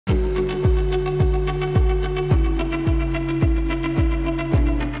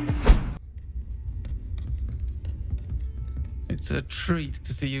It's a treat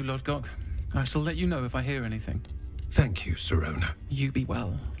to see you, Lodgok. I shall let you know if I hear anything. Thank you, Sirona. You be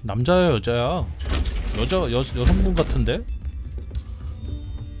well. 남자야 여자야? 여성분 같은데?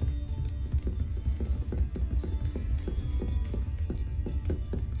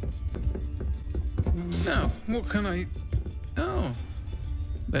 Now, what can I... Oh,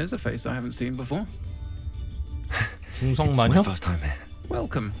 there's a face I haven't seen before. 중성 It's 마녀? my first time here.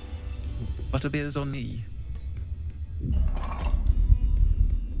 Welcome. Butterbeer's on me.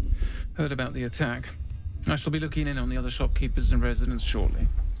 Heard about the attack. I shall be looking in on the other shopkeepers and residents shortly.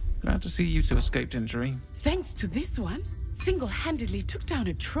 Glad to see you two escaped injury. Thanks to this one, single-handedly took down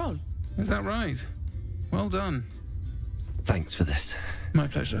a troll. Is that right? Well done. Thanks for this. My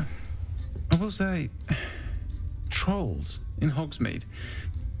pleasure. I will say, trolls in Hogsmeade.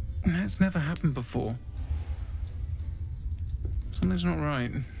 That's never happened before. Something's not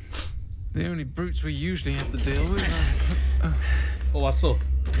right. The only brutes we usually have to deal with are... 왔어.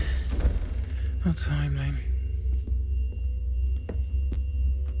 How timely.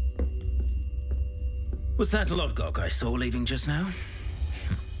 Was that Lodgok I saw leaving just now?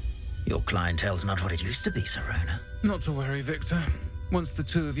 Your clientele's not what it used to be, Sirona. Not to worry, Victor. Once the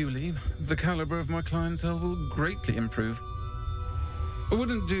two of you leave, the caliber of my clientele will greatly improve. I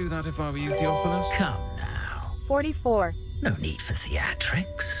wouldn't do that if I were you, Theophilus. Come now. 44. No need for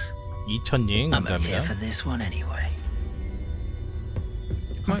theatrics. 2000님 I'm only here 감사합니다. for this one anyway.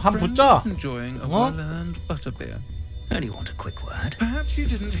 My 밥 friend 붙자. is enjoying a well-earned butterbeer. Only want a quick word. Perhaps you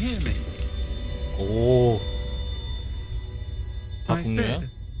didn't hear me. 오. 다 I 국내야? said,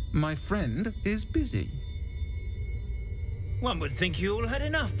 my friend is busy. One would think you all had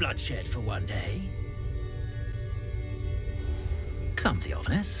enough bloodshed for one day. Come,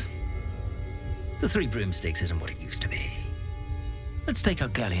 Theophilus. The Three Broomsticks isn't what it used to be. Let's take our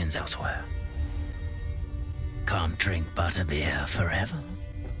galleons elsewhere. Can't drink butterbeer forever.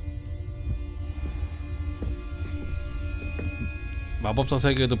 마법사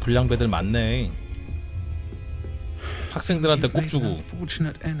세계에도 불량배들 많네. 학생들한테 꼭 주고.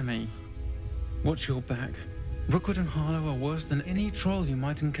 Unfortunate enemy. Watch your back. Rookwood and Harlow are worse than any troll you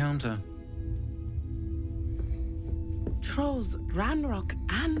might encounter. Trolls, Ranrock,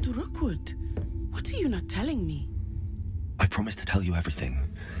 and Rookwood. What are you not telling me? I promised to tell you everything,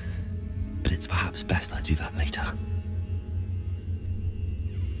 but it's perhaps best I do that later.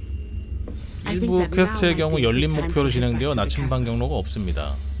 일부 퀘스트의 경우 열린 목표로 진행되어 나침반 경로가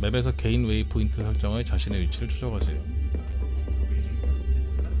없습니다. 맵에서 개인 웨이포인트 설정에 자신의 위치를 추적하세요.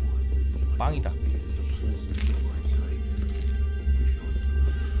 빵이다.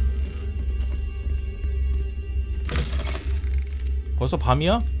 벌써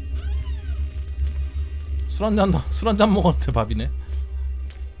밤이야? 술 한잔 먹었는데 밥이네.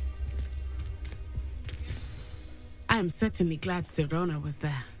 I am certainly glad Sirona was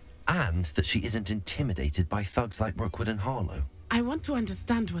there. And that she isn't intimidated by thugs like Rookwood and Harlow. I want to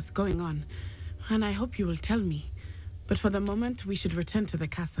understand what's going on, and I hope you will tell me. But for the moment, we should return to the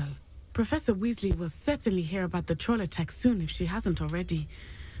castle. Professor Weasley will certainly hear about the troll attack soon if she hasn't already.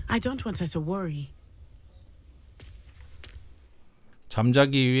 I don't want her to worry.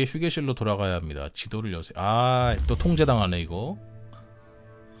 잠자기 위해 휴게실로 돌아가야 합니다. 지도를 여세요. 아, 또 통제당하네 이거.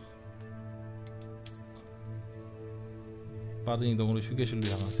 빠른 이동으로 휴게실로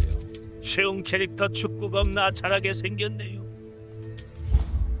향하세요. 쉬운 캐릭터 축구공 나잘하게 생겼네요.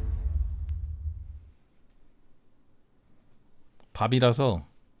 밥이라서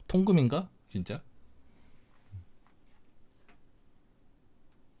통금인가? 진짜?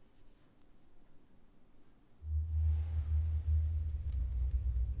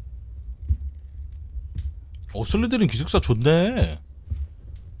 슬리드린 기숙사 좋네.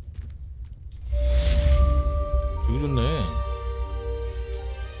 되게 좋네.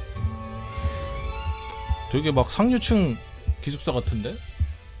 되게 막 상류층 기숙사 같은데?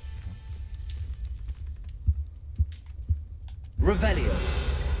 Revelio.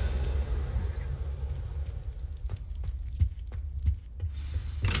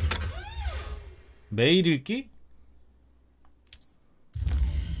 매일 읽기?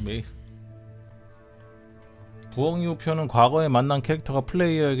 매일. 부엉이 우편은 과거에 만난 캐릭터가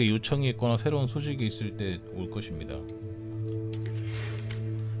플레이어에게 요청이 있거나 새로운 소식이 있을 때 올 것입니다.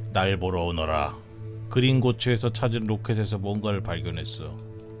 날 보러 오너라. 그린고츠에서 찾은 로켓에서 뭔가를 발견했어.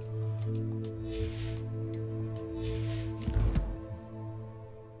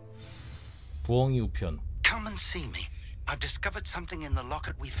 부엉이 우편. Come and see me. I've discovered something in the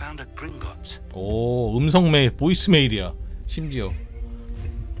locket we found at Gringotts. 오, 음성 메일, 보이스 메일이야. 심지어.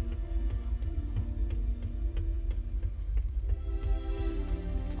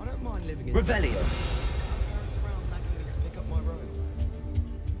 Revelio.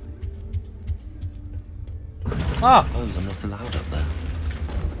 아! Suppose I'm not allowed up there.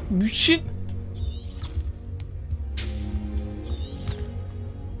 미친!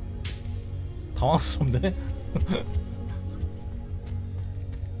 당황스럽네.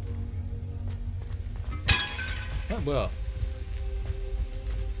 아, 뭐야?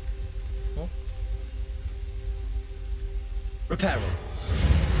 어? Reparo.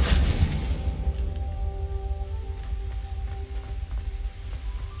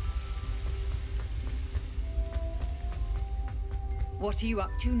 What are you up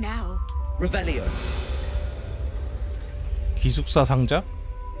to now? Revelio. 기숙사 상자?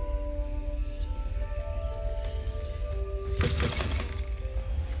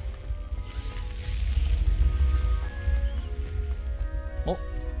 어?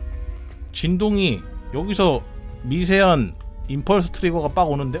 진동이 여기서 미세한 임펄스 트리거가 빡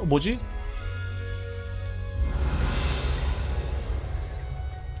오는데? 뭐지?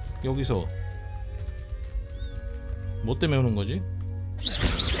 여기서 뭐 때문에 오는 거지?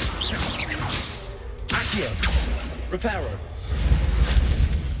 Accio. Reparo.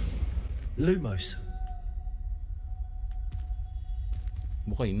 Lumos.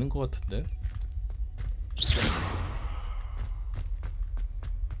 뭐가 있는 것 같은데?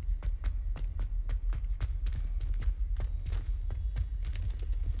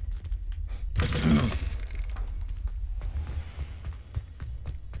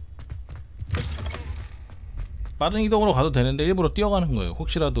 빠른 이동으로 가도 되는데 일부러 뛰어가는 거예요.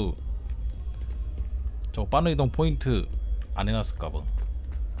 혹시라도 저 빠른 이동 포인트 안 해놨을까봐.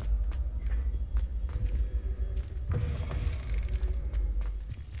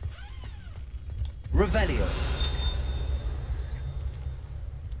 Revelio.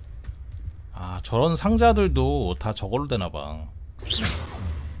 아, 저런 상자들도 다 저걸로 되나봐.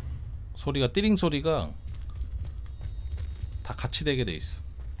 소리가 띠링 소리가 다 같이 되게 돼 있어.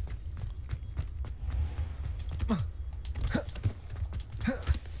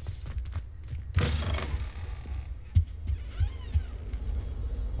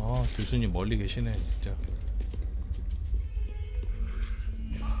 아, 교수님 멀리 계시네 진짜.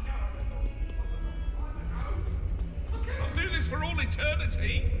 Do this for all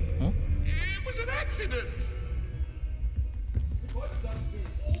eternity. 응? It was an accident.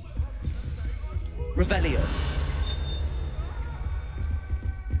 Revelio.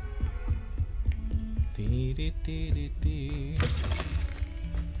 띠리띠리띠.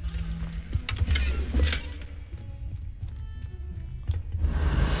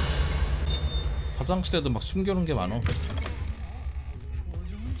 화장실에도 막 숨겨놓은 게 많어.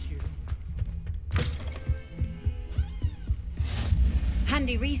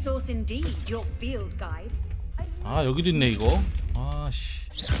 Handy resource indeed, your field guide. 아, 여기도 있네 이거. 아씨.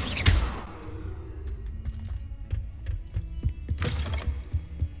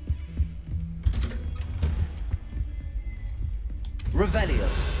 Revelio.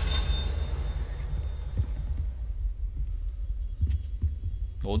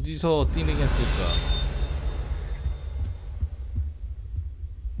 어디서 띠링했을까?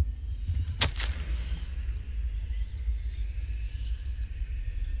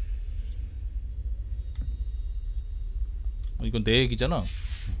 이건 내 얘기잖아.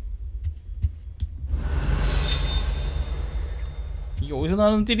 이게 어디서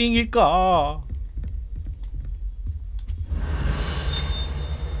나는 띠링일까?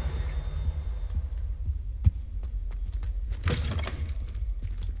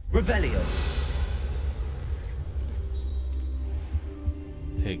 Revelio.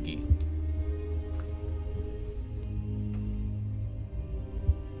 대기.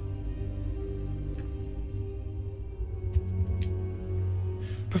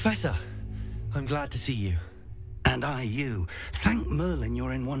 Professor, I'm glad to see you. And I you. Thank Merlin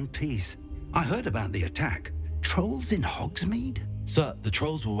you're in one piece. I heard about the attack. Trolls in Hogsmeade? Sir, the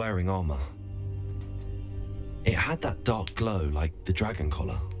trolls were wearing armor. It had that dark glow like the dragon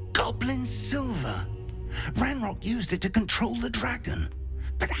collar. Goblin silver. Ranrock used it to control the dragon.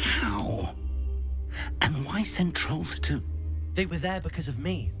 But how? And why send trolls to... They were there because of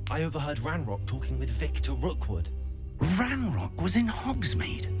me. I overheard Ranrock talking with Victor Rookwood. Ranrock was in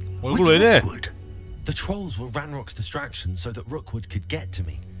Hogsmeade? 얼굴 왜 이래? The trolls were Ranrock's distraction so that Rookwood could get to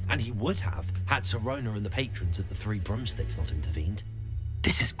me. And he would have had Serona and the patrons at the Three Broomsticks not intervened.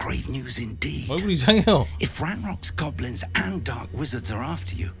 This is grave news indeed. 얼굴 이상해요. If Ranrock's goblins and dark wizards are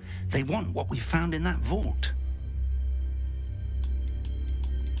after you, they want what we found in that vault.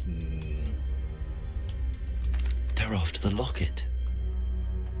 They're after the locket.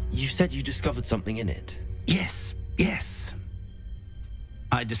 You said you discovered something in it. Yes, yes.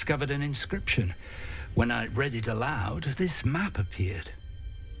 I discovered an inscription. When I read it aloud, this map appeared.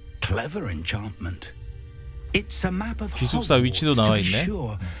 Clever enchantment. It's a map of 기숙사 위치도 Hogwarts, 나와 to be 있네.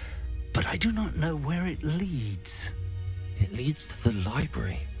 sure, but I do not know where it leads. It leads to the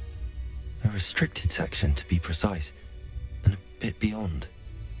library. A restricted section, to be precise, and a bit beyond.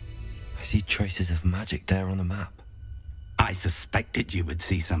 I see traces of magic there on the map. I suspected you would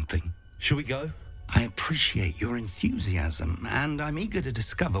see something. Shall we go? I appreciate your enthusiasm, and I'm eager to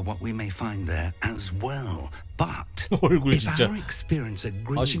discover what we may find there as well. But 얼굴 if 진짜. our experience at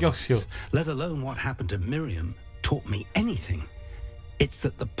신경 쓰여. Gringotts, let alone what happened to Miriam, taught me anything, it's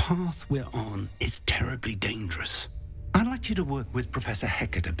that the path we're on is terribly dangerous. I'd like you to work with Professor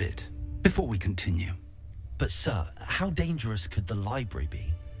Hecat a bit before we continue. But sir, how dangerous could the library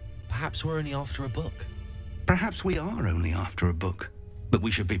be? Perhaps we're only after a book. Perhaps we are only after a book, but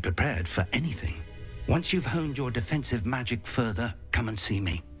we should be prepared for anything. Once you've honed your defensive magic further, come and see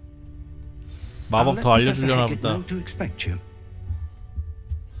me. 마법 더 I'll let Professor 알려주려나 Hecat 보다. know to expect you.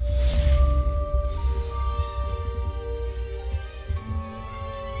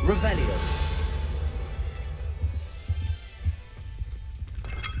 Revelio.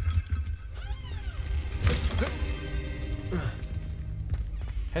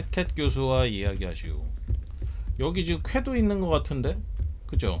 햇캣 교수와 이야기하시오. 여기 지금 쾌도 있는 것 같은데?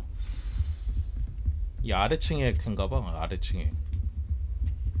 그죠? 이 아래층에 쾌인가봐. 아래층에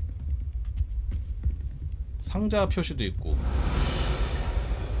상자 표시도 있고.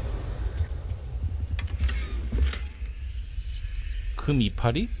 금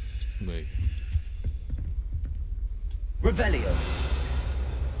이파리? 왜? Revelio.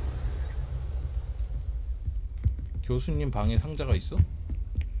 교수님 방에 상자가 있어?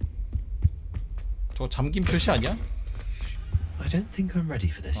 저거 잠긴 표시 아니야? I don't think I'm ready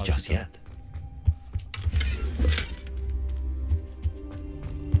for this just 진짜? yet.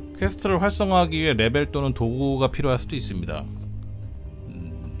 퀘스트를 활성화하기 위해 레벨 또는 도구가 필요할 수도 있습니다.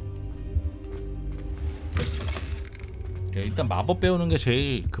 일단 마법 배우는 게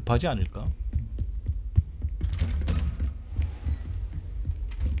제일 급하지 않을까?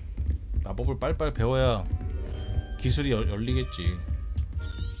 마법을 빨빨 배워야 기술이 열리겠지.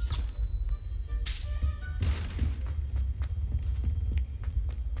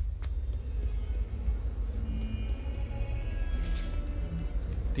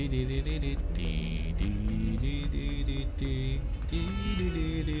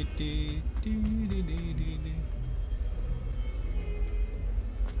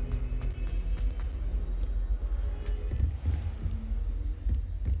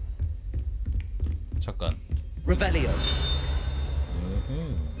 잠깐. Revelio.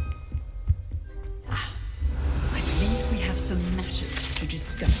 I think we have some matters to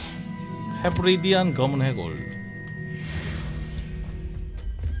discuss. 헤브리디안 검은 해골.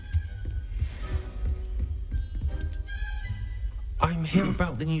 I'm here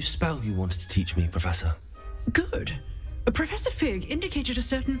about the new spell you wanted to teach me, Professor. Good. Professor Fig indicated a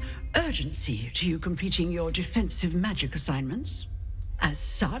certain urgency to you completing your defensive magic assignments. As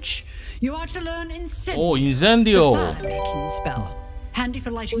such, you are to learn Incendio, 오, 인센디오. the fire-making spell, handy for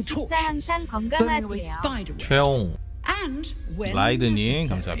lighting torches, burning away spider webs, 최홍. and when 라이드님,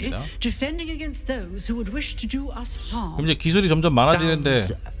 necessary, 감사합니다. defending against those who would wish to do us harm. 그럼 이제 기술이 점점 많아지는데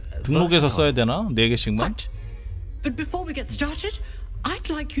등록해서 써야 되나? 4개씩만? Quite. But before we get started,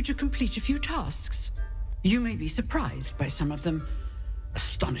 I'd like you to complete a few tasks. You may be surprised by some of them.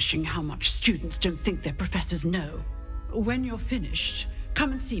 Astonishing how much students don't think their professors know. When you're finished,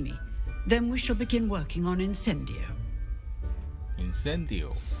 come and see me. Then we shall begin working on Incendio.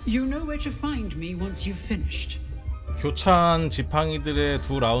 인센디오. You know where to find me once you've finished. 교찬 지팡이들의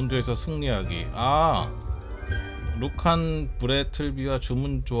두 라운드에서 승리하기. 아, 루칸 브레틀비와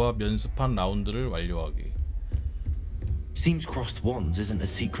주문 조합 연습한 라운드를 완료하기. Seems crossed wands isn't as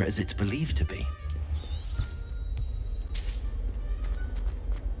secret as it's believed to be.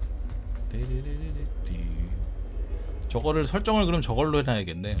 저거를 설정을 그럼 저걸로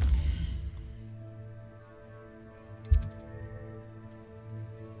해놔야겠네.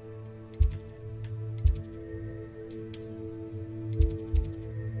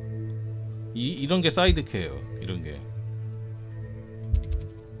 이런 게 사이드캐예요. 이런 게.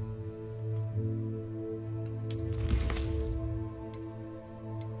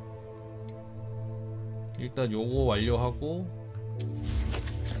 일단 요거 완료하고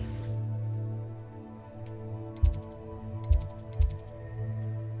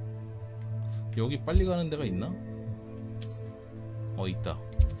여기 빨리 가는 데가 있나? 있다.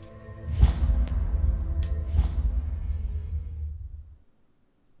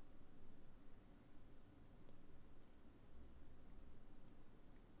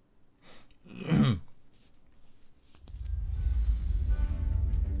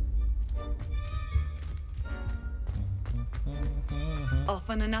 Off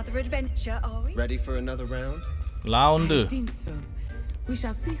on another adventure, are we? Ready for another round? 라운드. I think so. We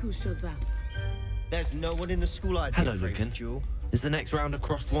shall see who shows up. There's no one in the school I'd Hello, be afraid Lucan. to duel. Is the next round of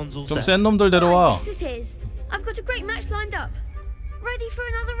crossed wands all 좀 set? 센 놈들 데려와. Yes, it is. I've got a great match lined up. Ready for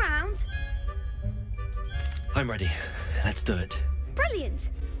another round? I'm ready. Let's do it. Brilliant.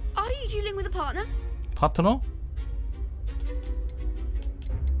 Are you dueling with a partner? 파트너?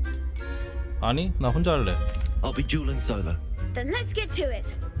 아니, 나 혼자 할래. I'll be dueling solo. Then let's get to it.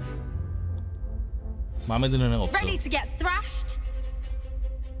 마음에 드는 애가 없어. Ready to get thrashed?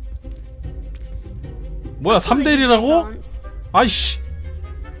 뭐야, 3대 1이라고? 아이씨.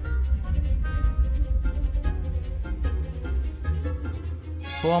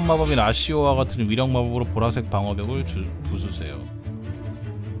 소환 마법인 아시오와 같은 위력 마법으로 보라색 방어벽을 부수세요.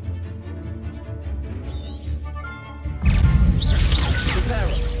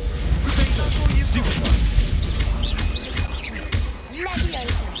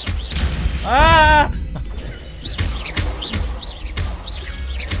 아!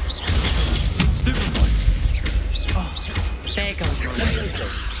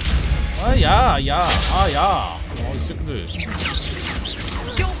 아, 야, 야, 아, 야. 이 새끼들.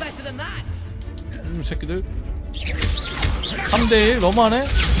 새끼들. 3대1 너무하네?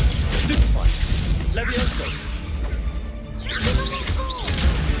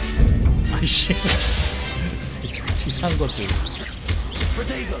 아이씨. 이상한 것들.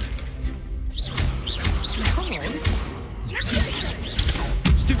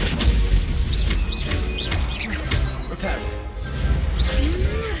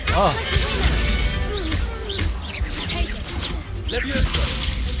 아.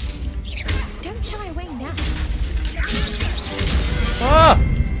 Don't shy away now. 아!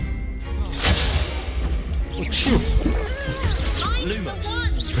 치우.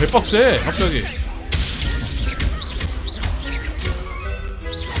 개빡세 갑자기.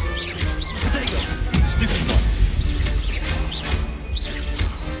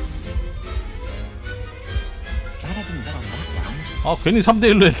 아 괜히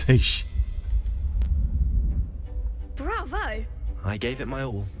 3대1로 했네. 이씨. Bravo. I gave it my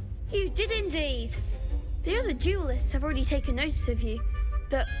all. You did indeed. The other duelists have already taken notice of you,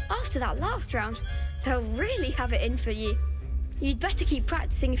 but after that last round, they'll really have it in for you. You'd better keep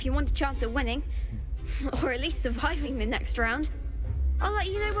practicing if you want a chance at winning, or at least surviving the next round. I'll let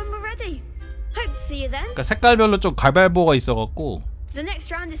you know when we're ready. Hope to see you then. 그러니까 색깔별로 좀 가발보가 있어갖고 The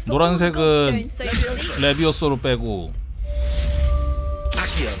next round is for all the 노란색은 gobstones, so to speak. 레비오스로 빼고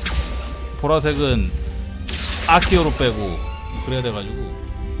보라색은 아키오로 빼고 그래야 돼가지고.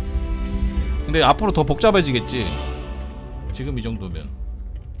 근데 앞으로 더 복잡해지겠지. 지금 이 정도면.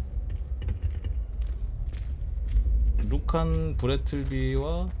 루칸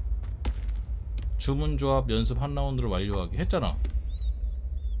브래틀비와 주문 조합 연습 한 라운드를 완료하기 했잖아.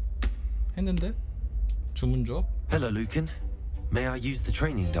 했는데? 주문 조합? Hello, Lucan. May I use the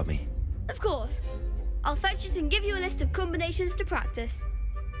training dummy? Of course. I'll fetch it and give you a list of combinations to practice.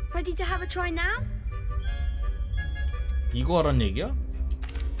 Ready to have a try now? 이거 하란 얘기야?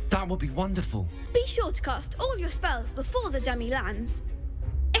 That would be wonderful. Be sure to cast all your spells before the dummy lands.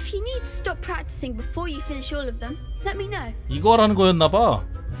 If you need to stop practicing before you finish all of them, let me know. 이거 하라는 거였나봐.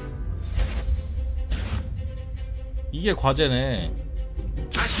 이게 과제네.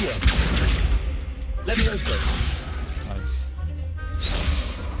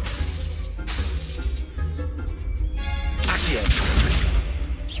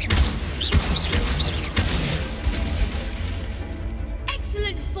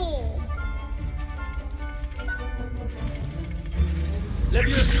 Excellent form.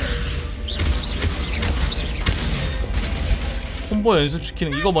 콤보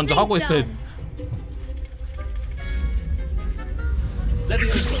연습시키는 이거 먼저 하고 있어야.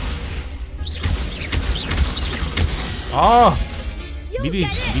 아 미리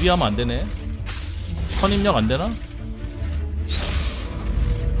하면 안 되네. 선입력 안 되나?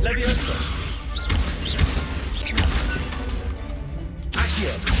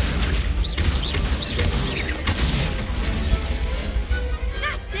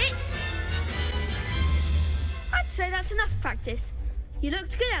 That's it. I'd say that's enough practice. You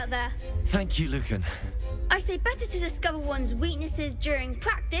looked good out there. Thank you, Lucan. I say better to discover one's weaknesses during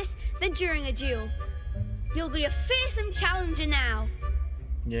practice than during a duel. You'll be a fearsome challenger now.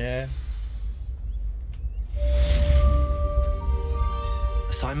 예.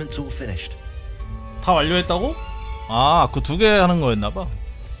 Assignment's all finished. 다 완료했다고? 아, 그 두 개 하는 거였나봐.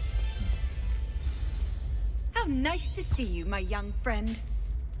 How nice to see you, my young friend.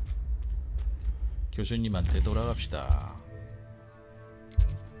 교수님한테 돌아갑시다.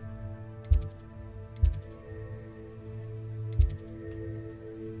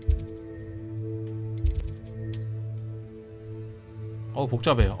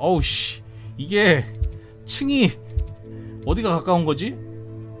 복잡해. 어우 씨, 이게 층이 어디가 가까운 거지?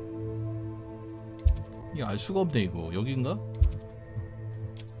 이게 알 수가 없네. 이거 여긴가?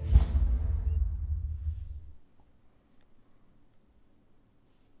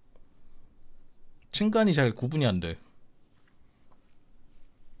 층간이 잘 구분이 안 돼.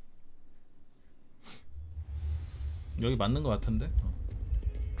 여기 맞는 것 같은데?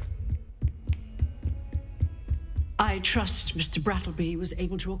 I trust Mr. Brattleby was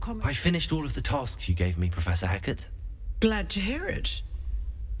able to accommodate. I finished all of the tasks you gave me, Professor Hackett. Glad to hear it.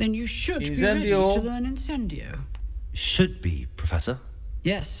 Then you should be ready to learn Incendio. Should be, Professor.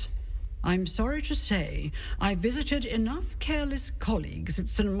 Yes. I'm sorry to say, I visited enough careless colleagues at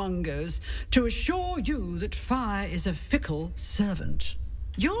St. Mungo's to assure you that fire is a fickle servant.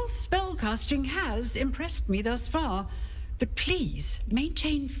 Your spellcasting has impressed me thus far, but please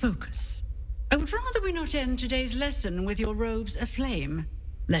maintain focus. I would rather we not end today's lesson with your robes aflame.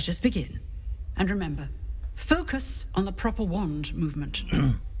 Let us begin. And remember, focus on the proper wand movement.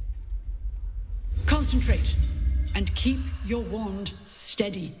 Concentrate and keep your wand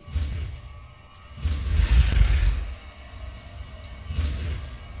steady.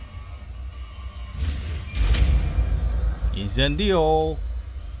 인센디오.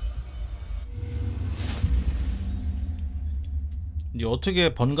 이제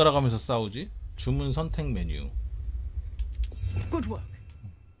어떻게 번갈아 가면서 싸우지? 주문 선택 메뉴. Good work.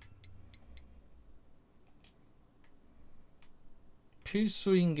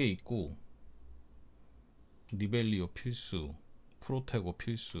 필수인 게 있고, 리벨리오 필수, 프로테고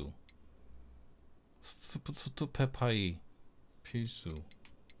필수, 스투페파이 필수,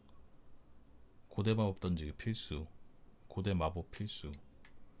 고대 마법 던지기 필수, 고대 마법 필수.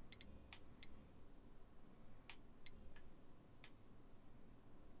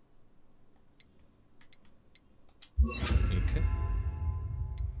 이렇게?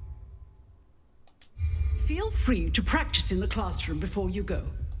 Feel free to practice in the classroom before you go.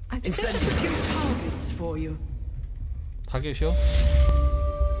 I've set up a few targets for you. 타겟이요?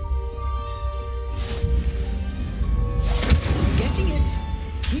 Getting it.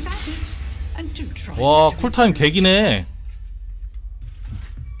 Keep at it. And do try. 와, 쿨타임 개기네.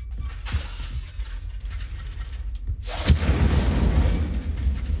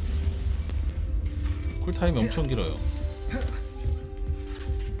 쿨타임이 엄청 길어요.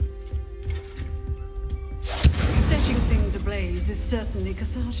 Setting things ablaze is certainly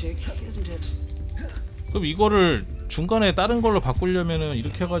cathartic, isn't it? 그럼 이거를 중간에 다른 걸로 바꾸려면은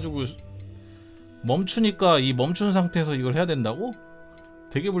이렇게 해가지고 멈추니까 이 멈춘 상태에서 이걸 해야 된다고?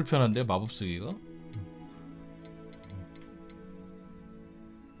 되게 불편한데 마법 쓰기가?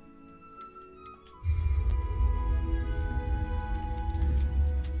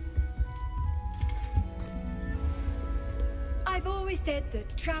 I've always said that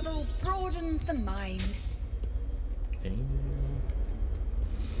travel broadens the mind.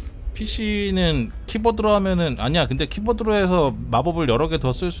 PC는 키보드로 하면은 아니야. 근데 키보드로 해서 마법을 여러 개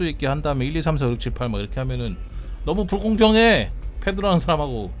더 쓸 수 있게 한 다음에 1, 2, 3, 4, 5, 6, 7, 8 막 이렇게 하면은 너무 불공평해. 패드로 하는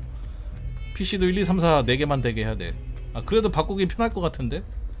사람하고 PC도 1, 2, 3, 4 4개만 되게 해야 돼. 아 그래도 바꾸기 편할 것 같은데?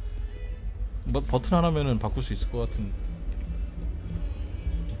 뭐 버튼 하나면은 바꿀 수 있을 것 같은.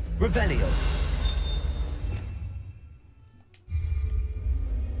 Revelio.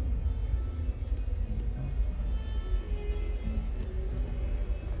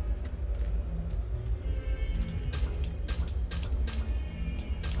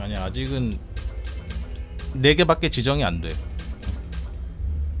 아니 아직은 4개밖에 지정이 안 돼.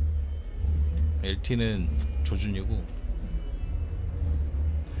 LT는 조준이고.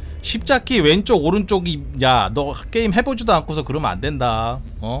 십자키 왼쪽 오른쪽이 야 너 게임 해보지도 않고서 그러면 안 된다.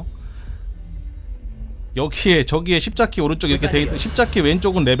 어? 여기에 저기에 십자키 오른쪽 이렇게 돼 있는 십자키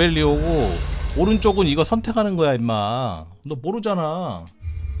왼쪽은 레벨리오고 오른쪽은 이거 선택하는 거야 임마. 너 모르잖아.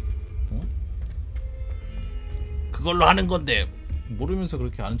 어? 그걸로 하는 건데 모르면서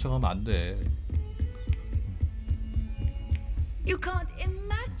그렇게 아는 척하면 안 돼. You can't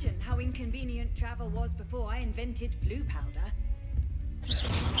imagine how inconvenient travel was before I invented flu powder.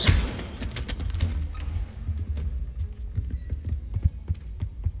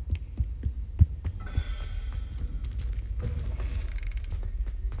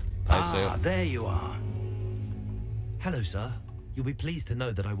 Ah, there you are. Hello, sir. You'll be pleased to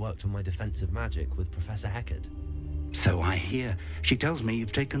know that I worked on my defensive magic with Professor Hackett. So I hear. She tells me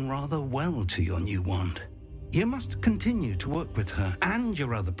you've taken rather well to your new wand. You must continue to work with her and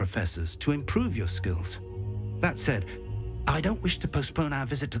your other professors to improve your skills. That said, I don't wish to postpone our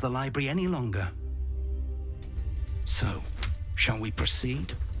visit to the library any longer. So, shall we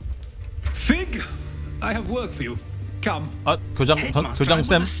proceed? Fig, I have work for you. Come. 교장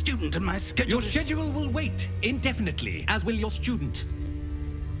쌤. Your schedule will wait indefinitely, as will your student.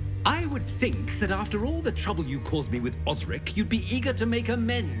 I would think that after all the trouble you caused me with Osric, you'd be eager to make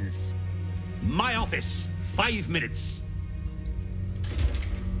amends. My office, 5 minutes.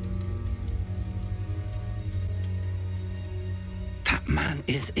 That man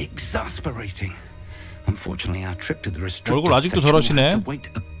is exasperating. Unfortunately, our trip to the restricted 얼굴 아직도 section will 저러시네. have to wait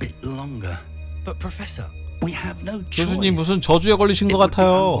a bit longer. But Professor, we have no choice. 교수님 무슨 저주에 걸리신 것 It would be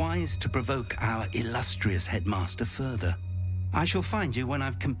같아요. unwise to provoke our illustrious headmaster further. I shall find you when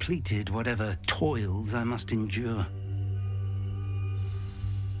I've completed whatever toils I must endure.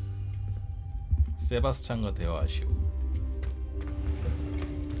 세바스찬과 대화하시오.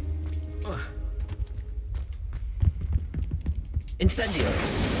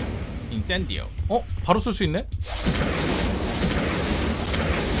 인센디오. 바로 쓸 수 있네?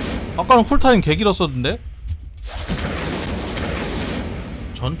 아까는 쿨타임 개 길었었는데?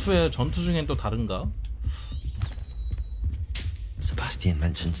 전투 중엔 또 다른가? Sebastian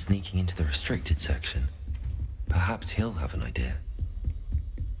mentioned sneaking into the restricted section. Perhaps he'll have an idea.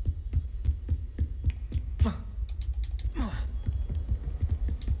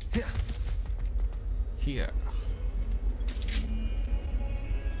 Here.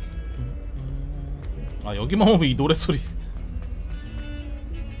 아 여기만 오면 이 노래 소리.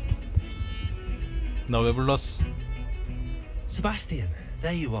 나 왜 불렀어? Sebastian,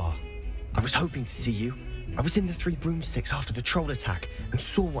 there you are. I was hoping to see you. I was in the Three Broomsticks after the troll attack and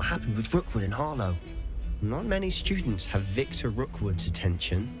saw what happened with Rookwood and Harlow. Not many students have Victor Rookwood's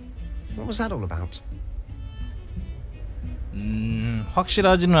attention. What was that all about?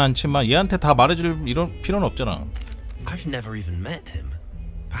 확실하지는 않지만 얘한테 다 말해줄 이런 필요는 없잖아. I've never even met him.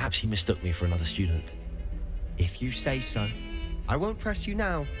 Perhaps he mistook me for another student. If you say so. I won't press you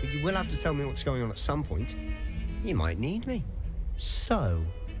now, but you will have to tell me what's going on at some point. You might need me. So,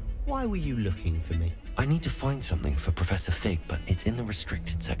 why were you looking for me? I need to find something for Professor Fig, but it's in the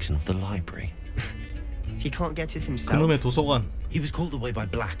restricted section of the library. He can't get it himself. 그놈의 도서관. He was called away by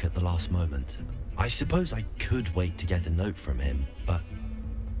Black at the last moment. I suppose I could wait to get a note from him, but...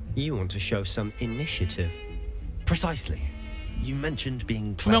 You want to show some initiative. Precisely. You mentioned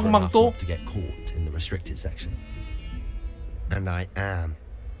being clever enough not to get caught in the restricted section. And I am.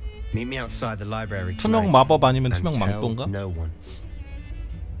 Meet me outside the library 투명 마법 아니면 투명 망토인가? No one.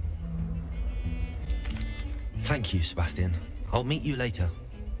 Thank you, Sebastian. I'll meet you later.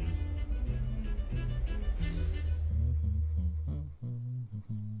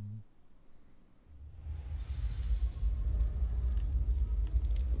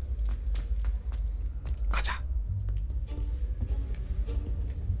 가자.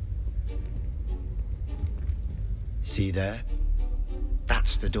 See there?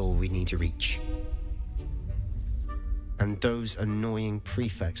 That's the door we need to reach. And those annoying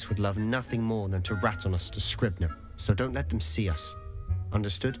prefects would love nothing more than to rat on us to Scribner, so don't let them see us.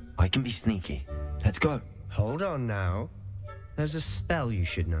 Understood? I can be sneaky. Let's go. Hold on now. There's a spell you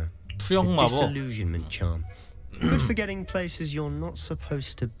should know. 투영 A 마법. disillusionment charm. Good for getting places you're not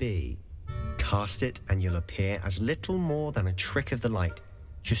supposed to be. Cast it and you'll appear as little more than a trick of the light,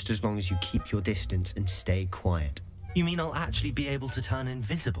 just as long as you keep your distance and stay quiet. You mean I'll actually be able to turn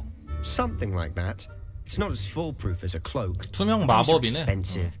invisible? Something like that. It's not as foolproof as a cloak. 투명 Those are 마법이네.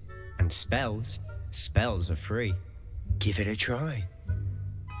 expensive. And spells are free. Give it a try.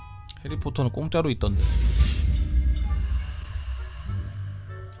 해리포터는 공짜로 있던데.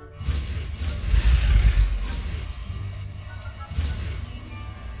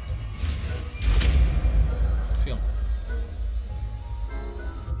 수영.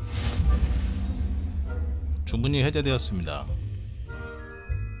 주문이 해제되었습니다.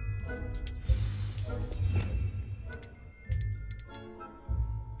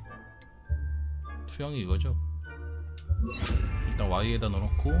 수영이 이거죠. 일단 Y에다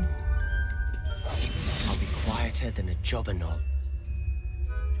넣어놓고. I'll be quieter than a jobberknoll.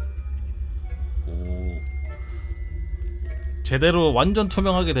 오. 제대로 완전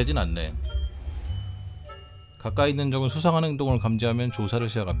투명하게 되진 않네. 가까이 있는 적은 수상한 행동을 감지하면 조사를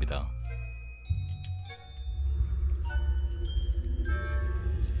시작합니다.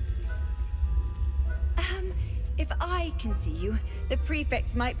 If I can see you, the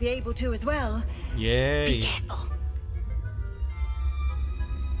prefects might be able to as well. 예. Be careful.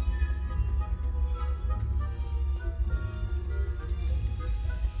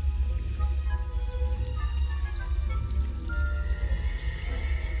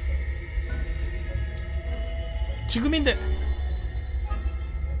 지금인데.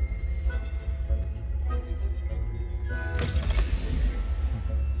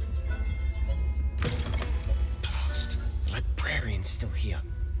 Blast. librarian's still here.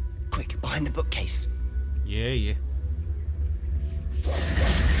 Quick, behind the bookcase. Yeah.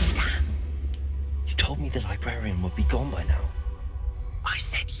 Damn. You told me the librarian would be gone by now. I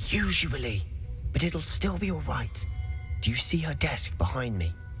said usually, but it'll still be all right. Do you see her desk behind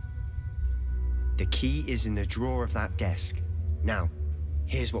me? The key is in the drawer of that desk. Now,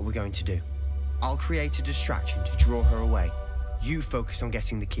 here's what we're going to do. I'll create a distraction to draw her away. You focus on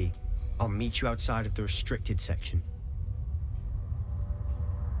getting the key. I'll meet you outside of the restricted section.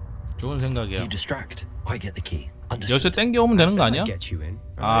 좋은 생각이야. You distract. I get the key. 열쇠 땡겨오면 되는 거 아니야?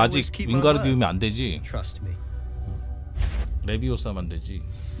 아, 아직 윙가르디움이 안 되지. Trust me. 레비오사만 되지.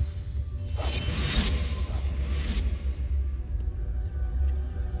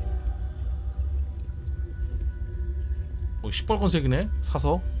 시뻘건색이네.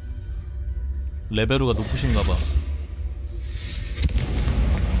 사서 레벨루가 높으신가봐.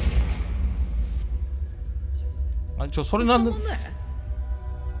 아니 저 소리 나는.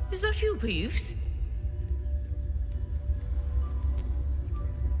 Is that you, Peeves?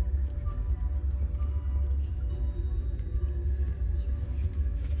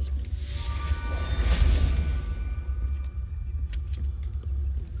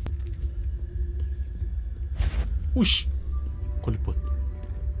 오씨 걸릴 뻔.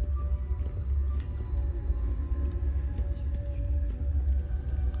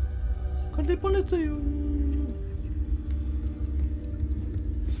 걸릴 뻔했어요.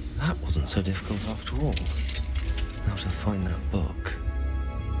 That wasn't so difficult after all. How to find that book?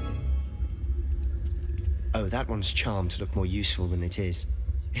 Oh, that one's charmed to look more useful than it is.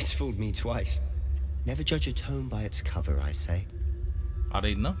 It's fooled me twice. Never judge a tome by its cover, I say.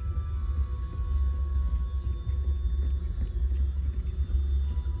 아래 있나?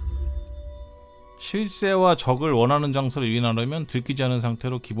 실세와 적을 원하는 장소로 유인하려면 들키지 않은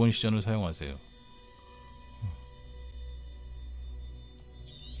상태로 기본 시전을 사용하세요.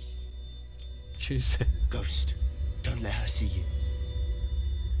 실세. Ghost, don't let her see you.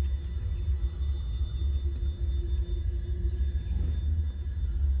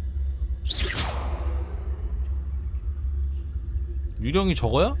 유령이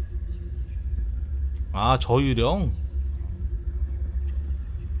저거야? 아, 저 유령?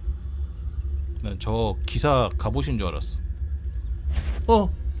 난 저 기사 가보신 줄 알았어.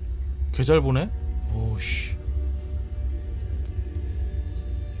 개 잘 보네? 오씨.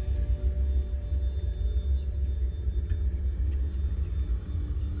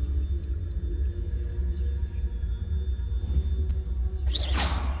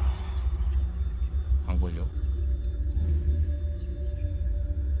 안 걸려.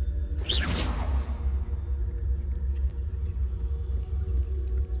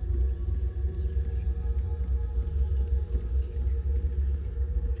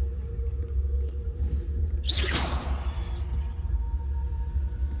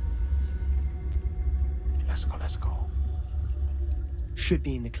 Let's go. Should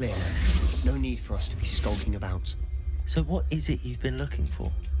be in the clear now. No need for us to be skulking about. So what is it you've been looking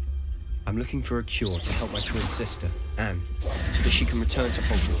for? I'm looking for a cure to help my twin sister, Anne, so that she can return to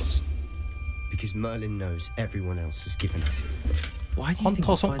Hogwarts. Because Merlin knows everyone else has given up. Why do you think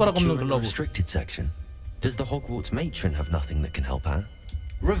you'll find a cure in the restricted section? Does the Hogwarts matron have nothing that can help Anne?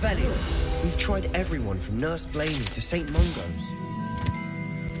 Revelio! We've tried everyone from Nurse Blaney to St. Mungo's.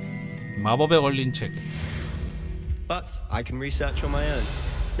 마법에 걸린 책. But I can research on my own.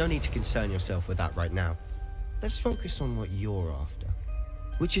 No need to concern yourself with that right now. Let's focus on what you're after.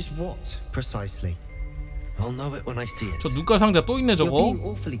 Which is what, precisely? I'll know it when I see it. 저 눈깔 상자 또 있네 You're 저거. being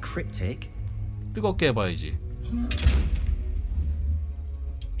awfully cryptic. 뜨겁게 해봐야지.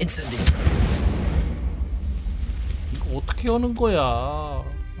 Incendio. 이거 어떻게 하는 거야?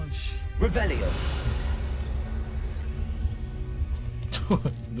 아이씨. Revelio. 저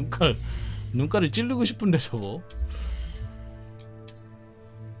눈깔을 찌르고 싶은데 저거.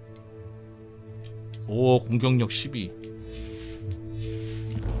 오, 공격력 12.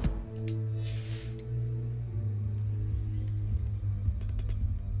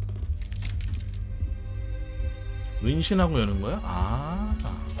 은신하고 여는 거야? 아.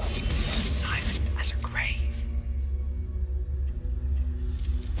 Silent as a grave.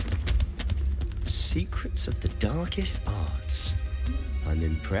 Secrets of the darkest arts. I'm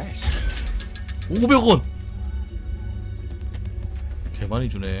impressed. 500원. 개 많이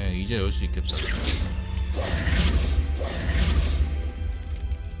주네. 이제 열 수 있겠다.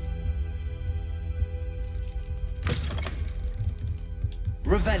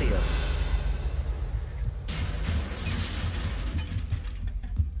 Revelio.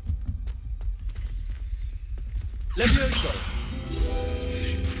 Levioso.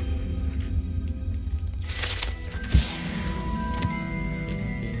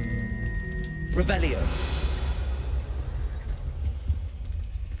 Revelio.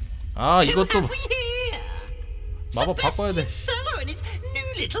 아 이것도 마법 바꿔야 돼. Solo and his new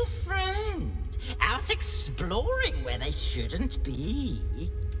little friend out exploring where they shouldn't be.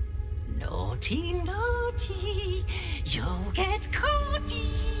 Naughty, naughty, you'll get caughty.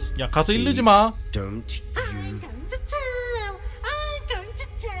 야 가서 일르지 마. Don't I'm going to tell. I'm going to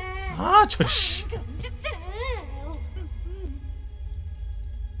tell. 아 저 씨. I'm going to tell.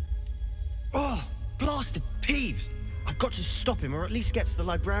 Oh, blasted Peeves! I've got to stop him, or at least get to the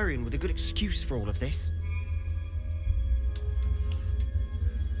librarian with a good excuse for all of this.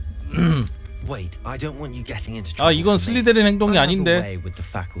 Wait, I don't want you getting into 아 trouble. 이건 슬리데린 행동이 I have a 아닌데. way with the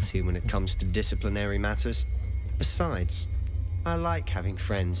faculty when it comes to disciplinary matters. Besides, I like having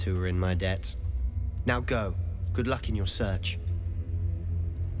friends who are in my debt. Now go. Good luck in your search.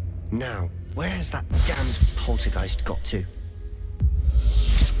 Now, where's that damned poltergeist got to?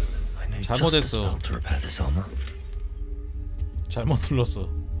 I know 잘못했어. just the spell to repair this armor. 잘못 눌렀어.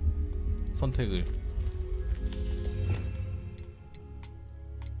 선택을.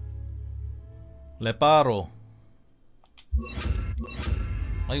 레파로.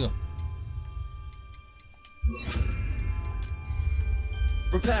 아 이거.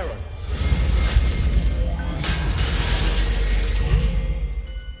 Reparo.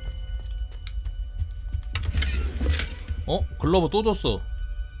 어? 글러브 또 줬어.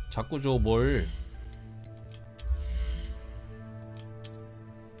 자꾸 줘 뭘.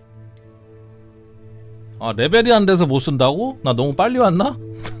 아 레벨이 안 돼서 못 쓴다고? 나 너무 빨리 왔나?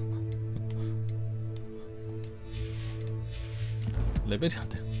 레벨이 안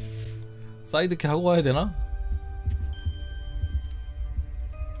돼. 사이드캐 하고 가야 되나?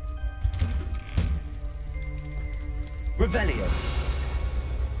 Revelio.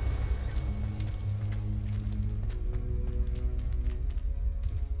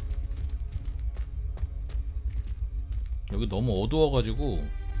 여기 너무 어두워가지고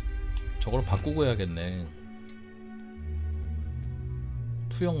저걸 바꾸고 해야겠네.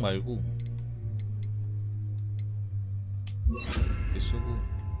 투영 말고 이렇게 쓰고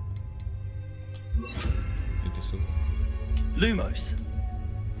이렇게 쓰고. Lumos.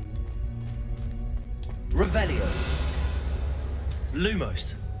 Revelio.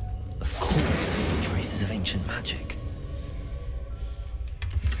 Lumos. Of course, traces of ancient magic.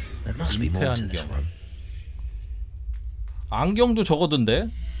 There must be more to this one. 안경도 저거던데?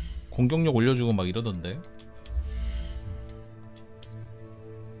 공격력 올려주고 막 이러던데.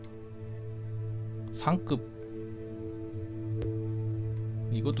 상급.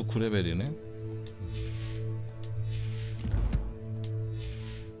 이것도 9레벨이네.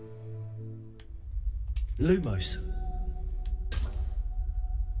 Lumos.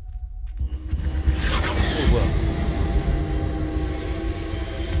 뭐야?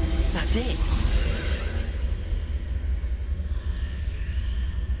 That's it.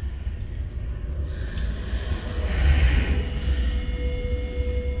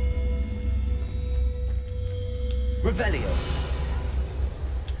 Revelio.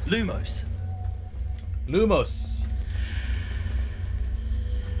 Lumos. 루머스.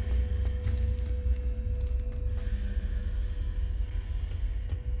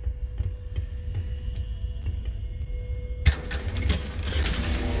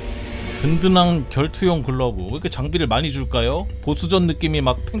 든든한 결투용 글러브. 왜 이렇게 장비를 많이 줄까요? 보스전 느낌이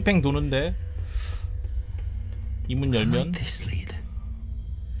막 팽팽 도는데. 이 문 열면 왜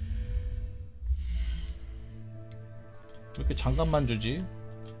이렇게 장갑만 주지?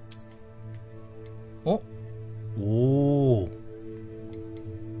 어? 오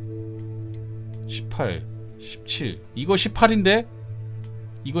 18 17 이거 18인데?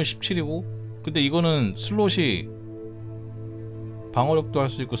 이건 17이고 근데 이거는 슬롯이 방어력도 할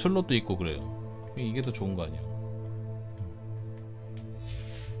수 있고 슬롯도 있고 그래요. 이게 더 좋은 거 아니야?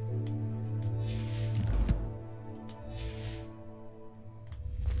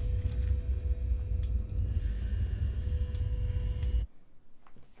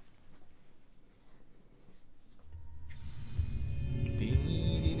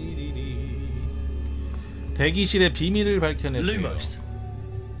 대기실의 비밀을 밝혀냈어요. Lumos.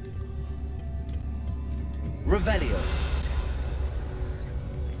 Revelio.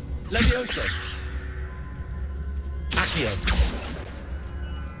 Levioso. Accio.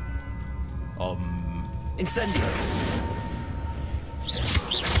 Incendio.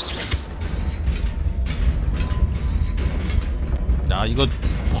 야 이거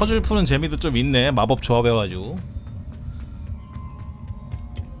퍼즐 푸는 재미도 좀 있네. 마법 조합해가지고.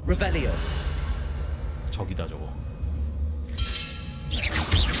 Revelio. 저기다 저거.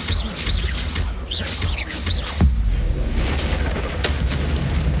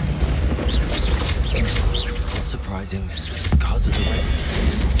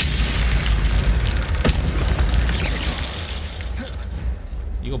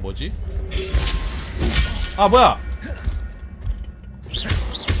 이거 뭐지? 아 뭐야?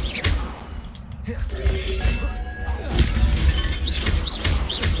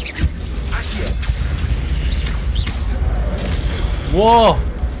 와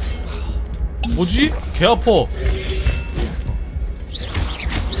뭐지? 개 아파.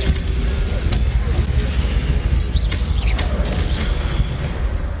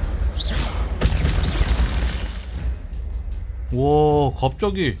 와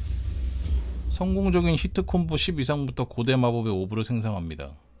갑자기 성공적인 히트 콤보 10 이상부터 고대 마법의 오브를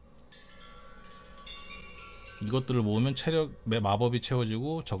생성합니다. 이것들을 모으면 체력, 마법이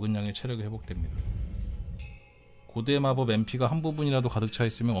채워지고 적은 양의 체력이 회복됩니다. 고대 마법 MP가 한 부분이라도 가득 차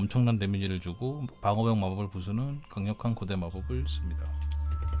있으면 엄청난 데미지를 주고 방어형 마법을 부수는 강력한 고대 마법을 씁니다.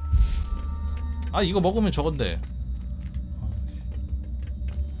 아 이거 먹으면 저건데.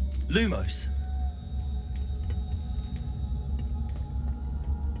 Lumos.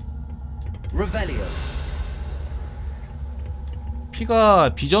 Revelio.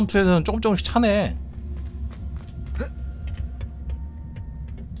 피가 비전2에서는 조금씩 차네.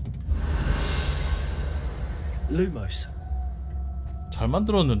 Lumos. 잘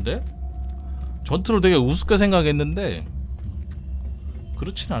만들었는데? 전투를 되게 우습게 생각했는데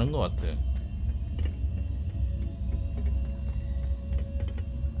그렇진 않은 것 같아.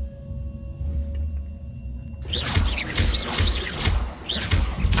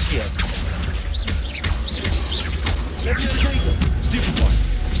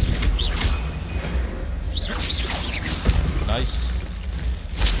 나이스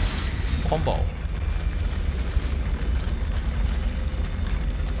콤보.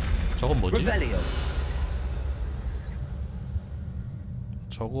 저건 뭐지?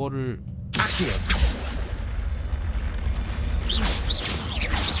 저거를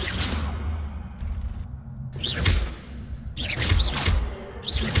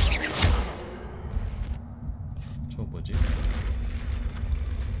저거 뭐지?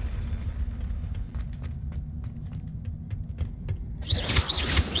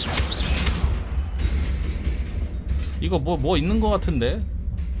 이거 뭐 있는 것 같은데?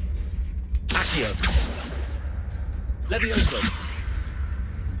 Levioso.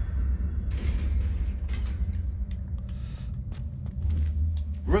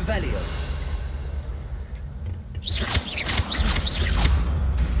 Revelio.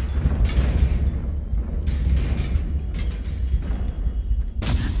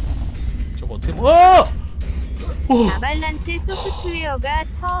 저거 어떻게 어! 아발란체 소프트웨어가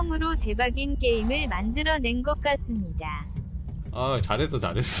처음으로 대박인 게임을 만들어낸 것 같습니다. 아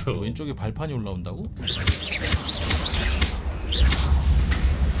잘했어. 왼쪽에 발판이 올라온다고?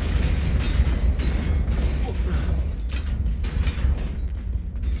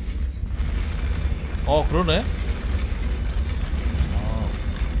 그러네.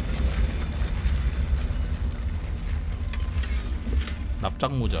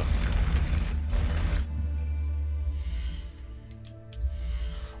 납작 모자.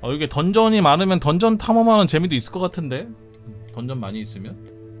 이게 던전이 많으면 던전 탐험하는 재미도 있을 것 같은데. 던전 많이 있으면.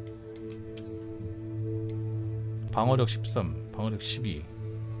 방어력 13, 방어력 12.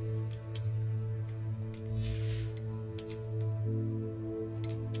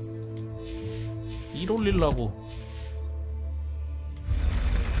 일 올리려고.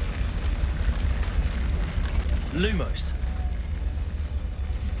 Lumos.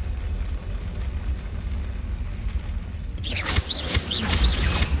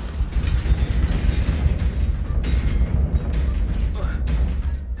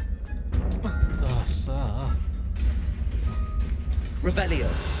 아싸. Revelio.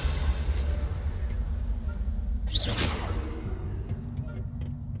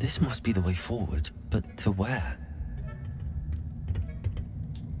 This must be the way forward, but to where?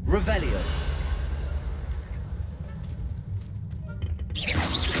 Revelio.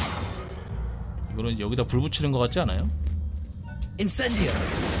 이거는 여기다 불 붙이는 것 같지 않아요? Incendio.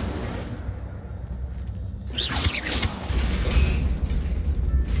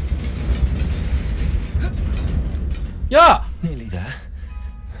 야! Nearly there.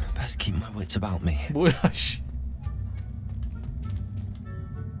 Best keep my wits about me. 뭐야, 씨.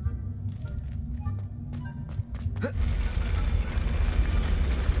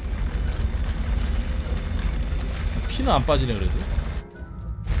 피는 안 빠지네 그래도.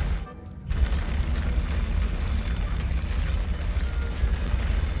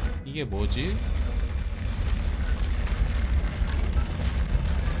 이게 뭐지?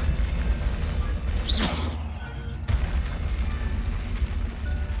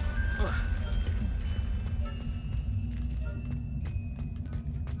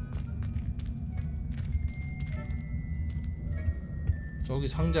 저기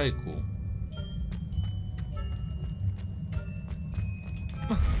상자 있고.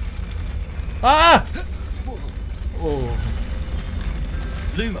 아! 오.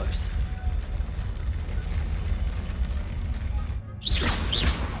 Lumos.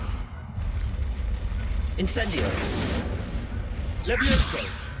 Incendio. Levioso.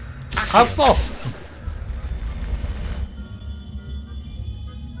 갔어.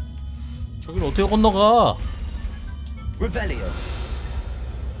 저길 어떻게 건너가? Revelio.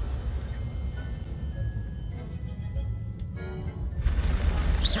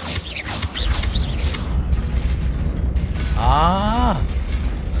 아.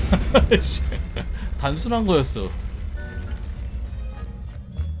 단순한 거였어.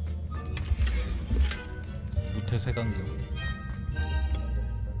 무태색안경.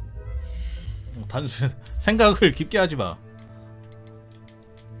 단순. 생각을 깊게 하지 마.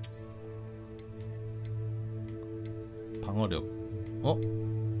 방어력. 어?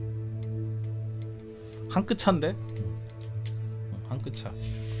 한 끗 차인데? 한 끗 차.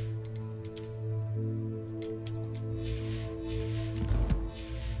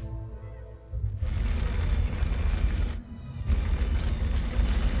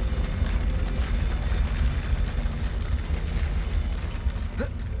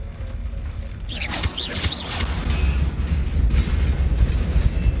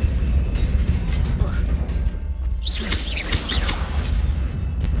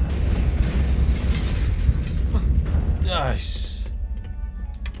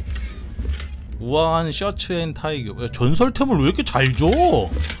 우아한 셔츠 앤 타이교. 야, 전설템을 왜 이렇게 잘 줘?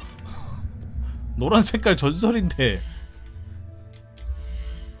 노란 색깔 전설인데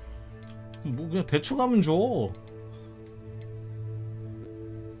뭐 그냥 대충 하면 줘.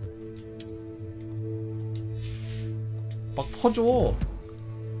 막 퍼줘.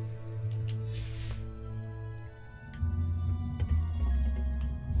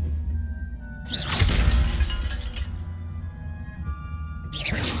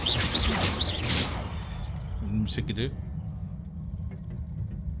 새끼들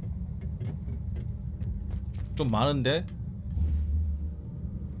좀 많은데?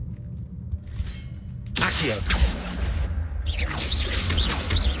 Accio.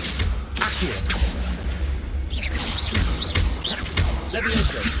 Accio.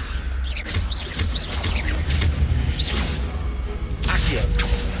 Levioso. Accio.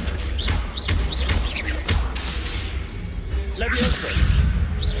 Levioso.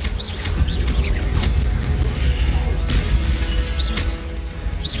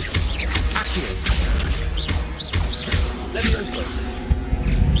 Levioso.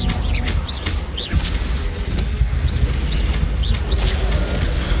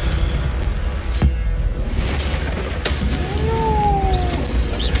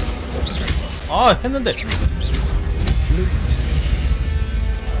 아, 했는데.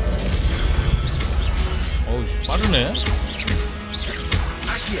 어우, 빠르네.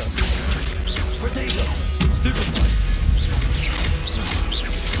 Accio. Potato. Stupid.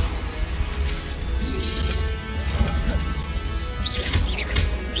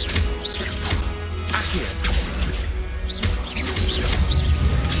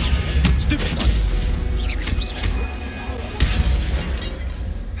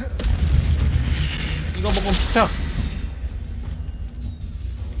 이거 먹으면 피자.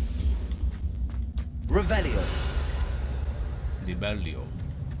 Revelio. 리벨리오.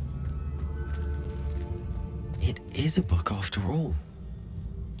 It is a book after all.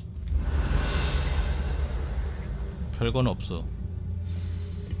 별건 없어.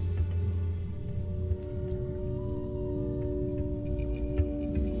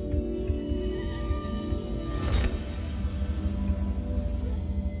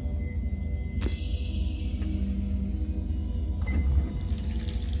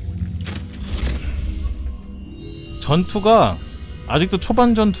 전투가 아직도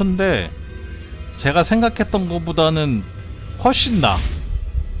초반 전투인데 제가 생각했던 것보다는 훨씬 나.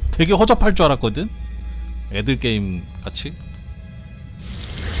 되게 허접할 줄 알았거든? 애들 게임 같이?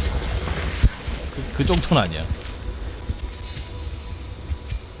 그 정도는 아니야.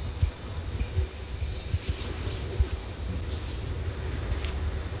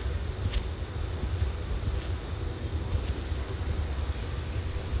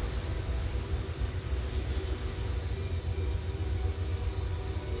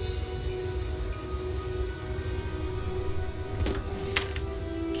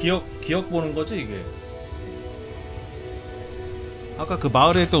 기억 보는 거지 이게. 아까 그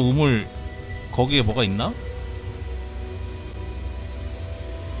마을에 있던 우물 거기에 뭐가 있나?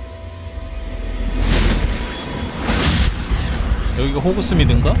 여기가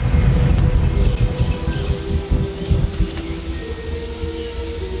호그스미드인가?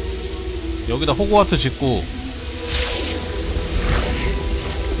 여기다 호그와트 짓고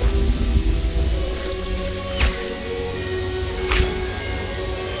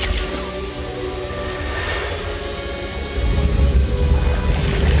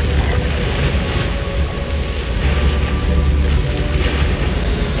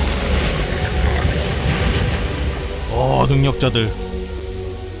능력자들.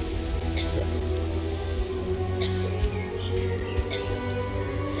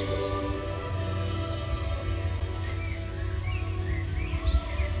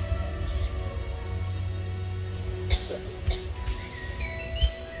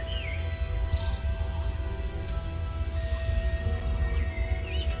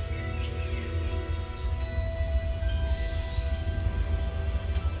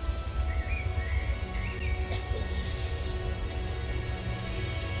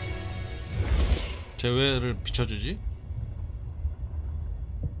 제외를 비춰주지?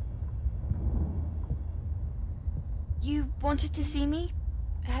 You wanted to see me?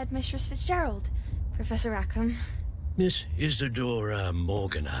 Headmistress Fitzgerald, Professor Rackham. Miss Isadora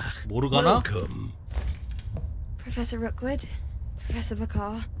Morganach. Morgana? Welcome. Professor Rookwood, Professor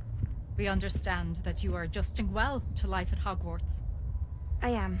Bakar. We understand that you are adjusting well to life at Hogwarts. I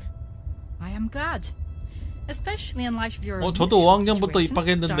am. I am glad. Especially in light of your 저도 5학년부터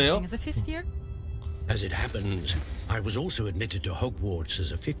입학했는데요. as a fifth year. As it happens, I was also admitted to Hogwarts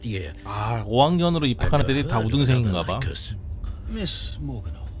as a fifth year. 아, 5학년으로 입학하는 애들이 다 우등생인가봐. Miss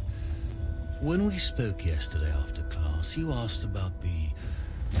Morganach, when we spoke yesterday after class, you asked about the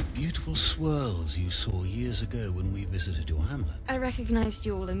beautiful swirls you saw years ago when we visited your hamlet. I recognized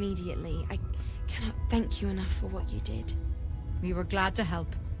you all immediately. I cannot thank you enough for what you did. We were glad to help.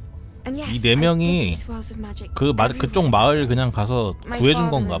 And yes, 이 네 명이 그쪽 마을 그냥 가서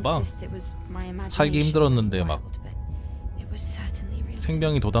구해준 건가봐. 살기 힘들었는데 막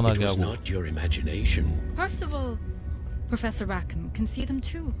생명이 돋아나게 하고. Percival, Professor Rackham can see them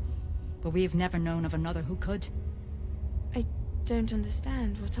too, but we have never known of another who could. I don't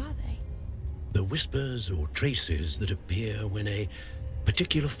understand. What are they? The whispers or traces that appear when a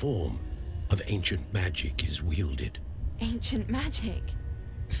particular form of ancient magic is wielded. Ancient magic?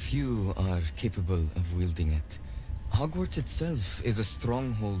 Few are capable of wielding it. Hogwarts itself is a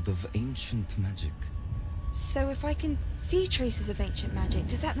stronghold of ancient magic. So if I can see traces of ancient magic,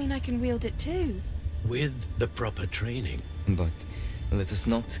 does that mean I can wield it too? With the proper training. But let us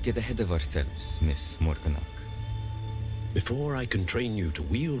not get ahead of ourselves, Miss Morganach. Before I can train you to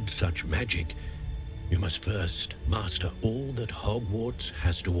wield such magic, you must first master all that Hogwarts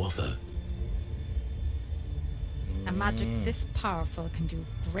has to offer. A magic this powerful can do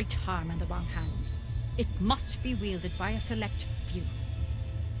great harm in the wrong hands. It must be wielded by a select few.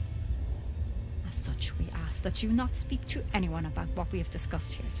 As such, we ask that you not speak to anyone about what we have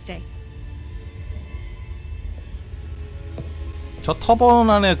discussed here today. 저 터번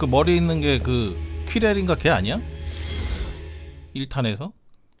안에 그 머리 있는 게 그 퀴렐인가 걔 아니야? 1탄에서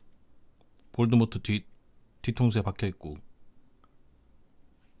볼드모트 뒤통수에 박혀 있고.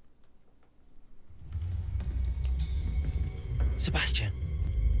 Sebastian.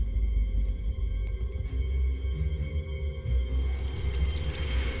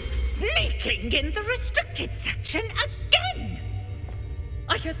 Sneaking in the restricted section again!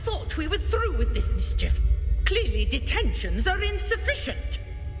 I had thought we were through with this mischief. Clearly detentions are insufficient.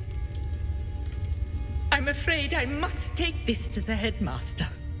 I'm afraid I must take this to the headmaster.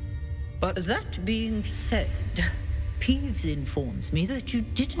 But that being said, Peeves informs me that you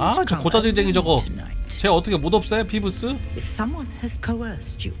didn't 아, 저 고자질쟁이 저거. 쟤 어떻게 못 없애? 피브스? If someone has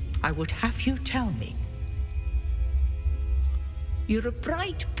coerced you, I would have you tell me. You're a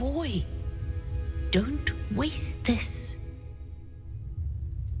bright boy. Don't waste this.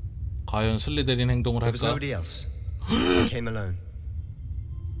 과연 슬리데린 행동을 There was 할까? nobody else. I came alone.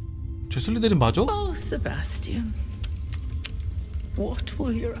 쟤 슬리데린 맞아? Oh, Sebastian. What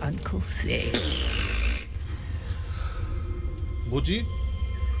will your uncle say? 뭐지?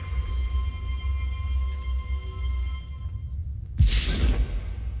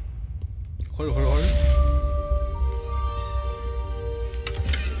 헐헐헐.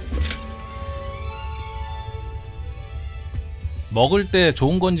 먹을 때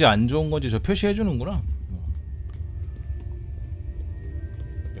좋은 건지 안 좋은 건지 저 표시해 주는구나.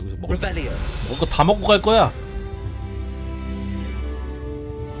 여기서 먹을 거 다 먹고 갈 거야.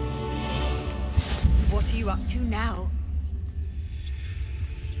 What are you up to now?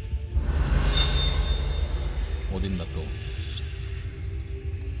 어딨나 또.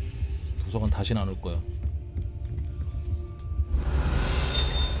 도서관 다시는 안 올 거야.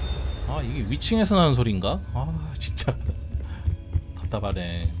 아, 이게 위층에서 나는 소린가? 아, 진짜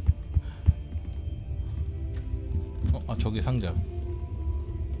답답하네. 아 저기 상자.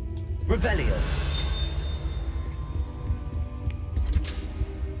 Revelio.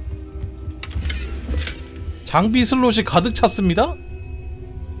 장비 슬롯이 가득 찼습니다?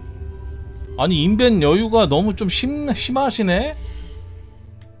 아니 인벤 여유가 너무 좀 심하시네?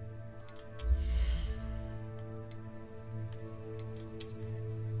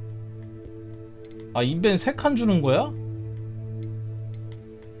 아 인벤 3칸 주는 거야?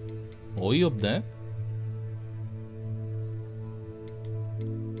 어이없네.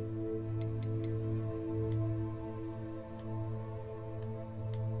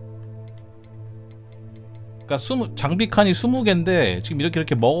 그러니까 장비 칸이 20개인데 지금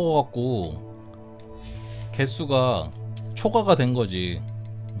이렇게 먹어갖고 개수가 초과가 된 거지.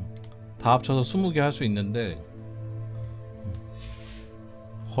 다 합쳐서 20개 할 수 있는데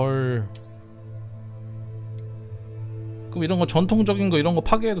헐. 그럼 이런 거 전통적인 거 이런 거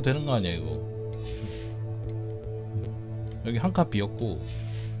파괴해도 되는 거 아니야 이거. 여기 한 칸 비었고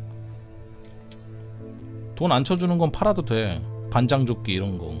돈 안 쳐주는 건 팔아도 돼. 반장조끼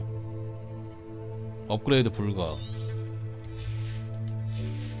이런 거 업그레이드 불가.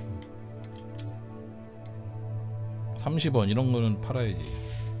 $30 이런 거는 팔아야지.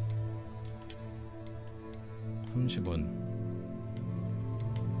 30원.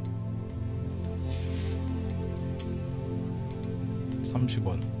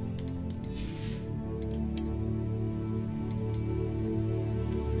 $30.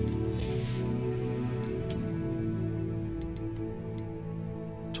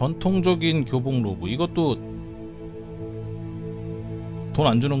 전통적인 교복 로브. 이것도 돈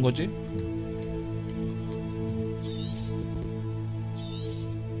안 주는 거지?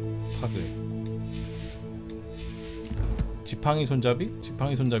 파괴. 지팡이 손잡이?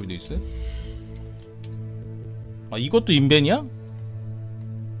 지팡이 손잡이도 있어요? 아 이것도 인벤이야?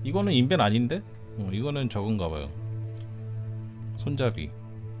 이거는 인벤 아닌데? 이거는 적은가봐요. 손잡이.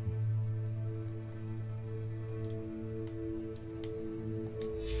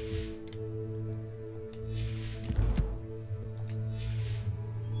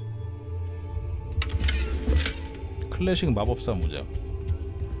 클래식 마법사 모자.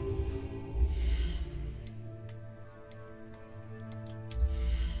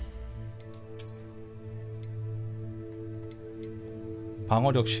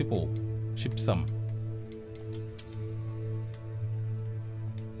 방어력 15, 13.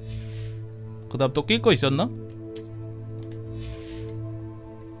 그 다음 또 낄 거 있었나?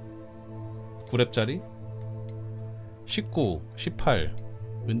 9렙짜리 19, 18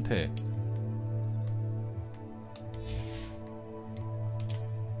 은퇴.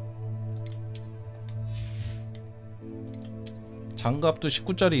 장갑도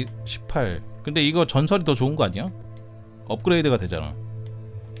 19짜리 18. 근데 이거 전설이 더 좋은 거 아니야? 업그레이드가 되잖아.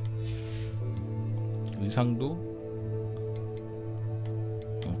 의상도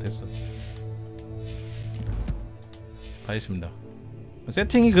됐어. 다 했습니다.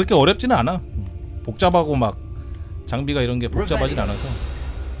 세팅이 그렇게 어렵지는 않아. 복잡하고 막 장비가 이런 게 복잡하진 않아서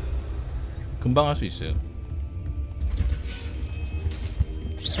금방 할 수 있어요.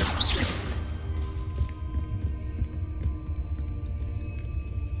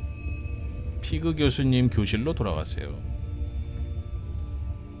 피그 교수님 교실로 돌아가세요.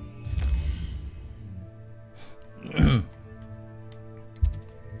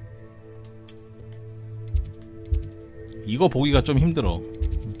 이거 보기가 좀 힘들어.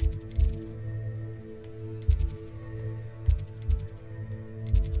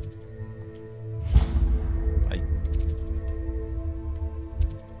 아이.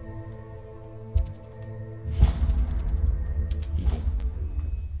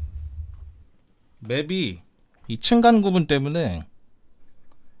 맵이 이 층간 구분 때문에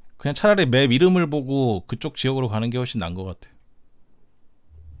그냥 차라리 맵 이름을 보고 그쪽 지역으로 가는 게 훨씬 나은 것 같아.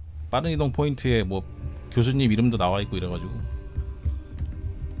 빠른 이동 포인트에 뭐 교수님 이름도 나와 있고 이래가지고.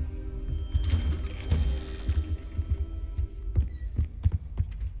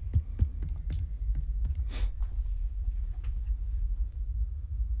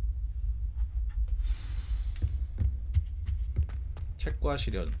 책과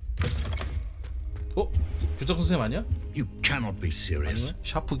실현. 교장 선생님 아니야? You cannot be serious.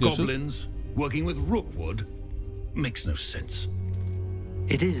 샤프 교수? Goblins working with Rookwood makes no sense.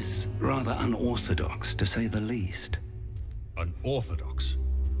 It is rather unorthodox, to say the least. Unorthodox?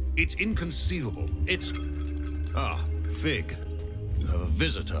 It's inconceivable. It's... Ah, Fig. You have a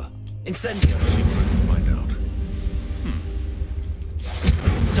visitor. Incendio. See what I can find out.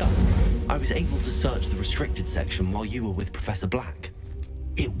 Sir, I was able to search the restricted section while you were with Professor Black.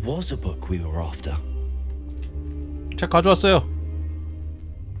 It was a book we were after. 책 가져왔어요.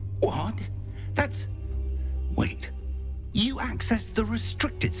 What? That's... Wait. You accessed the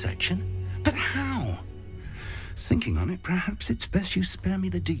restricted section? But how? Thinking on it, perhaps it's best you spare me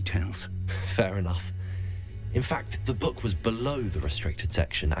the details. Fair enough. In fact, the book was below the restricted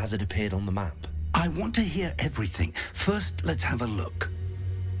section as it appeared on the map. I want to hear everything. First, let's have a look.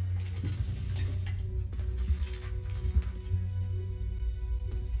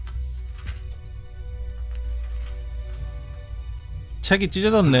 책이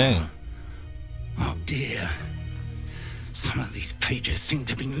찢어졌네. Oh dear. Some of these pages seem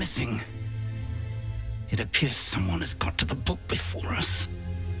to be missing. It appears someone has got to the book before us.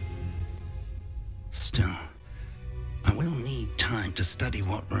 Still, I will need time to study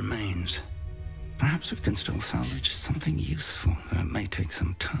what remains. Perhaps we can still salvage something useful, though it may take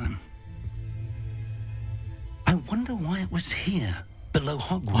some time. I wonder why it was here, below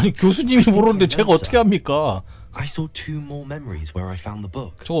Hogwarts. 아니 교수님이 모르는데 제가 어떻게 합니까? I saw 2 more memories where I found the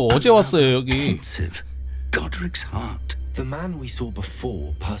book. 저 어제 왔어요 여기. Godric's heart. The man we saw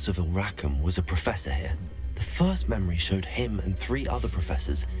before, Percival Rackham, was a professor here. The first memory showed him and 3 other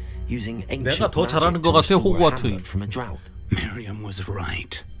professors using ancient 내가 더 잘하는 magic 것 to 같아 restore a 호그와트. hamlet from a drought. Miriam was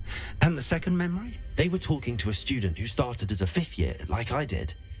right. And the second memory? They were talking to a student who started as a 5th year, like I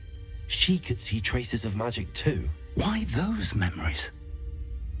did. She could see traces of magic too. Why those memories?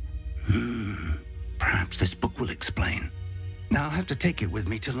 Perhaps this book will explain. Now I'll have to take it with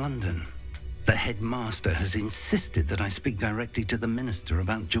me to London. The headmaster has insisted that I speak directly to the minister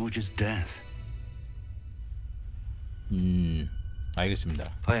about George's death.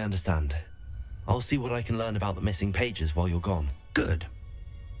 알겠습니다. I understand. I'll see what I can learn about the missing pages while you're gone. Good.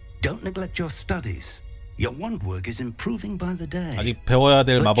 Don't neglect your studies. Your wand work is improving by the day. 아직 배워야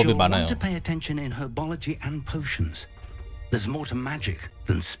될 But 마법이 you'll 많아요. want to pay attention in herbology and potions. There's more to magic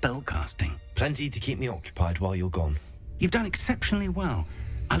than spellcasting. Plenty to keep me occupied while you're gone. You've done exceptionally well.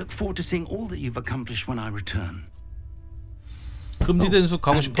 I look forward to seeing all that you've accomplished when I return. 금지된 숲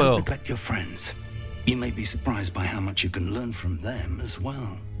가고 and 싶어요. don't neglect your friends. You may be surprised by how much you can learn from them as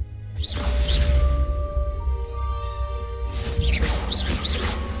well.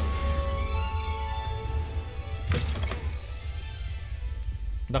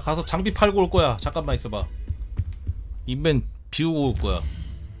 나 가서 장비 팔고 올 거야. 잠깐만 있어봐. 인벤 비우고 올 거야.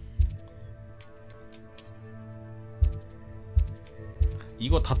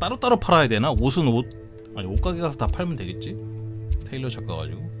 이거 다 따로따로 팔아야 되나? 옷은 옷 아니 옷가게 가서 다 팔면 되겠지? 테일러 샵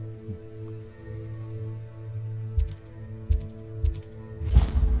가가지고.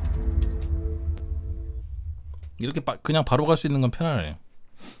 이렇게 그냥 바로 갈 수 있는 건 편하네.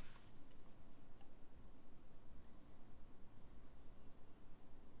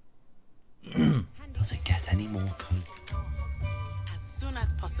 Does it get any more cold? As soon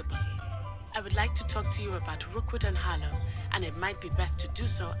as possible. I would like to talk to you about Rookwood and Harlow, and it might be best to do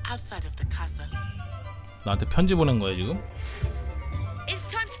so outside of the castle. 나한테 편지 보낸 거야 지금? It's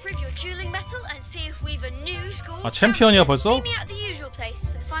time to prove your dueling mettle and see if we've a new school. 아 챔피언이야 벌써? Meet me at the usual place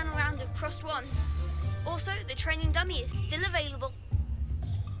for the final round of crossed wands. Also, the training dummy is still available.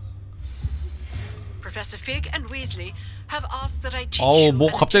 Professor Fig and Weasley have asked that I teach 어우 you 뭐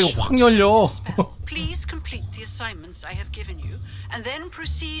an 갑자기 additional 확 열려. spell. Please complete the assignments I have given you, and then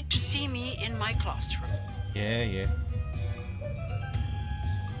proceed to see me in my classroom. 예.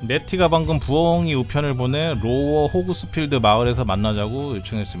 네티가 방금 부엉이 우편을 보내 로워 호그스필드 마을에서 만나자고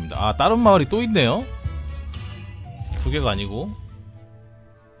요청했습니다. 아 다른 마을이 또 있네요. 2개가 아니고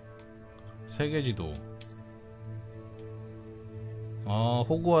 3개 지도. 아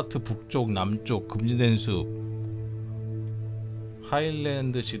호그와트 북쪽 남쪽 금지된 숲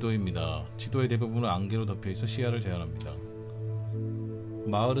하일랜드 지도입니다. 지도의 대부분은 안개로 덮여있어 시야를 제한합니다.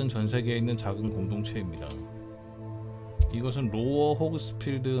 마을은 전세계에 있는 작은 공동체입니다. 이것은 로어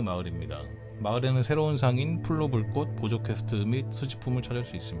호그스필드 마을입니다. 마을에는 새로운 상인, 플로불꽃, 보조 퀘스트 및 수집품을 찾을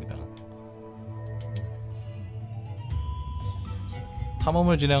수 있습니다.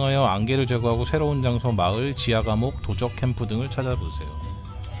 탐험을 진행하여 안개를 제거하고 새로운 장소, 마을, 지하 감옥, 도적 캠프 등을 찾아보세요.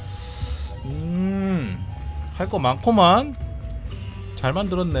 할 거 많구만. 잘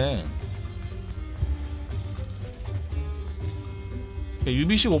만들었네.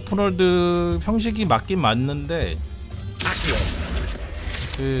 유비식 오픈월드 형식이 맞긴 맞는데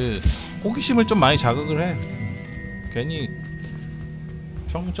그 호기심을 좀 많이 자극을 해. 괜히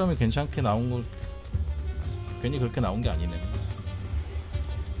평점이 괜찮게 나온 거 괜히 그렇게 나온 게 아니네.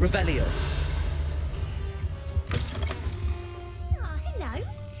 Revelio. Hello.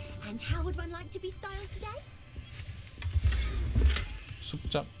 And how would one like to be styled today?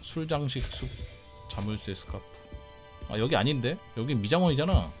 술장식 숲 자물쇠 스카프. 아 여기 아닌데? 여기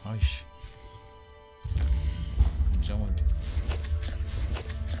미장원이잖아. 아이씨. 미장원.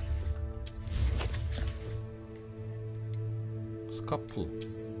 스카프.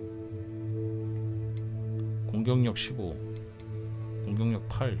 공격력 15. 공격력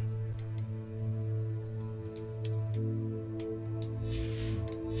 8.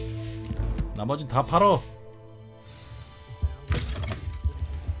 나머지 다 팔어.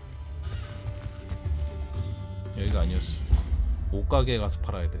 여기가 아니었어. 옷가게에 가서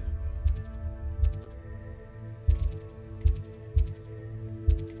팔아야 돼.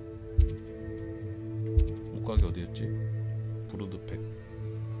 옷가게 어디였지? 브루드팩.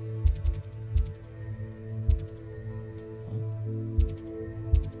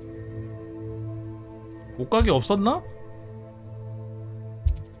 옷가게 없었나?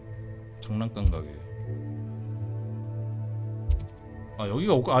 장난감 가게. 아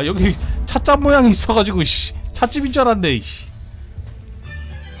여기가 옷가. 아 여기 찻잔 모양이 있어가지고 씨 찻집인 줄 알았네. 씨.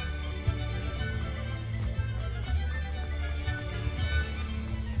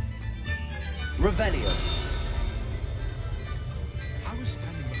 Revelio.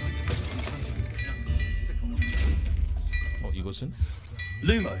 이것은?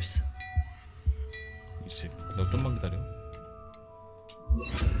 Lumos. 이씨, 너 좀만 기다려.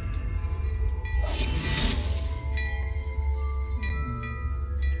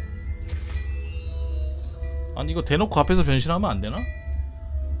 아니 이거 대놓고 앞에서 변신하면 안 되나?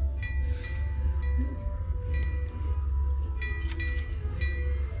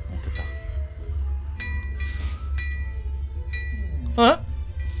 됐다. 어?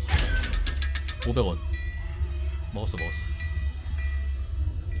 500원. 먹었어.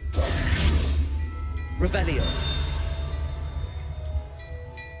 Revelio.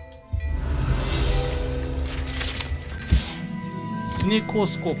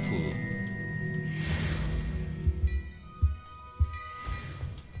 스니코스코프.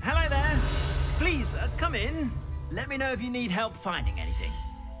 Hello there. Please come in. Let me know if you need help finding anything.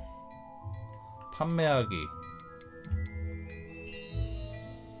 판매하기.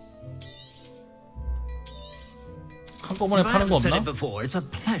 한꺼번에 파는 거 없나? It's a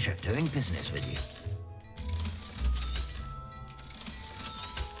pleasure doing business with you.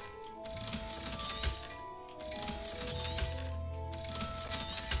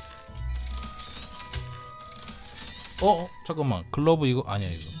 잠깐만. 글러브 이거 아니야.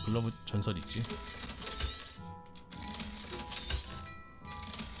 이거 글러브 전설 있지.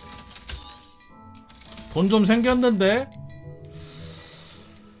 돈 좀 생겼는데.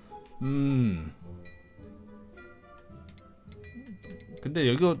 근데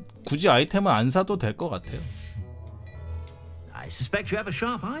여기 굳이 아이템은 안 사도 될 것 같아요. I suspect you have a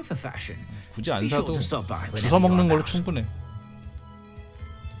sharp eye for fashion. 굳이 안 사도 주워 먹는 걸로 충분해.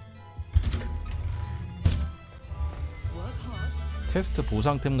 퀘스트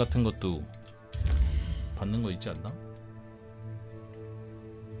보상템 같은 것도 받는 거 있지 않나?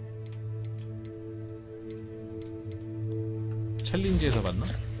 챌린지에서 받나?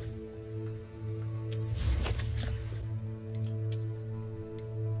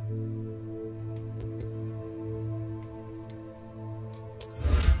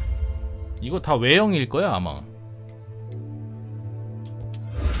 이거 다 외형일 거야 아마.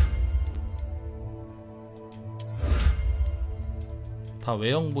 다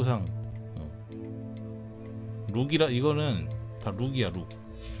외형 보상. 룩이라 이거는 다 룩이야 룩.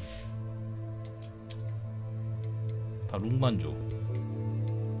 다 룩만 줘.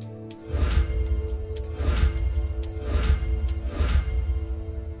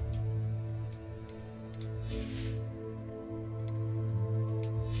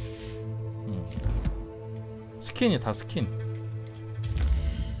 스킨이 다 스킨.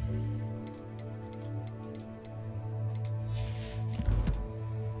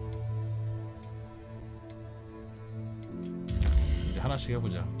 이제 하나씩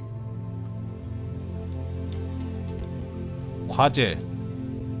해보자. 과제.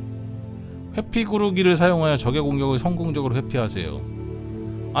 회피 구르기를 사용하여 적의 공격을 성공적으로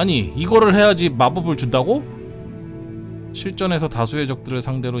회피하세요. 아니 이거를 해야지 마법을 준다고? 실전에서 다수의 적들을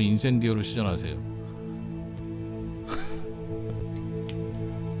상대로 인센디오를 시전하세요.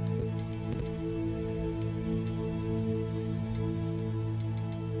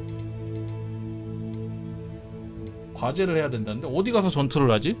 과제를 해야 된다는데 어디 가서 전투를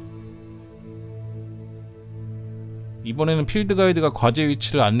하지? 이번에는 필드 가이드가 과제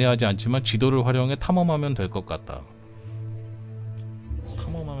위치를 안내하지 않지만 지도를 활용해 탐험하면 될 것 같다.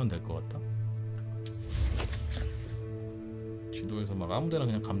 탐험하면 될 것 같다? 지도에서 막 아무데나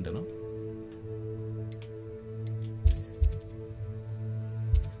그냥 가면 되나?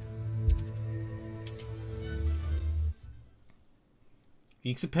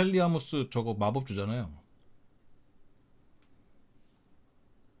 익스펠리아무스 저거 마법 주잖아요.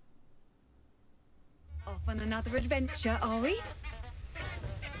 Off on another adventure, are we?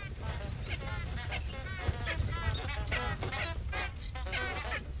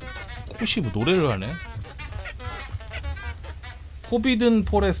 혹시 뭐 노래를 하네? 포비든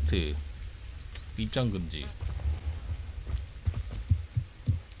포레스트 입장 금지.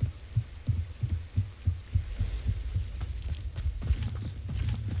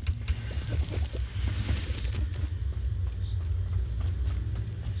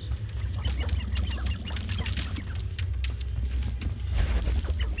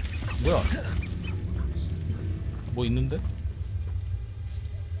 뭐야? 뭐 있는데?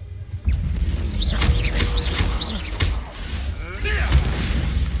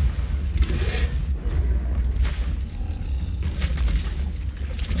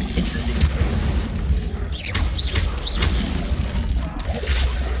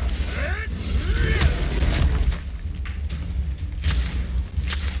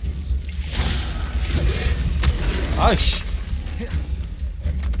 아이씨.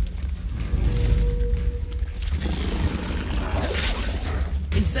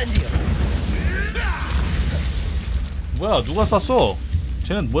 뭐야, 누가 쐈어?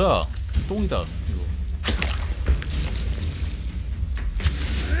 쟤는 뭐야? 똥이다. 이거.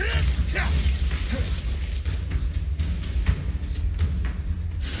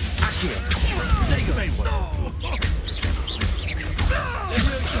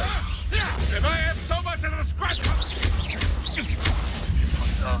 If I had so much as a scratch,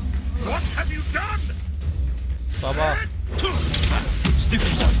 what have you done? 봐봐.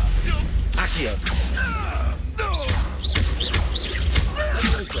 Stupid one. Accio.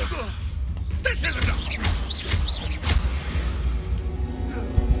 This isn't enough.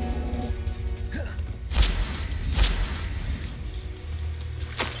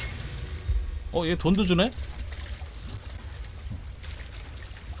 얘 돈도 주네?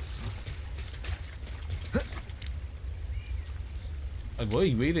 아니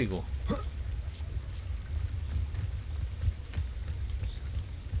뭐야, 왜 이래 이거.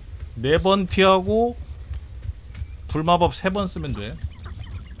 네 번 피하고 불마법 3번 쓰면 돼.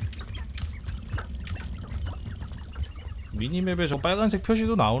 미니맵에 저 빨간색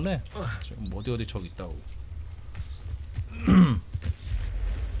표시도 나오네. 지금 어디 저기 있다고.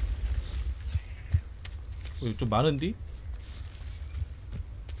 좀 많은디?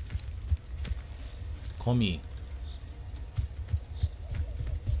 거미.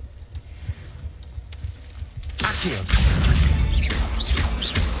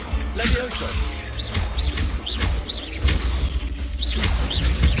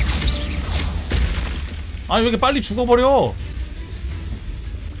 아니 왜 이렇게 빨리 죽어버려?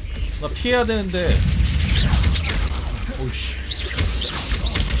 나 피해야 되는데. 오이씨.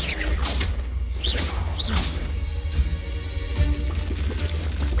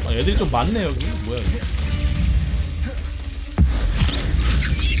 아, 애들이 좀 많네 여기. 뭐야 이게?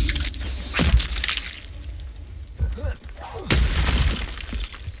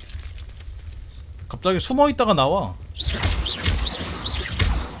 갑자기 숨어 있다가 나와.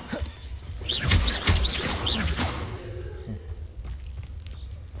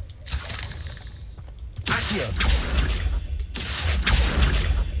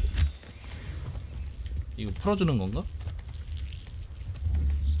 이거 풀어주는 건가?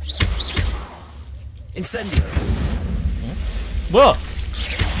 인센디오. 어? 뭐야?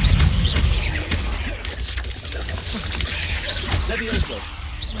 레비오소.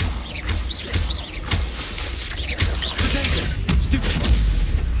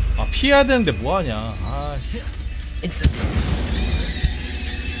 아 피해야 되는데 뭐하냐. 아. 인센디오.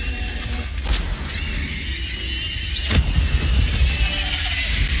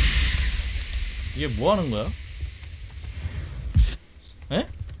 이게 뭐 하는 거야? 에?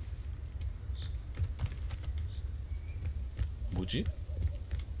 뭐지?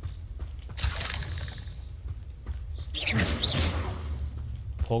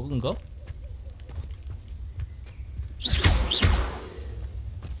 버그인가?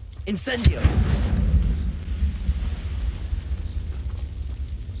 인센디오.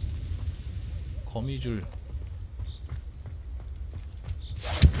 거미줄.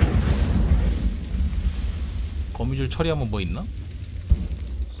 거미줄 처리하면 뭐 있나?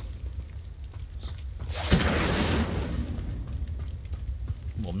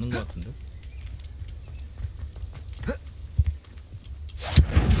 뭐 없는 것 같은데?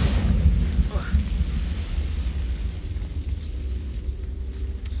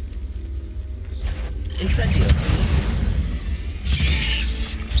 인센디오.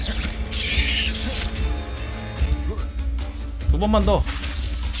 두 번만 더.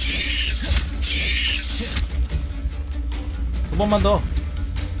 두 번만 더.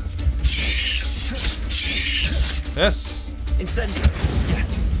 됐어. 인센디오.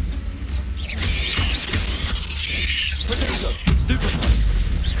 예스. 포테이토. 스튜피드.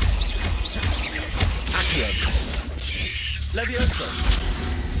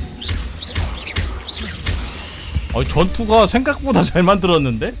 전투가 생각보다 잘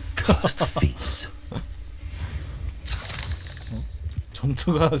만들었는데?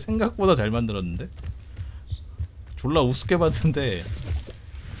 전투가 생각보다 잘 만들었는데? 졸라 우습게 봤는데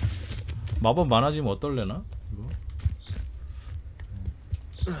마법 많아지면 어떨래나? 이거?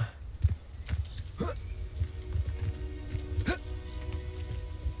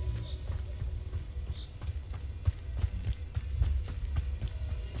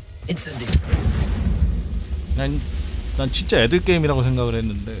 난 진짜 애들 게임이라고 생각을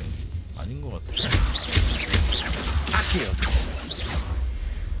했는데 아닌 것 같아.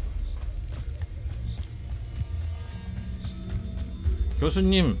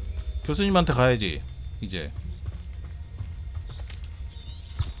 교수님한테 가야지 이제.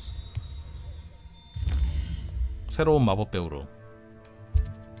 새로운 마법 배우러.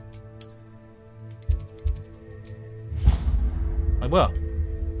 아니 뭐야?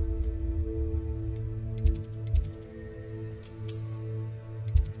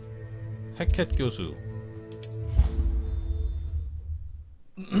 해켓 교수.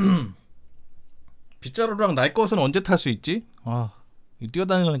 빗자루랑 날 것은 언제 탈 수 있지? 아,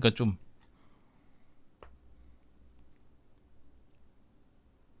 뛰어다니려니까 좀.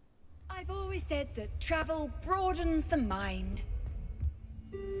 I've always said that travel broadens the mind.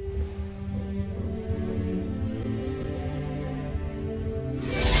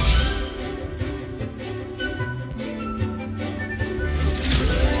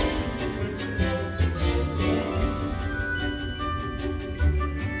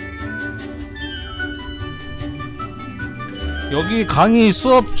 여기 강의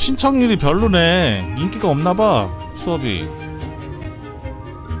수업 신청률이 별로네. 인기가 없나봐 수업이.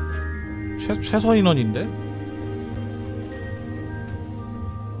 최소 인원인데?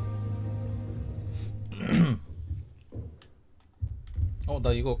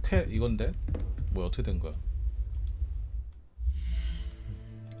 나 이거 이건데? 뭐야 어떻게 된 거야?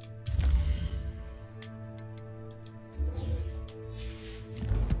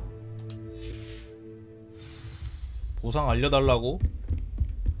 보상 알려달라고?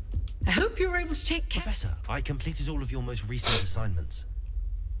 I hope you're able to take care. Professor, I completed all of your most recent assignments.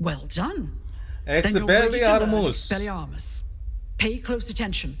 Well done. Then you're ready to learn Expelliarmus. Pay close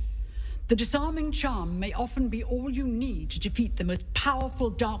attention. The disarming charm may often be all you need to defeat the most powerful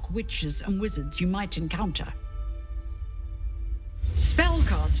dark witches and wizards you might encounter.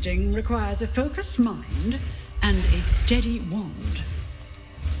 Spellcasting requires a focused mind and a steady wand.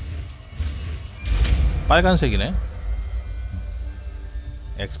 빨간색이네.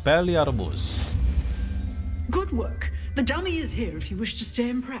 Expelliarmus. Good work. The dummy is here if you wish to stay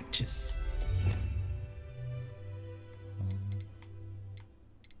and practice.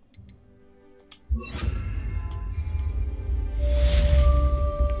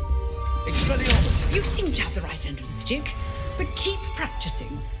 Expelliarmus! You seem to have the right end of the stick, but keep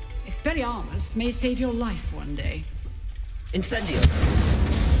practicing. Expelliarmus may save your life one day. Incendio!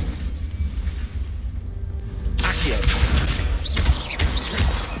 Accio!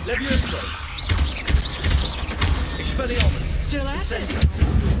 Levioso! Expelliarmus! Still at Incendio!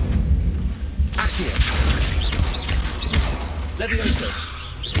 Accio! Levioso!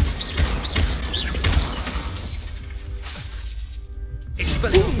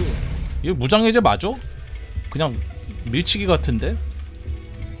 Expelliarmus! 이거 무장해제 맞아? 그냥 밀치기 같은데?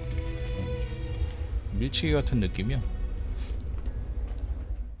 밀치기 같은 느낌이야.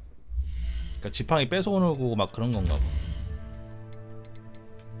 그러니까 지팡이 뺏어오는 거고 막 그런 건가 봐.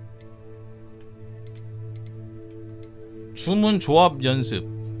 주문 조합 연습.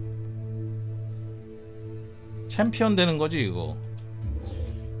 챔피언 되는 거지 이거.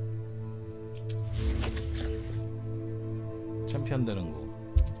 챔피언 되는 거.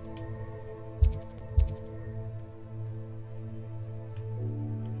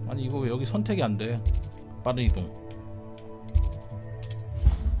 아니 이거 왜 여기 선택이 안 돼? 빠른 이동.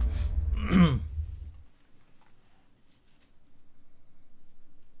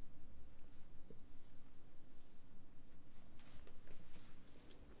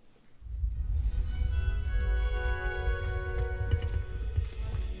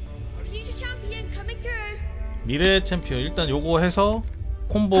 미래의 챔피언 일단 요거 해서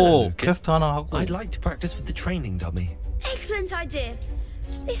콤보 퀘스트 하나 하고. I'd like to practice with the training dummy. Excellent idea.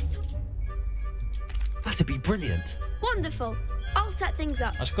 This That'd be brilliant. wonderful. I'll set things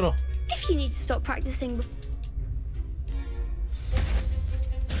up. 아 시끄러. If you need to stop practicing.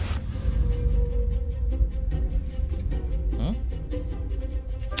 응?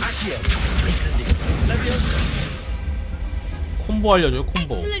 Accio! Incendio! Levioso! 콤보 알려줘요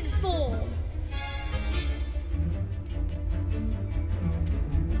콤보. Excellent form.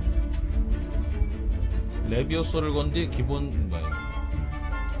 레비오스를 건 뒤 기본 뭐야?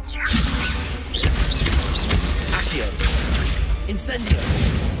 Accio. Incendio.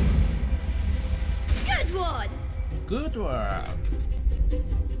 Good one. Good work.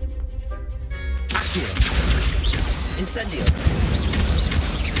 Accio. Incendio.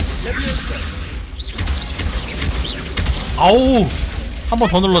 Levioso. 아우 한 번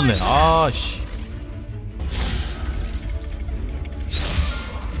더 눌렀네. 아씨.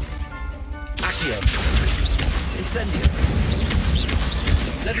 Accio. Incendio.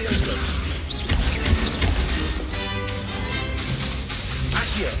 Levioso.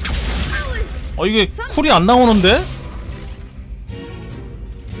 Accio. 이게 쿨이 안 나오는데?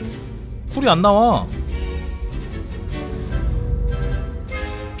 쿨이 안 나와.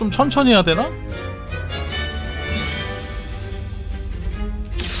 좀 천천히 해야 되나?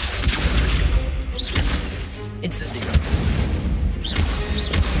 Incendio.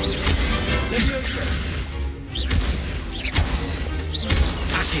 Levioso.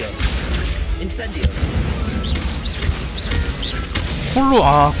 Accio. Incendio.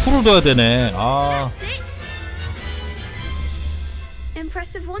 쿨을 둬야 되네.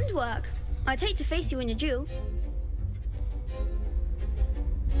 Impressive wand work. I'd hate to face you in a duel.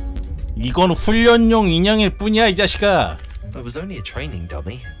 이건 훈련용 인형일 뿐이야 이 자식아. It was only a training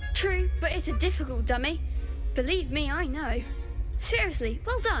dummy. True, but it's a difficult dummy. Believe me, I know. Seriously,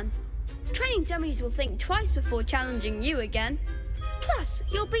 well done. Training dummies will think twice before challenging you again. Plus,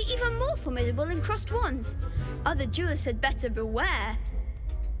 you'll be even more formidable in crossed wands. Other duelists had better beware.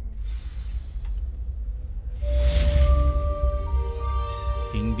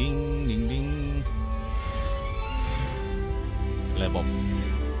 딩딩 딩딩. 레버.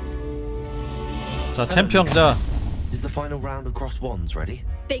 자 챔피언 자. Is the final round of cross wands ready?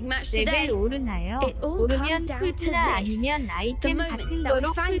 Big match today. 레벨 오르나요? It all 오르면 comes down to 풀주나 this. 아니면 The 아이템 moment 같은 that we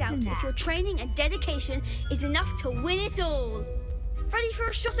거로 find out 풀주나. if your training and dedication is enough to win it all. Ready for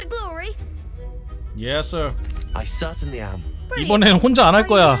a shot at glory? Yes sir. I certainly am. 이번엔 혼자 안 할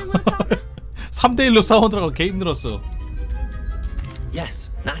거야. 3대1로 싸우느라고 개 힘들었어.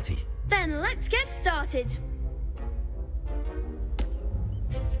 Yes, Natty. Then let's get started.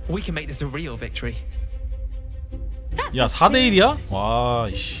 We can make this a real victory. 야 4대1이야? 와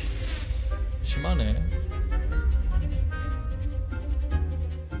씨. 심하네.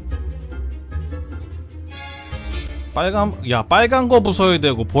 빨간 거 부숴야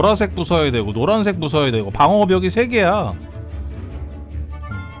되고 보라색 부숴야 되고 노란색 부숴야 되고 방어벽이 3개야.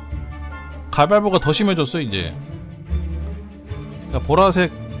 가발보가 더 심해졌어 이제. 그러니까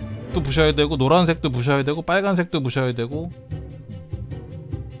보라색도 부셔야 되고 노란색도 부셔야 되고 빨간색도 부셔야 되고.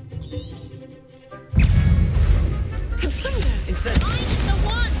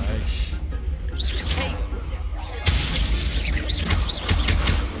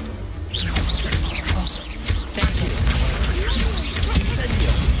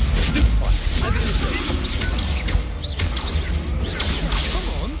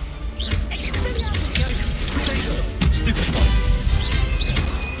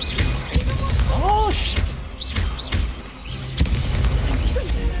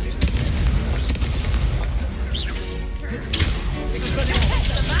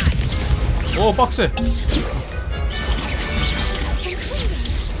 오 빡세.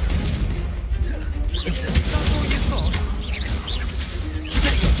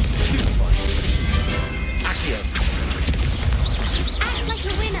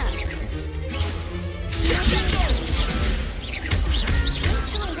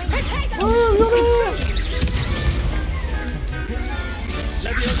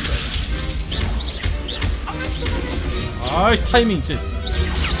 아이 타이밍 있지.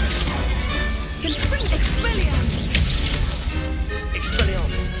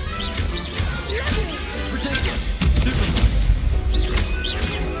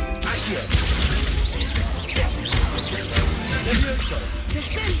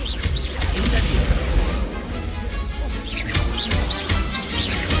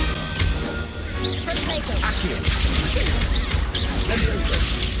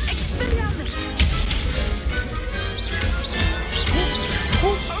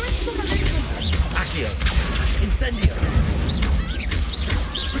 Incendio.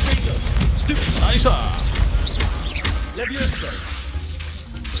 나이스. Levioso.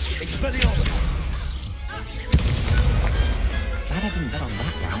 Expelliarmus. Glad I didn't bet on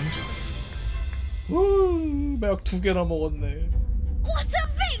that round. 막 2개나 먹었네. What a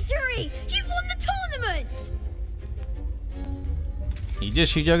victory! You've won the tournament! 이제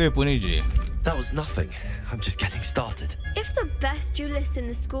시작일 뿐이지. That was nothing. I'm just getting started. If the best duelists in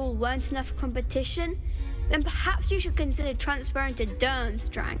the school weren't enough competition, then perhaps you should consider transferring to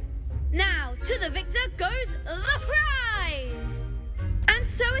Durmstrang. Now, to the victor goes the prize! And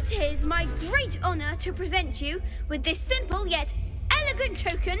so it is my great honor to present you with this simple yet elegant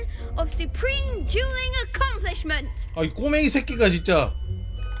token of supreme dueling accomplishment. 아, 이 꼬맹이 새끼가 진짜.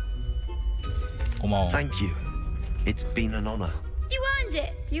 고마워. Thank you. It's been an honor. You earned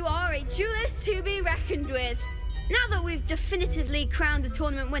it. You are a duelist to be reckoned with. Now that we've definitively crowned the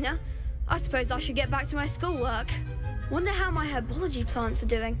tournament winner, I suppose I should get back to my schoolwork. Wonder how my herbology plants are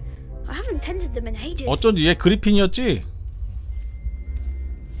doing. I haven't tended them in ages. 어쩐지 얘 그리핀이었지?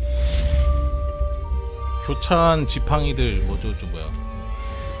 교찬 지팡이들 뭐죠, 저 뭐야?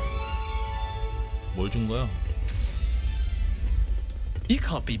 뭘 준 거야? You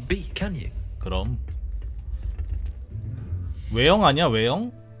can't be beat, can you? 그럼 외형 아니야,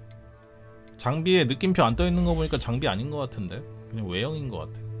 외형? 장비에 느낌표 안 떠 있는 거 보니까 장비 아닌 것 같은데 그냥 외형인 것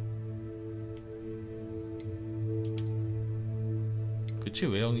같아. 그치,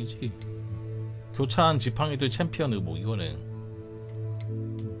 외형이지. 교차한 지팡이들 챔피언 의복 이거네.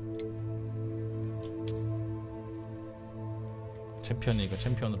 챔피언이니까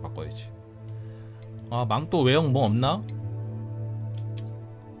챔피언으로 바꿔야지. 아, 망토 외형 뭐 없나?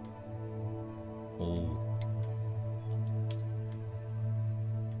 오.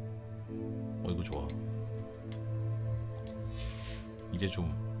 이거 좋아. 이제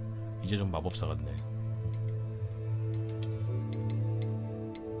좀 마법사 같네.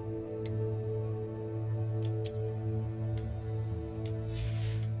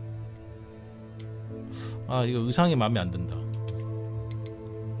 아, 이거 의상이 마음에 안 든다.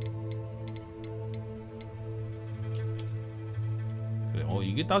 그래,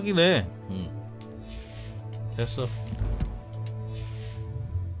 이게 딱이래. 됐어.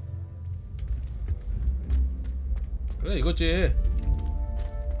 그래, 이거지.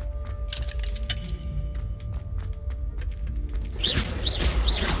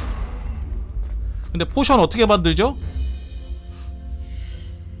 근데 포션 어떻게 만들죠?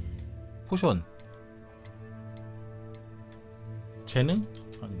 포션 재능?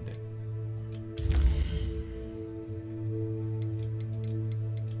 아닌데.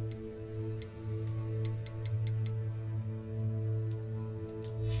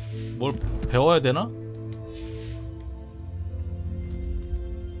 뭘 배워야 되나?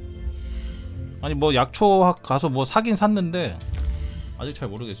 아니 뭐 약초학 가서 뭐 사긴 샀는데 아직 잘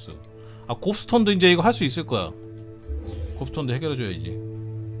모르겠어. 아, 곱스톤도 이제 이거 할 수 있을 거야. 곱스톤도 해결해줘야지.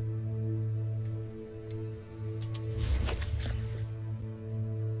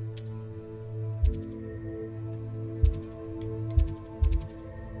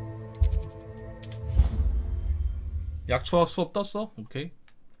 약초학 수업 떴어? 오케이.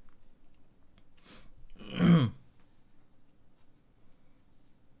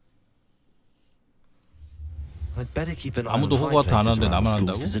 아무도 호그와트 안 하는데 나만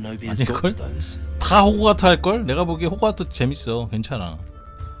한다고? 아닐걸? 다 호그와트 할걸? 내가 보기에 호그와트 재밌어. 괜찮아.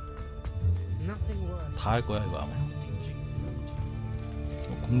 다 할 거야 이거 아마.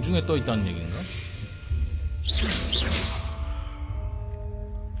 공중에 떠 있다는 얘기인가?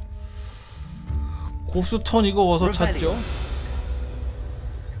 곱스톤 이거 어서 찾죠?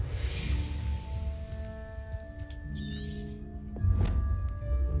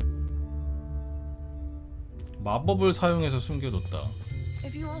 마법을 사용해서 숨겨뒀다.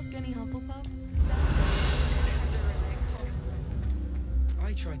 If you ask any Hufflepuff,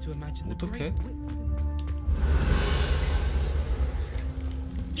 I try to imagine the 어떻게?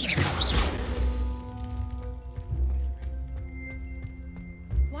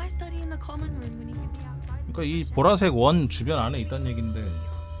 why study in the common room when you can be outside? 그러니까 이 보라색 원 주변 안에 있다는 얘긴데.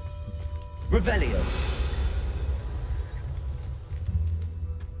 Revelio.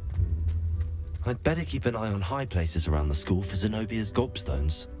 I'd better keep an eye on high places around the school for Zenobia's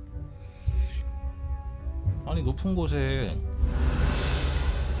gobstones. 아니 높은 곳에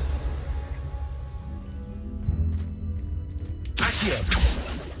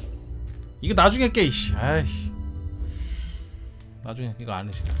이거 나중에 깨 이씨. 아이씨. 나중에 이거 안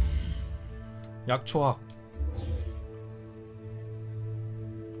해. 약초학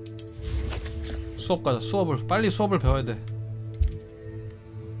수업 가자. 빨리 수업을 배워야 돼.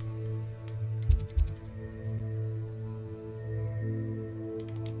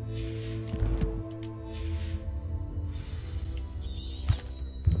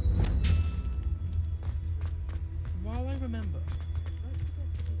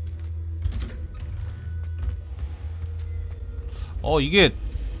 이게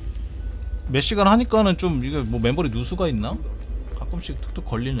몇 시간 하니까는 좀 이게 뭐 멤버리 누수가 있나? 가끔씩 툭툭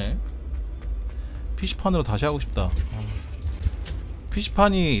걸리네. PC판으로 다시 하고 싶다.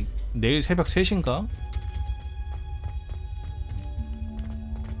 PC판이 내일 새벽 3시인가?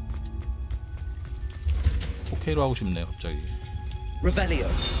 4K로 하고 싶네 갑자기. Revelio.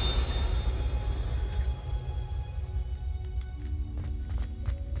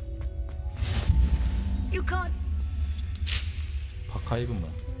 You can't. 바카이브만.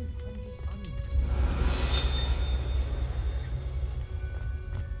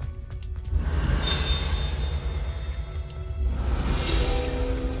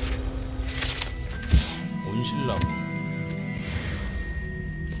 온실나무.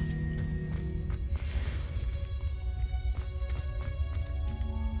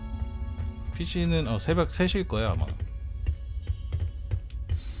 PC는 새벽 3시일 거야 아마.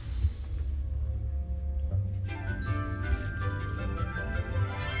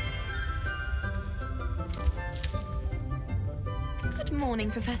 Good morning,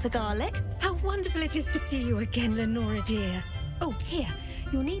 Professor Garlic. How wonderful it is to see you again, Lenora dear. Oh, here.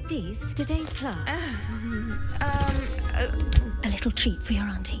 You'll need these for today's class. A little treat for your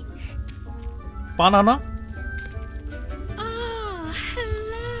auntie. 바나나? Ah,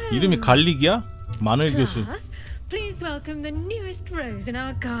 hello. 이름이 갈릭이야? 마늘 교수. Class, please welcome the newest rose in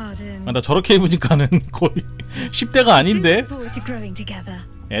our garden. 아, 나 저렇게 입으니까는 거의 10대가 아닌데? Looking forward to growing together.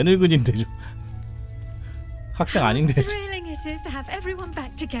 애늙은인데 좀. 학생 아닌데. Thrilling it is to have everyone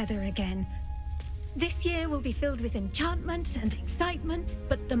back together again. This year will be filled with enchantment and excitement,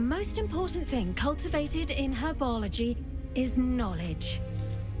 but the most important thing cultivated in herbology is knowledge.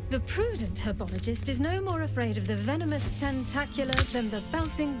 The prudent herbologist is no more afraid of the venomous tentacular than the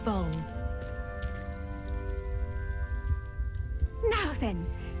bouncing bulb. Now then,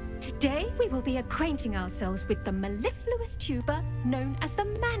 today we will be acquainting ourselves with the mellifluous tuber known as the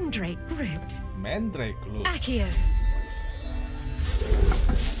mandrake root. Mandrake root. Accio.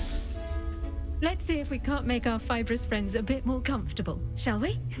 Let's see if we can't make our fibrous friends a bit more comfortable, shall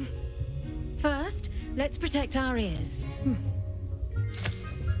we? First, let's protect our ears.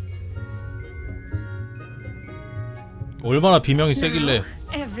 얼마나 비명이 세길래.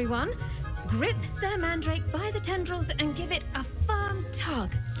 Everyone, grip their mandrake by the tendrils and give it a firm tug.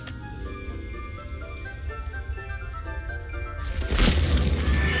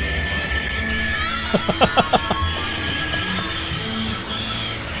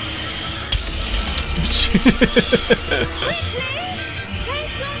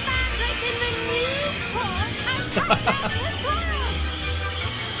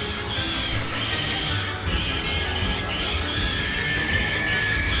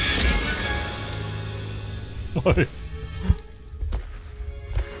 뭘?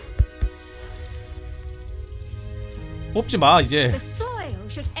 뽑지 마 이제. The soil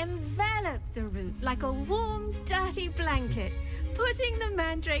should envelop the root like a warm, dirty blanket, putting the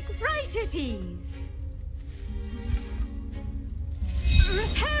mandrake right at ease.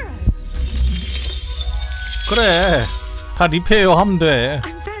 Reparo. 그래. 다 리페어 하면 돼.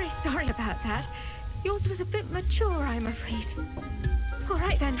 I'm very sorry about that. Yours was a bit mature, I'm afraid. All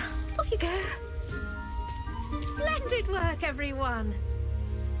right then, off you go. Splendid work, everyone.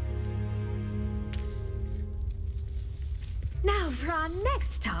 Now, for our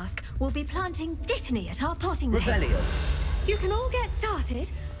next task, we'll be planting dittany at our potting tables. You can all get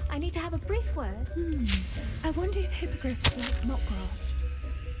started. I need to have a brief word. I wonder if hippogriffs like knotgrass.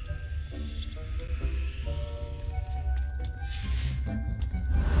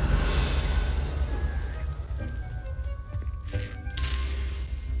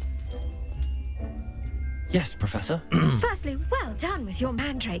 Yes, Professor. Firstly, well done with your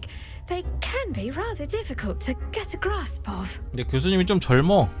mandrake. They can be rather difficult to get a grasp of. 근데 교수님이 좀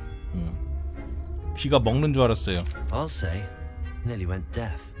젊어. 귀가 먹는 줄 알았어요. I'll say, nearly went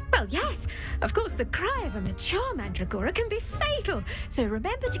deaf. Well, yes. Of course, the cry of a mature mandragora can be fatal, so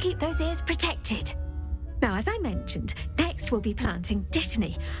remember to keep those ears protected. Now, as I mentioned, next we'll be planting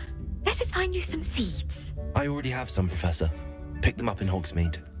dittany. Let us find you some seeds. I already have some, Professor. Picked them up in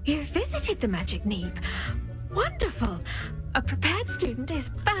Hogsmeade. You visited the magic neep. Wonderful. A prepared student is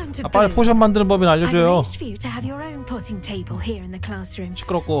bound to 빨리 포션 만드는 법을 I've 알려줘요. arranged for you to have your own potting table here in the classroom.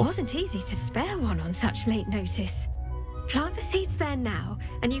 시끄럽고. Wasn't easy to spare one on such late notice. Plant the seeds there now,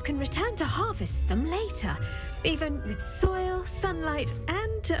 and you can return to harvest them later. Even with soil, sunlight,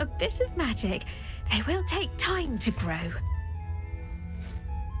 and a bit of magic, they will take time to grow.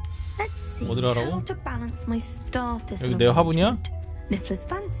 Let's see 어디로 하라고? how to balance my staff this 여기 내 화분이야? Niffler's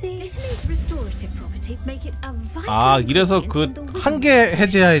fancy. Dittany's restorative properties make it a vital 아, 이래서 그 한계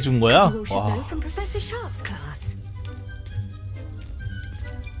해제해 준 거야? As you all should know 와. from Professor Sharp's class.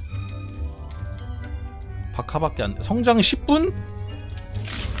 박하밖에 안 돼. 성장 10분?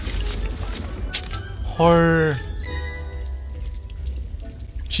 헐.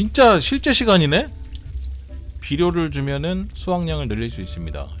 진짜 실제 시간이네? 비료를 주면은 수확량을 늘릴 수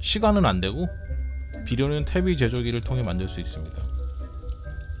있습니다. 시간은 안 되고 비료는 퇴비 제조기를 통해 만들 수 있습니다.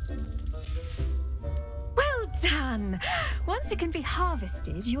 Well done! Once it can be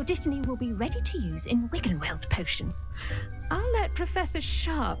harvested, your Dittany will be ready to use in Wiggenweld potion. I'll let Professor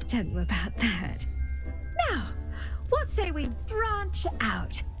Sharp tell you about that. Now, what say we branch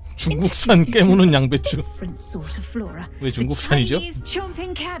out? 중국산 깨무는 양배추. Different sort of flora. 왜 중국산이죠? The Chinese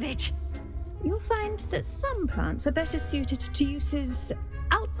chomping cabbage. You'll find that some plants are better suited to uses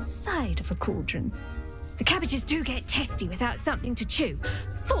outside of a cauldron. The cabbages do get testy without something to chew.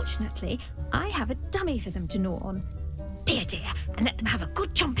 Fortunately, I have a dummy for them to gnaw on. Be a dear and let them have a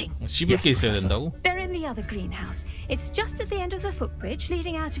good chomping. 씹을 게 있어야 된다고? They're in the other greenhouse. It's just at the end of the footbridge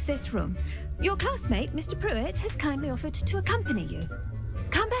leading out of this room. Your classmate, Mr. Pruitt, has kindly offered to accompany you.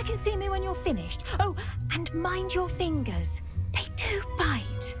 Come back and see me when you're finished. Oh, and mind your fingers. They do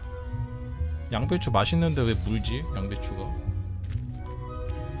bite. 양배추 맛있는데 왜 물지? 양배추가.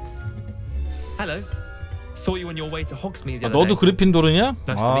 Hello. Saw you on your way to Hogsmeade the other 너도 day. 그리핀도르냐?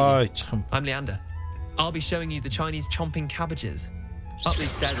 Nice to meet you. 참. I'm Leander. I'll be showing you the Chinese chomping cabbages. Up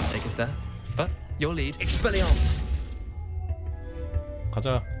these stairs will take us there. But your lead. Expelliarmus.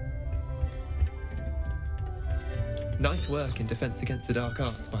 가자. Nice work in defense against the dark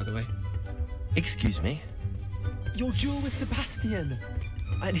arts, by the way. Excuse me? Your duel with Sebastian.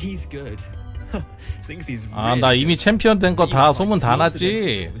 And he's good. Thinks he's 아, really 나 이미 챔피언 된 거 다 소문 다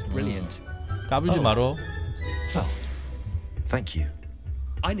났지. It was brilliant. 까불지 말어. Oh. Thank you.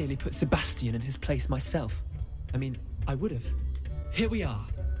 I nearly put Sebastian in his place myself. I mean, I would have. Here we are,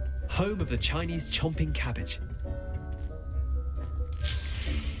 home of the Chinese chomping cabbage.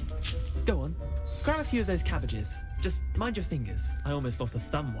 Go on, grab a few of those cabbages. Just mind your fingers. I almost lost a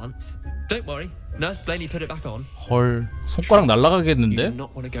thumb once. Don't worry, Nurse Blaney put it back on. 헐, 손가락 날아가겠는데? You do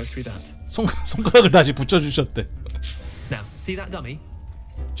not want to go through that. 손가락을 다시 붙여주셨대. Now, see that dummy?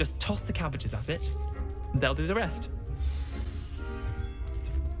 Just toss the cabbages at it. And they'll do the rest.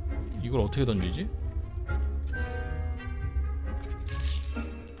 이걸 어떻게 던지지?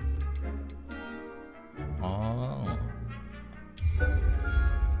 아.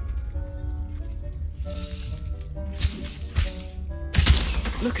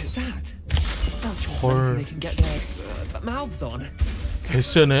 Look at that. They'll chop anything they can get their mouths on.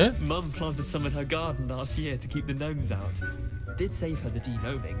 개쎄네. Mum planted some in her garden last year to keep the gnomes out. Did save her the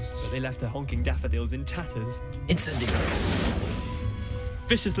de-gnoming, but they left her honking daffodils in tatters. Incendiary.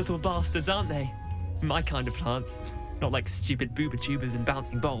 Vicious little bastards, aren't they? My kind of plants. Not like stupid booba tubers and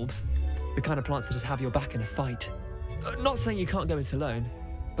bouncing bulbs. The kind of plants that just have your back in a fight. Not saying you can't go it alone,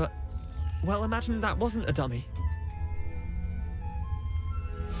 but, well, imagine that wasn't a dummy.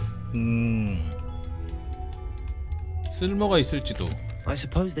 쓸모가 있을지도. I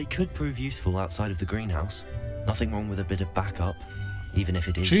suppose they could prove useful outside of the greenhouse. Nothing wrong with a bit of backup, even if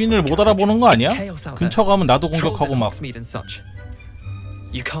it is. 주인을 못 알아보는 거 아니야? 근처 가면 나도 공격하고 막.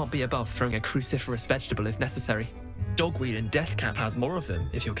 You can't be above throwing a cruciferous vegetable if necessary. Dogweed and deathcap has more of them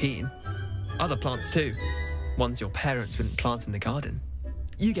if you're keen. Other plants too. Ones your parents wouldn't plant in the garden.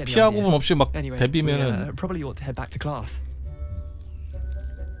 You get the idea. 피하고는 없이 막 Anyway, 데비면은 we probably ought to head back to class.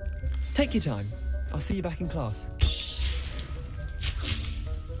 Take your time. I'll see you back in class.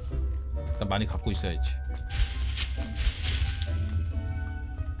 일단 많이 갖고 있어야지.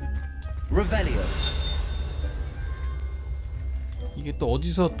 Revelio. 이게 또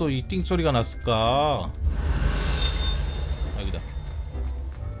어디서 또 이 띵 소리가 났을까? 여기다.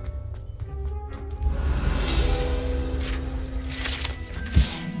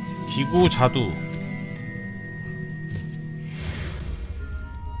 기구 자두.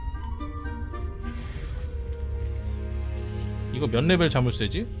 이거 몇 레벨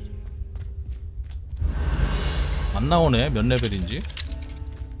자물쇠지? 안 나오네. 몇 레벨인지.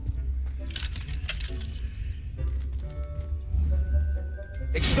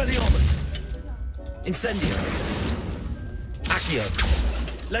 Expelliarmus. Incendio. Accio.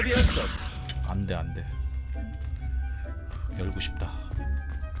 Levioso. 안돼 안돼. 열고 싶다.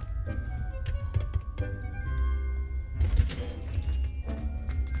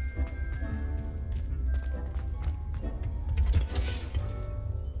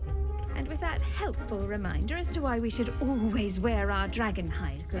 And with that helpful reminder as to why we should always wear our dragon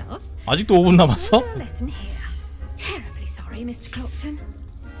hide gloves. 아직도 5분 남았어? Our lesson here. Terribly sorry, Mr. Clopton.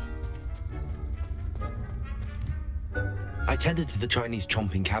 I tended to the Chinese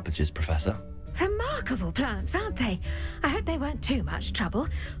chomping cabbages, Professor. Remarkable plants, aren't they? I hope they weren't too much trouble.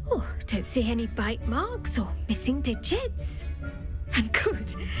 Oh, don't see any bite marks or missing digits. And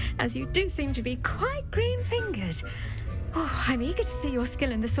good, as you do seem to be quite green-fingered. Oh, I'm eager to see your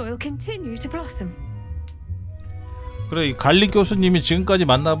skill in the soil continue to blossom. 그래, 이 갈리 교수님이 지금까지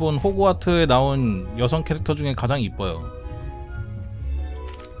만나본 호그와트에 나온 여성 캐릭터 중에 가장 이뻐요.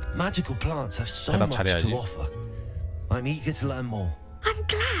 Magical plants have so 대답 much 잘해야지. to offer. I'm eager to learn more. I'm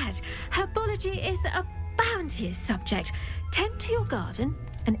glad. Herbology is a bounteous subject. Tend to your garden,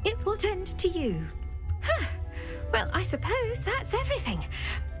 and it will tend to you. Huh. Well, I suppose that's everything.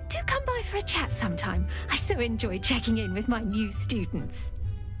 Do come by for a chat sometime. I so enjoy checking in with my new students.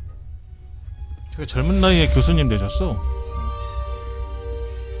 되게 젊은 나이에 교수님 되셨어.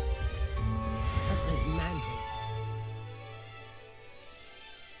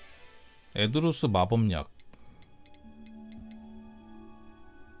 에드루스 마법약.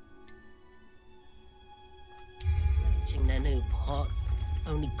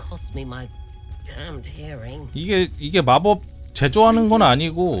 이게 마법 제조하는 건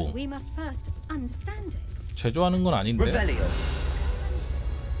아니고 제조하는 건 아닌데.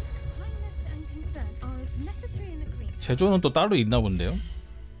 제조는 또 따로 있나 본데요.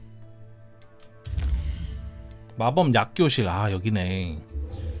 마법 약교실. 아, 여기네.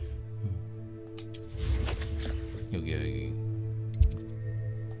 여기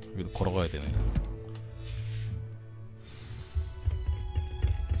여기로 걸어가야 되네.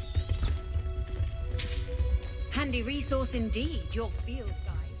 Handy resource indeed, your field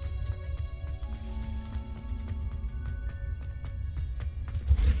guide.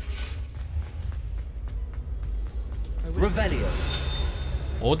 Revelio.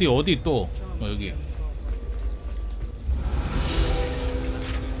 어디 또 여기.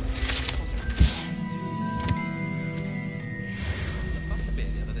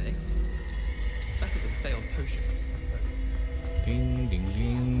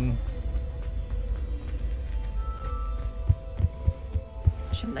 딩딩딩.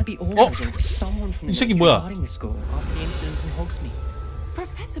 Shouldn't there be organising someone from the 이 새끼 military 뭐야? guarding the school after the incident in Hogsmeade?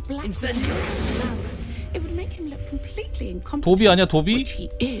 Professor Black. It would make him look completely incompetent. 도비 아니야, 도비? Which he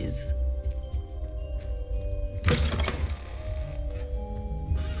is.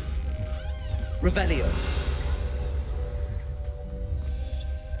 Revelio.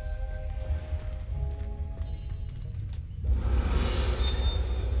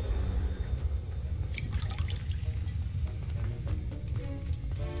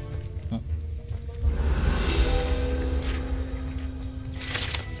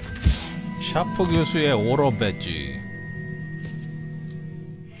 샤프 교수의 오러 배지.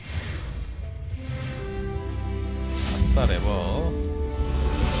 아싸 레버.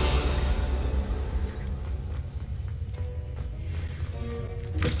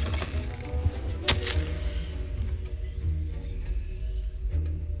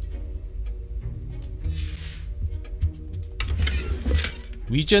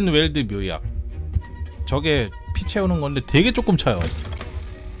 위젠 웰드 묘약. 저게 피 채우는 건데 되게 조금 차요.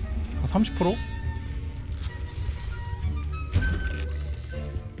 30%?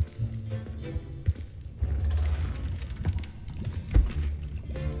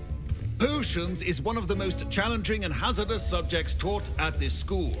 Potions is one of the most challenging and hazardous subjects taught at this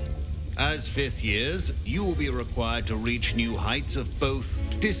school. As fifth years, you will be required to reach new heights of both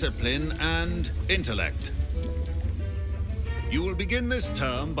discipline and intellect. You will begin this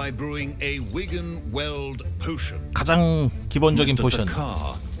term by brewing a Wigan-Weld potion. 가장 기본적인 Mr. 포션.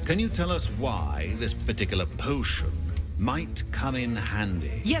 Takar, can you tell us why this particular potion might come in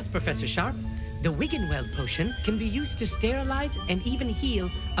handy? Yes, Professor Sharp. The Wigan-Weld potion can be used to sterilize and even heal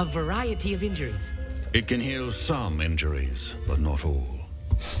a variety of injuries. It can heal some injuries, but not all.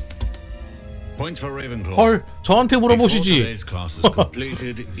 Points for Ravenclaw. 헐, 저한테 물어보시지. Today's class is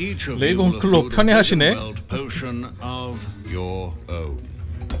completed. Each of you will 레이븐클로 upload a 편애하시네. Wigan-Weld potion of your own.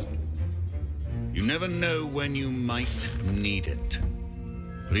 You never know when you might need it.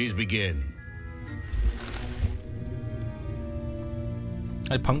 Please begin.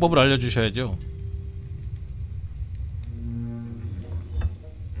 아니, 방법을 알려주셔야죠.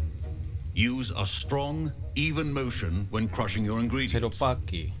 Use a strong, even motion when crushing your ingredients. 재료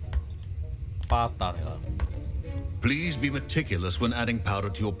빻기. 빻다 내가. Please be meticulous when adding powder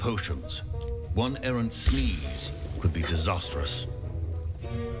to your potions. One errant sneeze could be disastrous.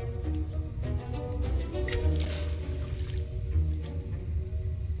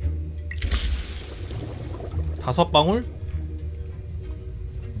 다섯 방울?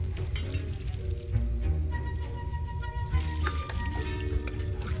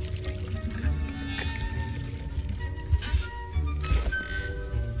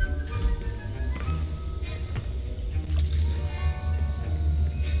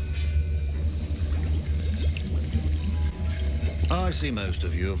 I see most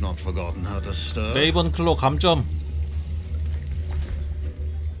of you have not forgotten how to stir. 레이븐클로 감점.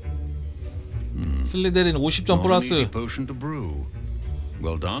 슬리데린 50점 Not an easy 플러스. potion to brew.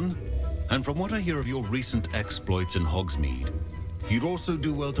 Well done. And from what I hear of your recent exploits in Hogsmeade, you'd also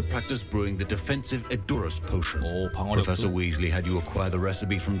do well to practice brewing the defensive Edurus potion. Professor Weasley had you acquire the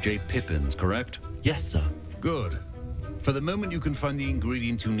recipe from J. Pippins, correct? Yes, sir. Good. For the moment, you can find the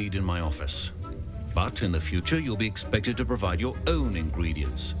ingredients you need in my office. But in the future, you'll be expected to provide your own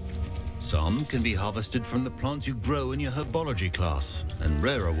ingredients. Some can be harvested from the plants you grow in your herbology class, and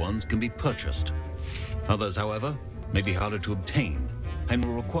rarer ones can be purchased. Others, however, may be harder to obtain, and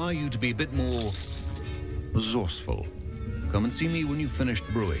will require you to be a bit more resourceful. Come and see me when you've finished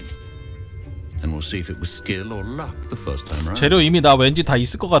brewing, and we'll see if it was skill or luck the first time around. 재료 이미 나 왠지 다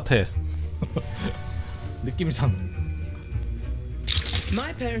있을 것 같아. 느낌상.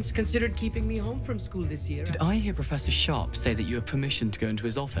 My parents considered keeping me home from school this year. Did I hear Professor Sharp say that you have permission to go into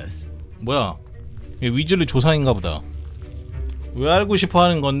his office? 뭐야? 얘 위즐리 조상인가 보다. 왜 알고 싶어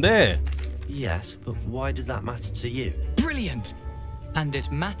하는 건데? Yes, but why does that matter to you? Brilliant! And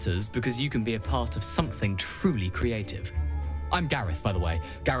it matters because you can be a part of something truly creative. I'm Gareth, by the way.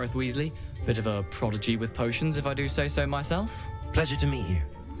 Gareth Weasley. Bit of a prodigy with potions, if I do say so myself. Pleasure to meet you.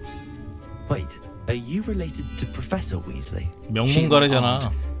 Wait, are you related to Professor Weasley?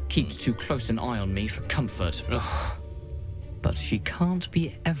 명문가래잖아. Keeps too close an eye on me for comfort. Ugh. But she can't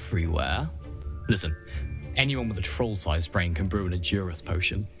be everywhere. Listen, anyone with a troll-sized brain can brew an Edurus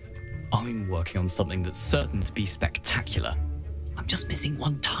potion. I'm working on something that's certain to be spectacular. I'm just missing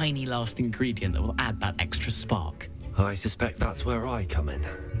one tiny last ingredient that will add that extra spark. I suspect that's where I come in.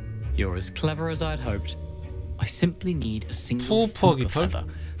 You're as clever as I'd hoped. I simply need a single Fooper feather.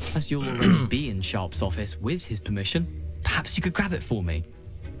 As you'll already be in Sharp's office with his permission, perhaps you could grab it for me.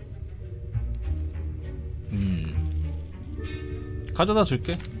 가져다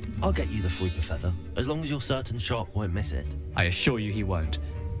줄게. I'll get you the Fooper feather, as long as you're certain Sharp won't miss it. I assure you he won't.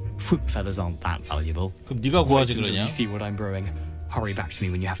 Fooper feathers aren't that valuable. 그럼 네가 구하지 Wait until 그러냐? you see what I'm brewing. Hurry back to me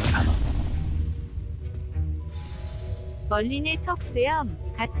when you have the feather. 멀린의 턱수염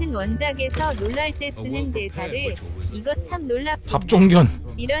같은 원작에서 놀랄 때 쓰는 대사를 이거 참 놀랍다. 잡종견.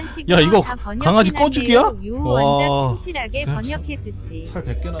 이런 식으로 야 이거 다 강아지 꺼주기야? 유호 원작 충실하게 번역해주지. 살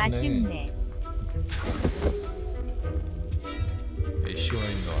 100개 났네. 아쉽네.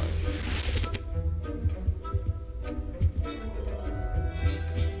 애쉬와인가.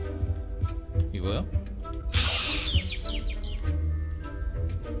 이거야?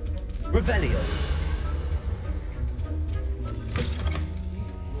 Revelio.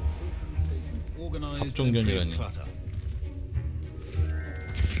 잡종견이라니.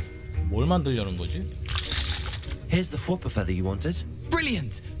 뭘 만들려는 거지? Here's the Fooper feather you wanted.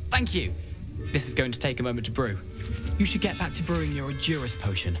 Brilliant! Thank you. This is going to take a moment to brew. You should get back to brewing your Edurus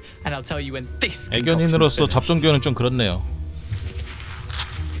potion, and I'll tell you when this. 애견인으로서 잡종견은 좀 그렇네요.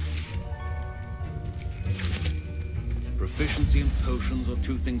 Proficiency and potions are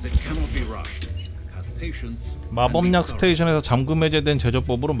two things that cannot be rushed. Have patience. 마법약 스테이션에서 잠금 해제된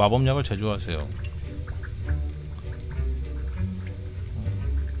제조법으로 마법약을 제조하세요.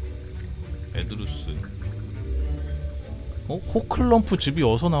 에드루스. 호클럼프 즙이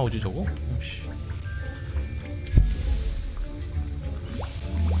어디서 나오지 저거?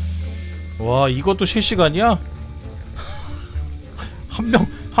 와 이것도 실시간이야?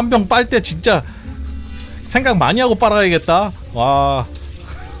 한 병 빨 때 진짜 생각 많이 하고 빨아야겠다. 와.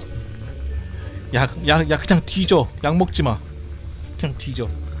 야 그냥 뒤져. 약 먹지 마. 그냥 뒤져.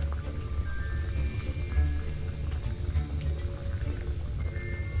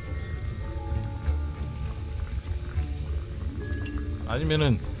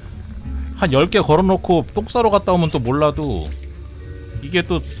 아니면은 한 10개 걸어놓고 똥 싸러 갔다 오면 또 몰라도 이게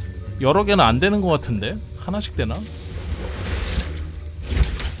또 여러 개는 안 되는 것 같은데? 하나씩 되나?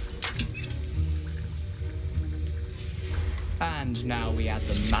 And now we add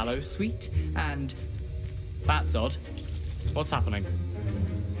the mallow sweet, and that's odd. What's happening?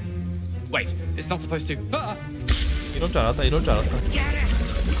 Wait, it's not supposed to. Ah! 이럴 줄 알았다. 이럴 줄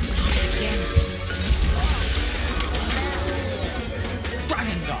알았다.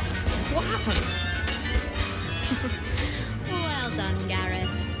 Dragon Dog! What happened? Well done, Gareth.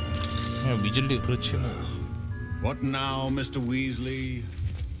 그냥 위즐리 그렇지 뭐. What now, Mr. Weasley?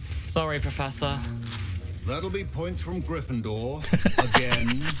 Sorry, Professor. That'll be points from Gryffindor.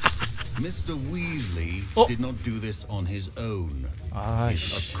 Again. Mr. Weasley did not do this on his own.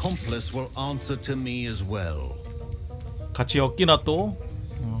 His accomplice will answer to me as well. 같이 엮이나 또?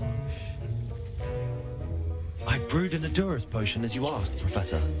 I brewed an Edurus potion as you asked,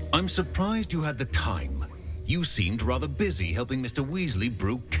 Professor. I'm surprised you had the time. You seemed rather busy helping Mr. Weasley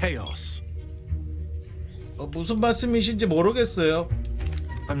brew chaos. 무슨 말씀이신지 모르겠어요.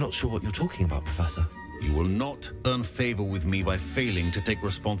 I'm not sure what you're talking about, Professor. You will not earn favor with me by failing to take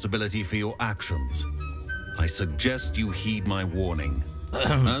responsibility for your actions. I suggest you heed my warning.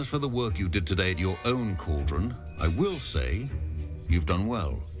 As for the work you did today at your own cauldron, I will say you've done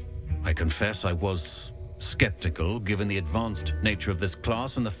well. I confess I was skeptical given the advanced nature of this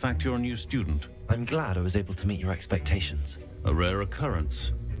class and the fact you're a new student. I'm glad I was able to meet your expectations. A rare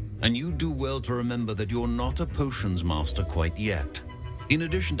occurrence. And you do well to remember that you're not a potions master quite yet. In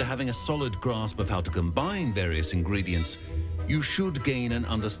addition to having a solid grasp of how to combine various ingredients, you should gain an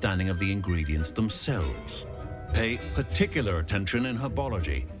understanding of the ingredients themselves. Pay particular attention in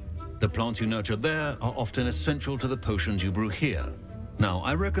herbology. The plants you nurture there are often essential to the potions you brew here. Now,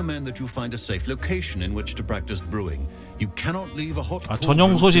 I recommend that you find a safe location in which to practice brewing. You cannot leave a hot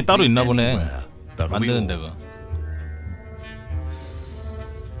전용 솥이 따로 있나 보네. That'll be 만드는 all. 데가.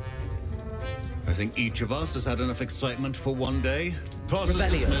 I think each of us has had enough excitement for one day. Class is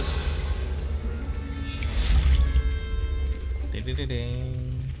Rebellion. dismissed.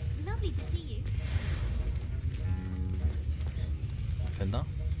 Lovely to see you. 됐나?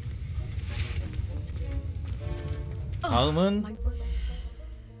 다음은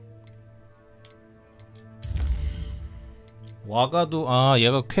와가도 아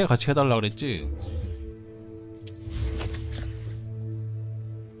얘가 쾌 같이 해달라 그랬지.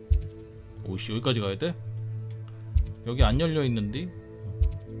 오씨 여기까지 가야 돼? 여기 안 열려 있는데?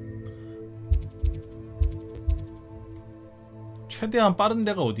 최대한 빠른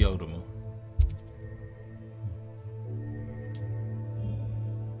데가 어디야 그러면?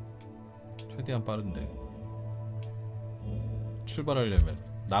 최대한 빠른데 출발하려면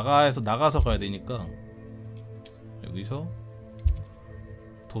나가서 가야 되니까 여기서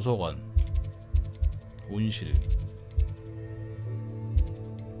도서관 온실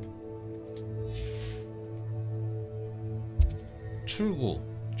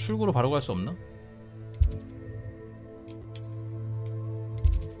출구로 바로 갈 수 없나?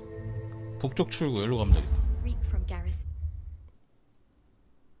 북쪽 출구 여기로 가면 되겠다.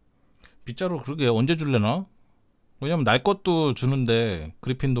 빗자루 그러게 언제 줄래나? 왜냐면 날 것도 주는데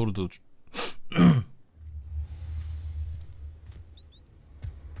그리핀도르도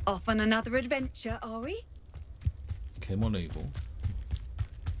Off on another adventure, are we? 개머네 이거.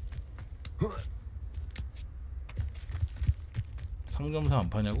 상점사 안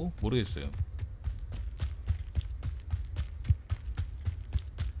파냐고? 모르겠어요.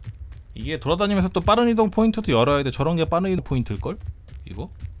 이게 돌아다니면서 또 빠른 이동 포인트도 열어야 돼. 저런 게 빠른 이동 포인트일걸? 이거?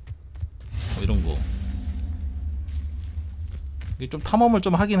 이런 거. 이게 좀 탐험을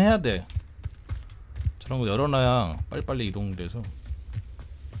좀 하긴 해야 돼. 저런 거 열어놔야 빨리빨리 이동돼서.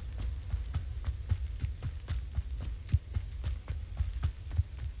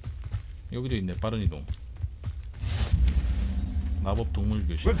 여기도 있네. 빠른 이동. 마법 동물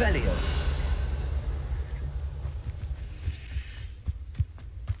교실. Revelio.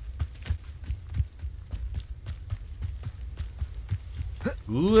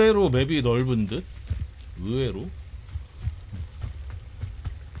 의외로 맵이 넓은 듯? 의외로?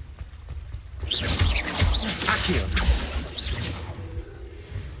 Accio.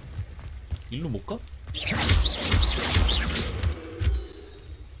 일로 못 가?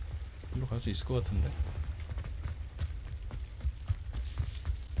 일로 갈 수 있을 것 같은데.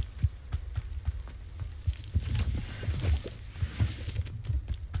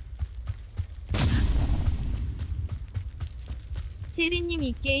 체리님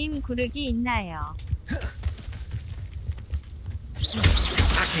이 게임 구르기 있나요?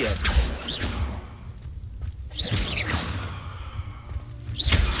 Accio.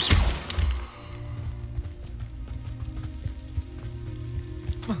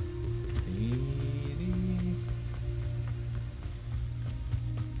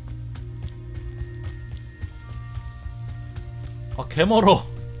 아 개멀어.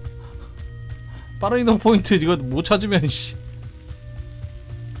 빠른 이동 포인트 이거 못 찾으면 씨.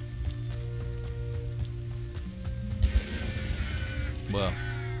 뭐야?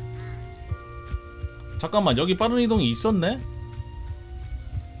 잠깐만 여기 빠른 이동이 있었네?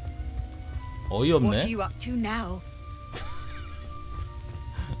 어이없네. What are you up to now?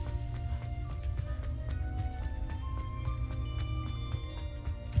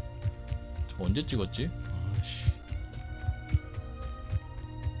 저 언제 찍었지? 아씨.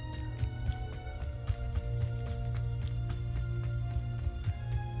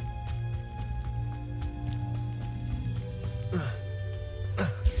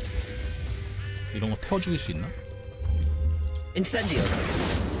 이런 거 태워 죽일 수 있나? Incendio.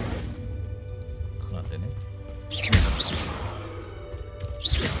 그건 안 되네.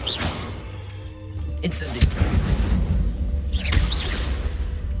 Incendio.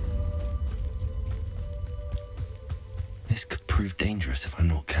 prove dangerous if I'm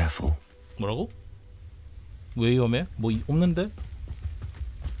not careful. 뭐라고? 왜 위험해? 뭐 없는데?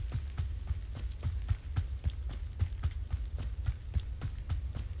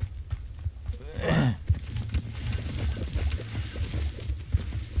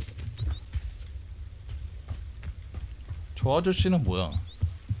 저 아저씨는 뭐야?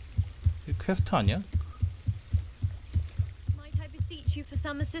 이 퀘스트 아니야? Might I beseech you for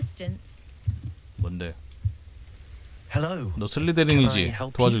some assistance? 뭔데? Hello. 너 슬리데린이지?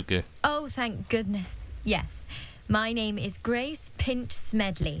 도와줄게. Oh, thank goodness. Yes. My name is Grace Pinch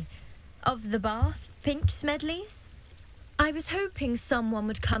Smedley. Of the Bath Pinch Smedleys. I was hoping someone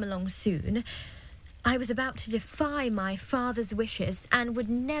would come along soon. I was about to defy my father's wishes and would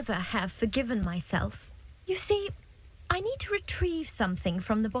never have forgiven myself. You see, I need to retrieve something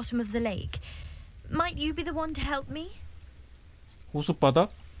from the bottom of the lake. Might you be the one to help me? 호숫바닥?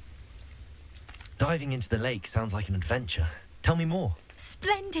 Diving into the lake sounds like an adventure. Tell me more.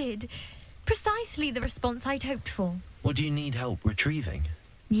 Splendid. Precisely the response I'd hoped for. What do you need help retrieving?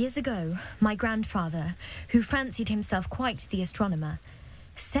 Years ago, my grandfather, who fancied himself quite the astronomer,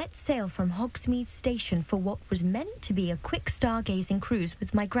 set sail from Hogsmeade Station for what was meant to be a quick stargazing cruise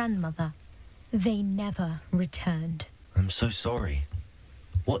with my grandmother. They never returned. I'm so sorry.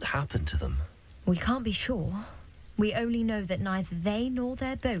 What happened to them? We can't be sure. We only know that neither they nor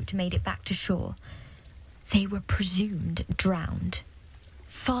their boat made it back to shore. They were presumed drowned.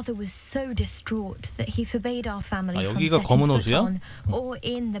 Father was so distraught that he forbade our family from setting foot on or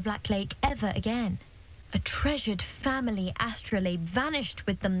in the Black Lake ever again. A treasured family astrolabe vanished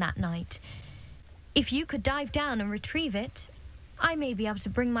with them that night. If you could dive down and retrieve it, I may be able to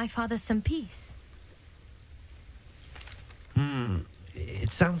bring my father some peace.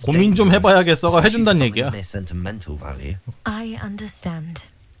 It sounds 고민 좀 해봐야겠어가 해준다는 얘기야. sentimental value. I understand.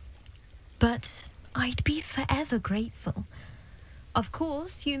 But I'd be forever grateful. Of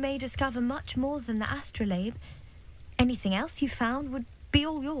course, you may discover much more than the astrolabe. Anything else you found would be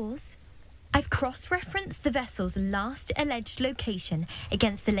all yours. I've cross-referenced the vessel's last alleged location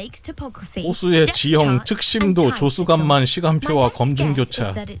against the lake's topography. 호수의 지형, 특심도, 조수간만, 시간표와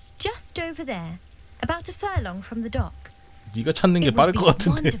검증교차. That it's just over there, about a furlong from the dock. 네가 찾는 게 빠를 것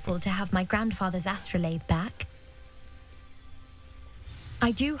같은데. Wonderful to have my grandfather's astrolabe back.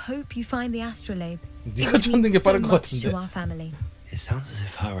 I do hope you find the astrolabe. 네가 찾는 게 빠를 것 같은데. To our family. It sounds as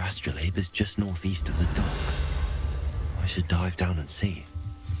if her astrolabe is just northeast of the dock. I should dive down and see.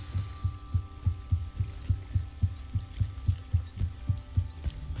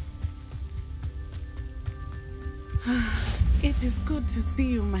 It is good to see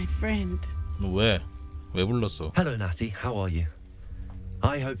you, my friend. 왜? 왜 불렀어? Hello, Natty. How are you?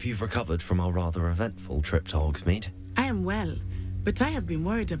 I hope you've recovered from our rather eventful trip to Hogsmeade. I am well, but I have been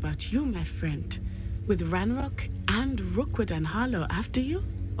worried about you, my friend. With Ranrock and Rookwood and Harlow after you?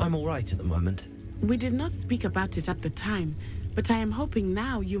 I'm all right at the moment. We did not speak about it at the time, but I am hoping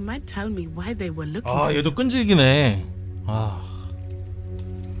now you might tell me why they were looking for 얘도 끈질기네.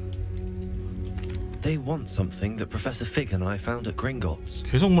 They want something that Professor Fig and I found at Gringotts.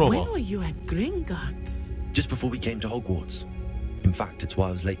 계속 물어봐. When were you at Gringotts? Just before we came to Hogwarts. In fact, it's why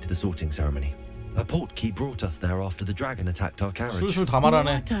I was late to the sorting ceremony. A portkey brought us there after the dragon attacked our carriage. 술술 다 말하네.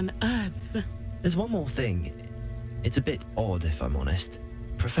 What on earth? There's one more thing. It's a bit odd, if I'm honest.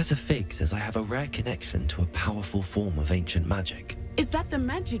 Professor Fig says I have a rare connection to a powerful form of ancient magic. Is that the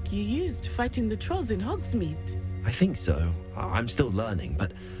magic you used fighting the trolls in Hogsmeade? I think so. I'm still learning,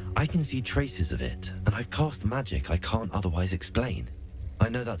 but I can see traces of it, and I've cast magic I can't otherwise explain. I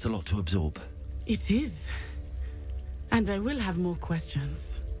know that's a lot to absorb. It is. And I will have more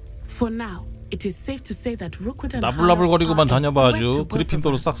questions. For now, it is safe to say that Rookwood and 나불나불거리고만 다녀봐 아주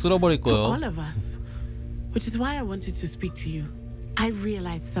그리핀도로 싹 쓸어버릴 to 거예요. all of us. Which is why I wanted to speak to you. I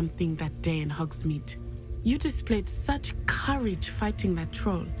realized something that day in Hogsmeade. You displayed such courage fighting that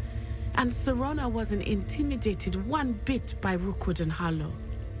troll, and Serona wasn't intimidated one bit by Rookwood and Harlow.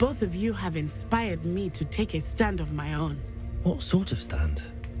 Both of you have inspired me to take a stand of my own. What sort of stand?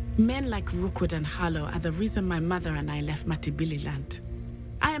 Men like Rookwood and Harlow are the reason my mother and I left Matabeleland.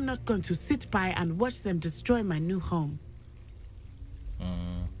 I am not going to sit by and watch them destroy my new home.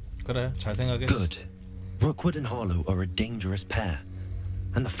 그래, 잘 생각했어. Good. Rookwood and Harlow are a dangerous pair.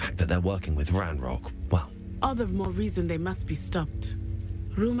 And the fact that they're working with Ranrock, well... All the more reason they must be stopped.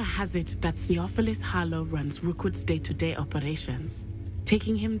 Rumor has it that Theophilus Harlow runs Rookwood's day-to-day operations.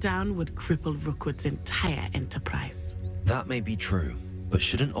 Taking him down would cripple Rookwood's entire enterprise. That may be true, but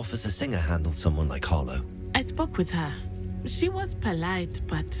shouldn't Officer Singer handle someone like Harlow? I spoke with her. She was polite,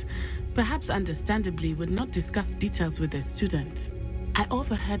 but perhaps understandably would not discuss details with a student. I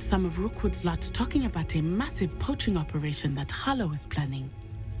overheard some of Rookwood's lot talking about a massive poaching operation that Harlow is planning.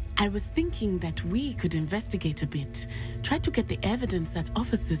 I was thinking that we could investigate a bit, try to get the evidence that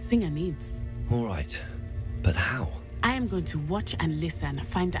Officer Singer needs. All right, but how? I am going to watch and listen and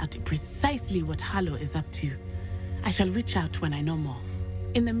find out precisely what Harlow is up to. I shall reach out when I know more.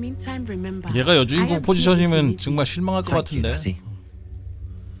 In the meantime, remember, 얘가 여주인공 포지션이면 정말 실망할 것 같은데.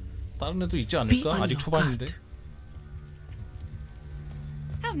 다른 애도 있지 않을까? 아직 초반인데.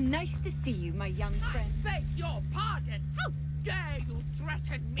 How nice to see you, my young friend. Beg your pardon. How dare you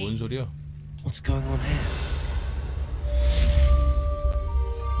threaten me? 뭔 소리야? What's going on here?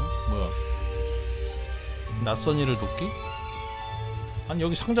 뭐야? 낯선 일을 돕기? 아니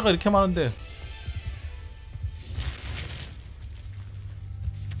여기 상자가 이렇게 많은데.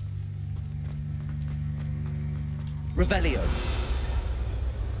 Revelio.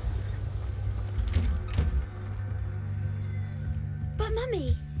 But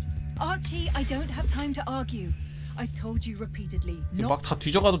Mummy. Archie, I don't have time to argue. I've told you repeatedly. 막 다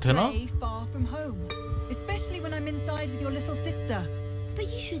뒤져가도 되나? Stray far from home, especially when I'm inside with your little sister. But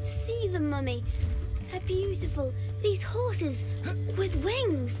you should see them, Mummy. They're beautiful. These horses with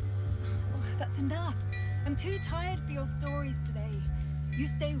wings. Oh, that's enough. I'm too tired for your stories today. You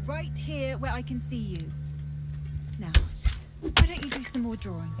stay right here where I can see you. Now, why don't you do some more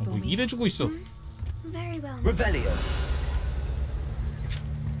drawings for me? 일해주고 있어. Very well. Revelio.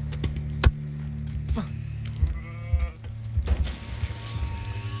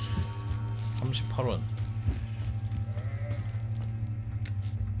 38원.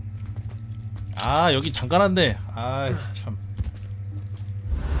 아 여기 잠깐 왔네. 아 참.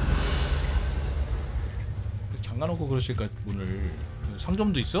 잠깐 오고 그러실까 문을.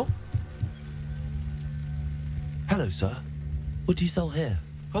 상점도 있어? Hello, sir. What do you sell here?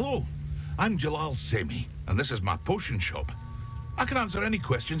 Hello, I'm Jalal Semi, and this is my potion shop. I can answer any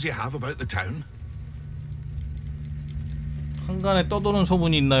questions you have about the town. 한간에 떠도는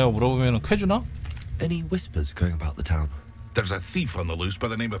소문이 있나요? 물어보면 쾌주나? Any whispers going about the town? There's a thief on the loose by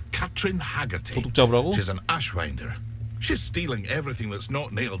the name of Katrin Haggerty. 도둑 잡으라고? She's an ashwinder. She's stealing everything that's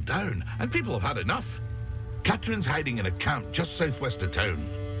not nailed down, and people have had enough. Katrin's hiding in a camp just southwest of town.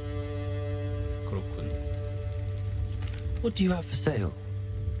 그렇군. What do you have for sale?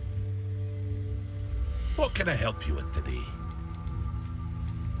 What can I help you with today?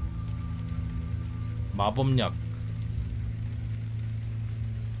 마법약.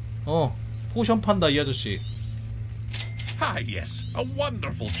 포션 판다 이 아저씨. Ah, yes, a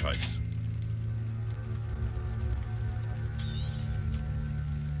wonderful choice.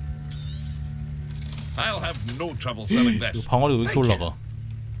 I'll have no trouble selling this. 방어력 왜 이렇게 올라가?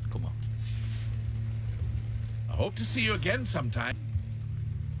 잠깐만. I hope to see you again sometime.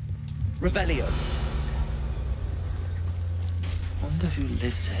 Revelio. Wonder who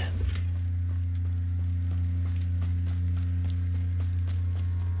lives here.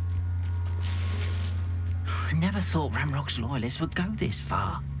 I never thought Ramrock's loyalists would go this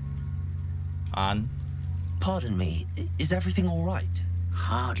far. 안. Pardon me, is everything all right?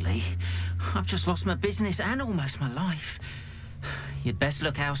 Hardly. I've just lost my business and almost my life. You'd best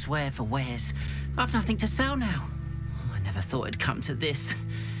look elsewhere for wares. I've nothing to sell now. I never thought it'd come to this.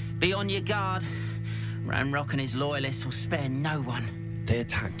 Be on your guard. Ramrock and his loyalists will spare no one. They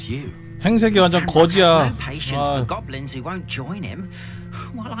attacked you. 행색이 완전 거지야. No patience for goblins who won't join him.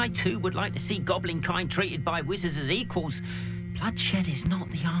 While I too would like to see goblin kind treated by wizards as equals, bloodshed is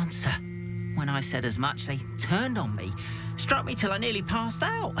not the answer. When I said as much, they turned on me, struck me till I nearly passed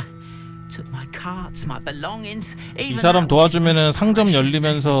out. Took my carts, my belongings. 이 사람 도와주면은 상점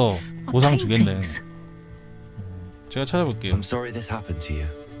열리면서 보상 주겠네. 제가 찾아볼게요. I'm sorry this happened to you.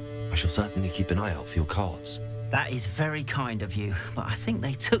 I shall certainly keep an eye out for your carts. That is very kind of you, but I think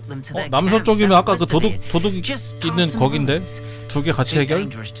they took them to their 남서쪽이면 아까 그 도둑 있는 거긴데 두 개 같이 해결?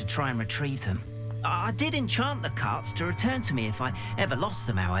 Dangerous to try and retrieve them. I did enchant the carts to return to me if I ever lost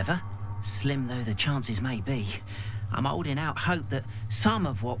them, however. Slim though the chances may be, I'm holding out hope that some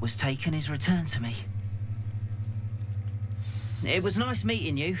of what was taken is returned to me. It was nice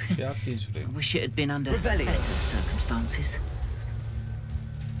meeting you. I wish it had been under better circumstances.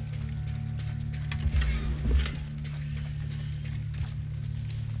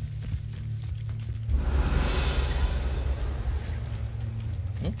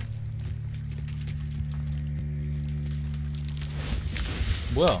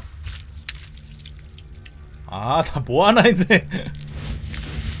 뭐야? 아, 나 뭐 하나 했네.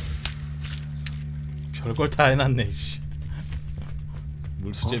 별걸 다 해놨네. 씨.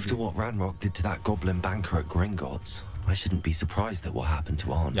 After what Ranrock did to that goblin banker at Gringotts, I shouldn't be surprised at what happened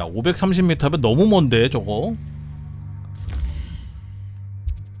to Arn. 야, 530m면 너무 먼데 저거.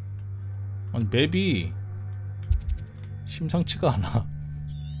 아니 맵이 심상치가 않아.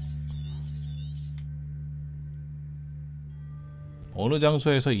 어느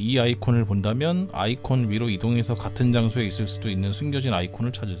장소에서 이 아이콘을 본다면 아이콘 위로 이동해서 같은 장소에 있을 수도 있는 숨겨진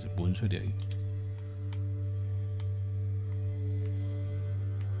아이콘을 찾으세요. 뭔 소리야 이게.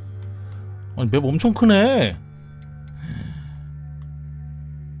 아니 맵 엄청 크네.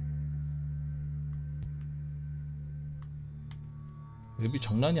 맵이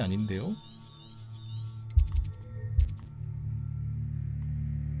장난이 아닌데요?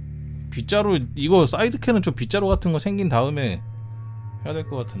 빗자루 이거 사이드캐는 좀 빗자루 같은 거 생긴 다음에 해야 될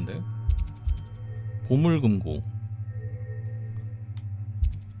것 같은데. 보물금고.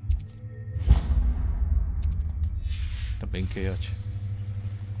 일단 맨캐 해야지.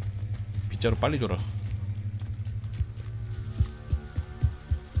 빗자루 빨리 줘라.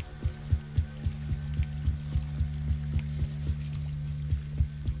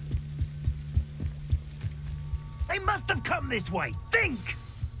 They must have come this way. Think!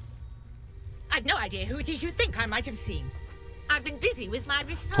 I've no idea who it is you think I might have seen. I've been busy with my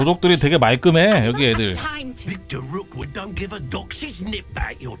research. 도적들이 되게 말끔해 여기 애들. Victor Rookwood don't give a doxy's nip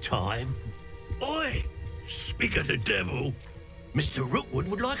back your time. Oi! Speak of the devil. Mr. Rookwood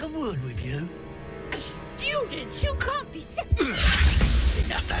would like a word with you. Students, you can't be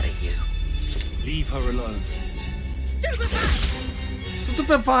Enough out of you. Leave her alone.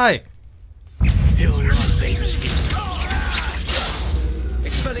 스투페파이. He'll like things.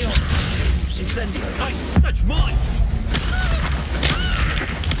 Expelliarmus. Incendio. Hey, that's mine.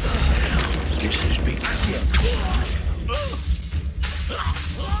 This is big.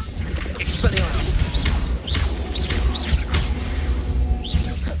 Expelliarmus.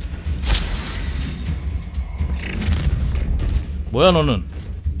 뭐야 너는?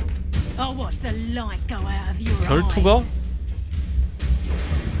 I'll watch the light go out of your 결투가? eyes.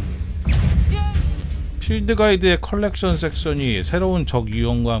 필드 가이드의 컬렉션 섹션이 새로운 적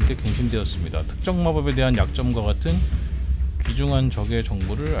유형과 함께 갱신되었습니다. 특정 마법에 대한 약점과 같은 귀중한 적의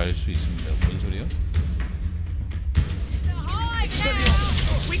정보를 알 수 있습니다. 뭔 소리야?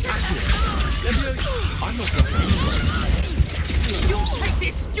 You'll take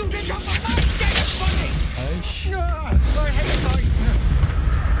this student off of my desk for me! 아이씨. My head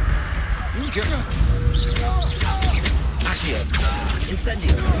Accio.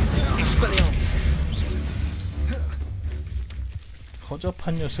 Incendio. Expelliarmus.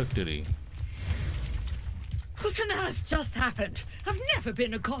 허접한 녀석들이. What on earth just happened? I've never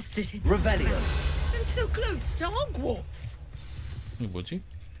been accosted in Revelio. and so close to Hogwarts. 이게 뭐지?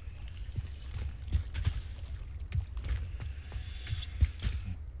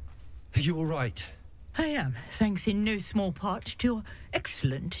 Are you all right? I am, thanks in no small part to your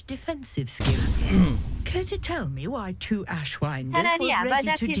excellent defensive skills. Care to tell me why two ashwinders 차라리 were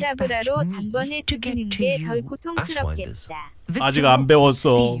ready 아바다 to dispatch 케다브라로 me 단번에 to 죽이는 get to 게 you? 덜 고통스럽겠다. 아직 안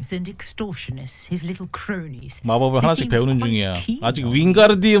배웠어. Thieves and extortionists, his little cronies. 마법을 하나씩 배우는 중이야. 아직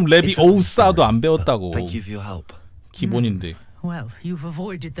윙가르디움 레비오사도 안 배웠다고. Thank you for your help. 기본인데. Well, you've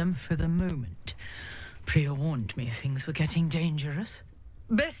avoided them for the moment. Priya warned me things were getting dangerous.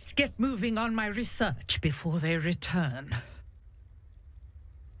 Best get moving on my research before they return.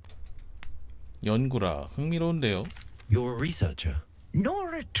 연구라. 흥미로운데요. You're a researcher.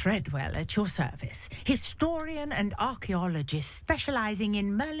 Nora Treadwell at your service, historian and archaeologist specializing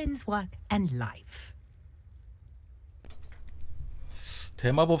in Merlin's work and life.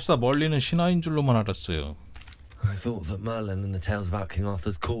 대마법사 멀리는 신화인 줄로만 알았어요. I thought that Merlin and the tales about King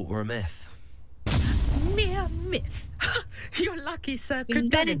Arthur's court were a myth. Mere myth. You're lucky, sir.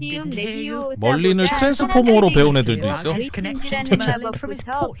 윙가르디움 멀린을 트랜스포머로 배운 애들도 있어? 윈슨이라는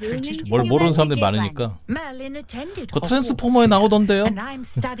마법부터 배우는 뭘 모르는 사람들 많으니까. 그 트랜스포머에 나오던데요? And I'm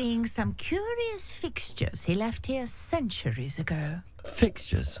studying some curious fixtures he left here centuries ago.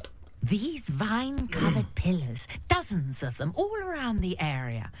 Fixtures? These vine-covered pillars, dozens of them all around the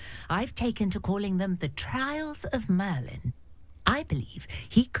area. I've taken to calling them the Trials of Merlin. I believe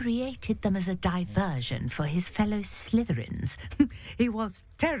he created them as a diversion for his fellow Slytherins. He was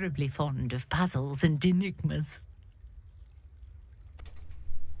terribly fond of puzzles and enigmas.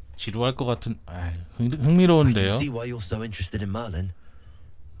 지루할 것 같은. I 흥미로운데요. can see why you're so interested in Merlin.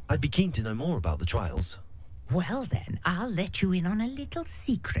 I'd be keen to know more about the trials. Well then, I'll let you in on a little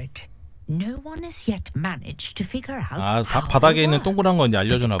secret. No one has yet managed to figure out 아, how 바닥에 they 있는 work. 동그란 거 이제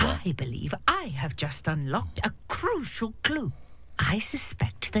알려주나 But 봐. I believe I have just unlocked a crucial clue. I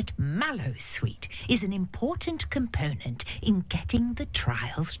suspect that Mallowsweet is an important component in getting the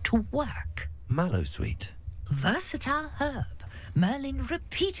trials to work. Mallowsweet? Versatile herb. Merlin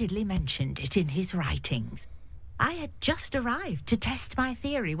repeatedly mentioned it in his writings. I had just arrived to test my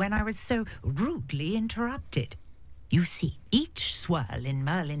theory when I was so rudely interrupted. You see, each swirl in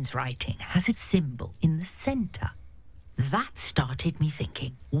Merlin's writing has a symbol in the center. That started me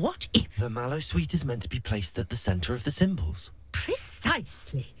thinking, what if... The mallow sweet is meant to be placed at the center of the symbols.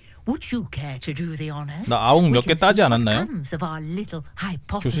 Precisely. Would you care to do the honors? 나 아웅 몇 개 따지 않았나요? Of our little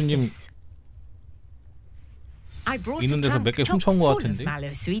교수님 hypothesis. I brought 있는 a 데서 몇 개 trunk 훔쳐온 것 full of 같은데.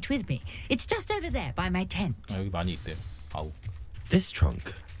 mallow sweet with me. It's just over there by my tent. 아, 여기 많이 있대요. 아우. This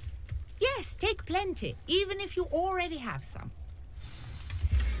trunk. Yes, take plenty, even if you already have some.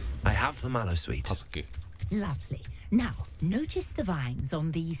 I have the mallow sweet. 5개. Lovely. Now, notice the vines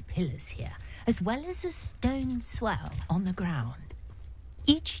on these pillars here, as well as a stone swell on the ground.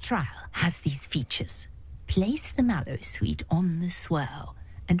 Each trial has these features. Place the mallow sweet on the swell,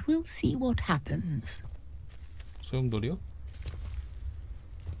 and we'll see what happens. 소용돌이요?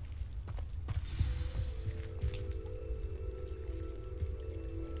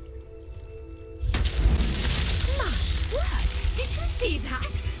 My word! Did you see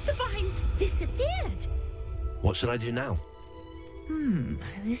that? The vines disappeared. What should I do now?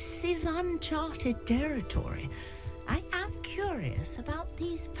 This is uncharted territory. I am curious about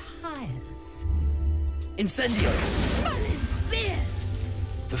these pyres. Incendio! Merlin's beard!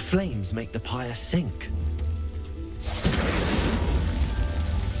 The flames make the pyre sink.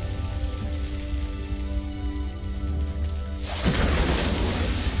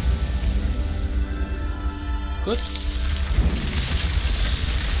 끝.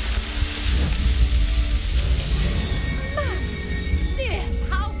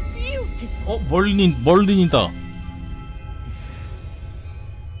 How beautiful! 멀린이다.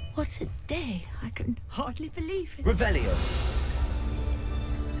 What a day! I can hardly believe it. Revelio.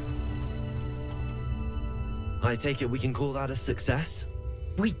 I take it we can call that a success?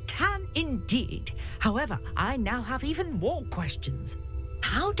 We can indeed. However, I now have even more questions.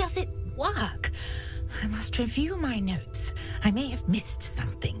 How does it work? I must review my notes. I may have missed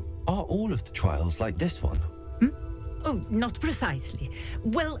something. Are all of the trials like this one? Oh, not precisely.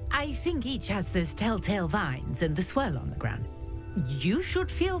 Well, I think each has those telltale vines and the swirl on the ground. You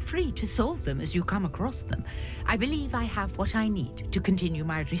should feel free to solve them as you come across them. I believe I have what I need to continue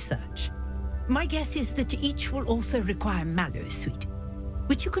my research. My guess is that each will also require mallow sweet,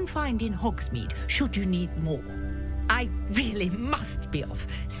 which you can find in Hogsmeade should you need more. I really must be off.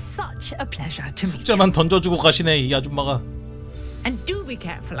 Such a pleasure to meet you. 숙제만 던져주고 가시네 이 아줌마가. And do be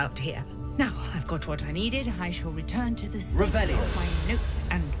careful out here. Now I've got what I needed. I shall return to the safe Revelio. of my notes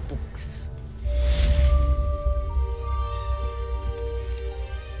and books.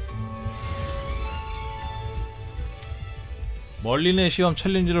 멀린의 시험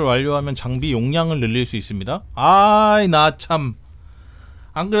챌린지를 완료하면 장비 용량을 늘릴 수 있습니다. 아이 나 참.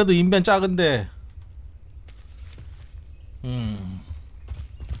 안 그래도 인벤 작은데.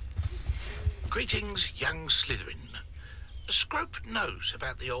 Greetings, young Slytherin. Scrope knows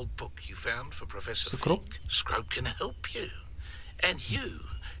about the old book you found for Professor Scrope? Fink. Scrope can help you. And you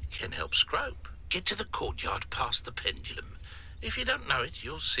can help Scrope. Get to the courtyard past the pendulum. If you don't know it,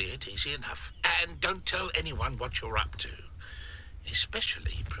 you'll see it easy enough. And don't tell anyone what you're up to.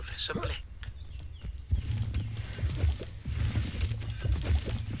 Especially Professor Black.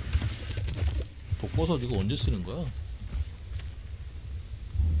 독버섯 이거 언제 쓰는 거야?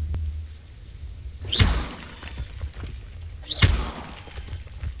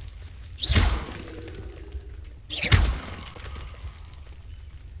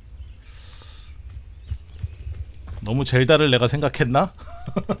 너무 젤다를 내가 생각했나?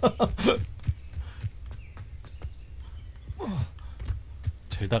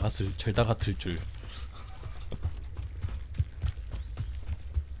 젤다 같을 줄.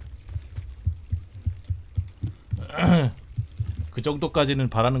 그 정도까지는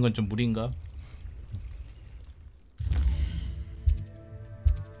바라는 건 좀 무리인가?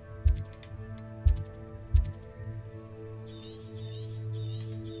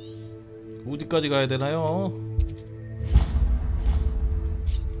 어디까지 가야 되나요?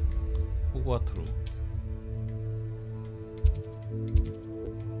 호그와트로.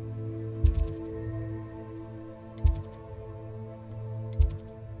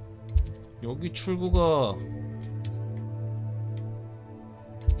 여기 출구가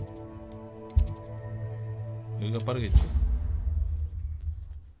여기가 빠르겠지.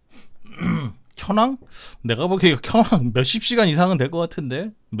 켜낭? 내가 보기에 켜낭 몇십 시간 이상은 될 것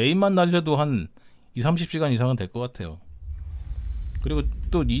같은데 메인만 날려도 한 20-30시간 이상은 될 것 같아요. 그리고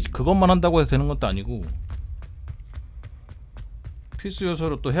또 그것만 한다고 해서 되는 것도 아니고 필수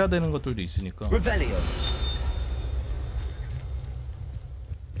요소로 또 해야 되는 것들도 있으니까.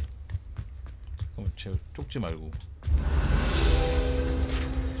 잠깐만, 쫓지 말고.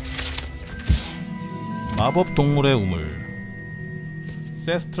 마법 동물의 우물.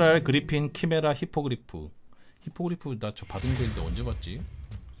 세스트랄, 그리핀, 키메라, 히포그리프. 히포그리프 나 저 받은 거 있는데 언제 봤지?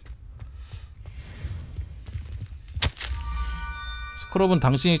 스크롭은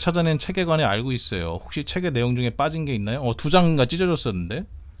당신이 찾아낸 책에 관해 알고 있어요. 혹시 책의 내용 중에 빠진 게 있나요? 2장인가 찢어졌었는데.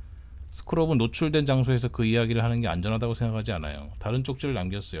 스크롭은 노출된 장소에서 그 이야기를 하는 게 안전하다고 생각하지 않아요. 다른 쪽지를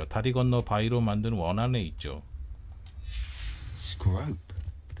남겼어요. 다리 건너 바위로 만든 원 안에 있죠. Scrope?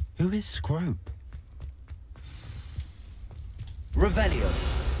 Who is Scrope? Revelio.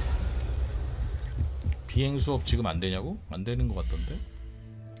 비행 수업 지금 안 되냐고? 안 되는 것 같던데.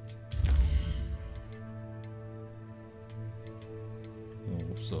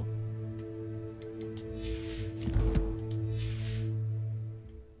 없어.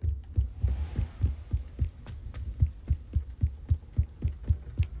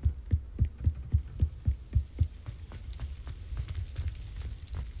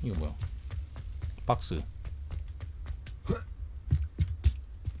 이거 뭐야? 박스.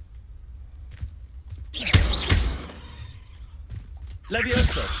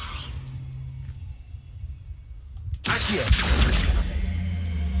 Levioso. Accio.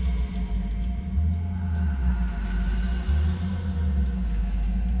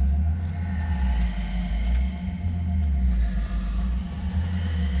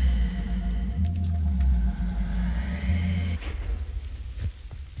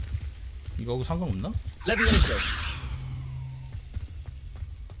 이거하고 상관없나? Levioso.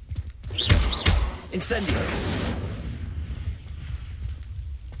 Incendio.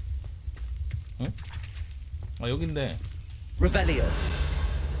 응? 아 여긴데. Revelio.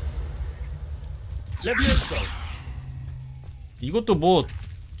 Levioso. 이것도 뭐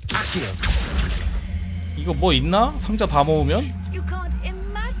Accio. 이거 뭐 있나? 상자 다 모으면? You can't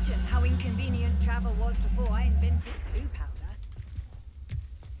imagine how inconvenient travel was before I invented blue powder.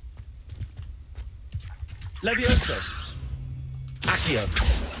 Levioso. Accio.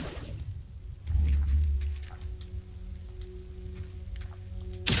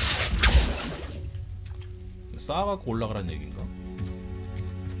 쌓아갖고 올라가란 얘기인가?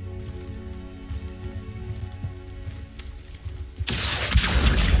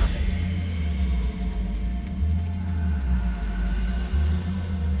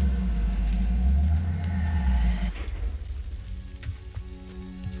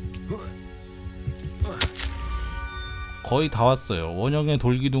 거의 다 왔어요. 원형의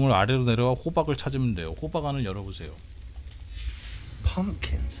돌기둥을 아래로 내려와 호박을 찾으면 돼요. 호박 안을 열어보세요.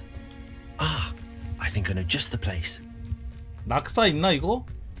 Pumpkins. Ah, I think I know just the place. 낙사 있나 이거?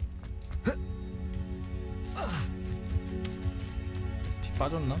 피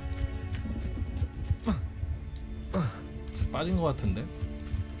빠졌나? 빠진 것 같은데.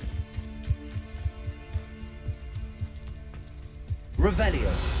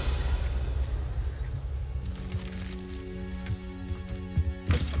 Revelio.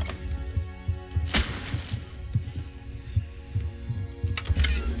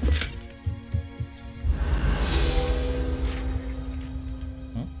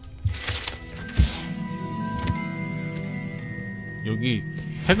 여기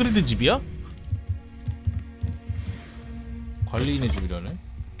해그리드 집이야? 관리인의 집이라네.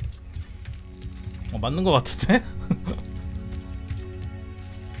 맞는 것 같은데?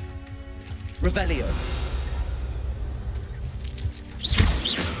 Revelio.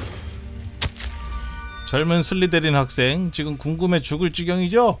 젊은 슬리데린 학생, 지금 궁금해 죽을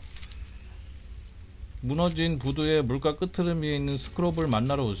지경이죠? 무너진 부두의 물가 끝흐름 위에 있는 스크롭을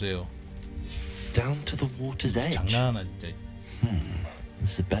만나러 오세요. Down to the water's edge. 장난하나 진짜.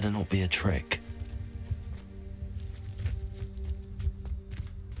 This had better not be a trick.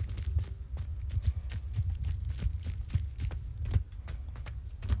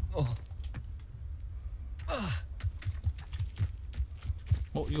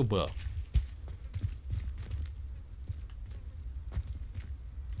 이거 뭐야?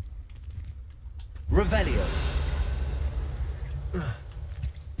 Revelio.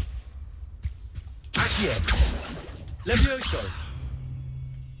 Accio. Levioso.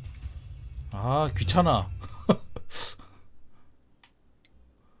 아 귀찮아.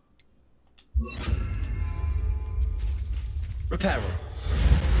 Reparo.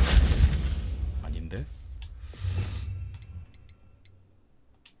 아닌데?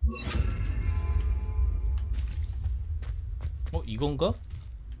 이건가?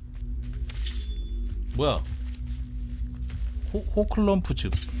 뭐야? 호클럼프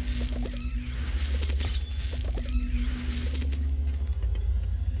즙.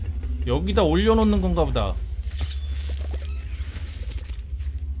 여기다 올려놓는 건가 보다.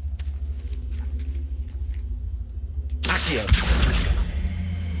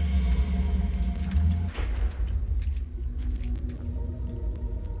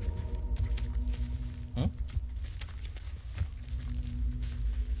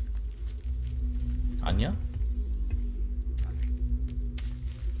 아니야?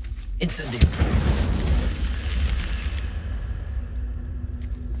 Incendio.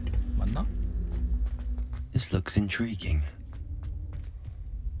 맞나? This looks intriguing.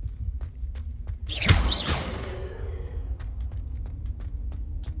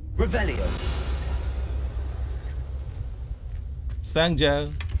 Revelio.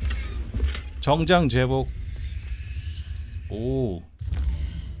 쌍장. 정장 제복. 오.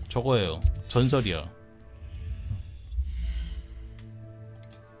 저거예요. 전설이야.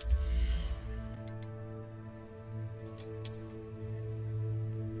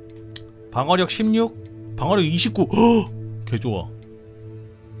 방어력 16, 방어력 29. 허! 개 좋아.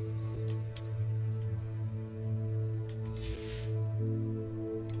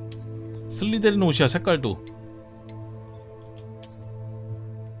 슬리데린 옷이야, 색깔도.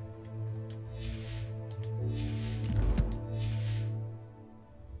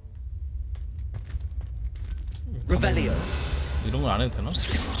 Revelio. 이런 건 안 해도 되나?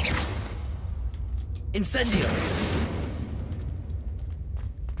 Incendio.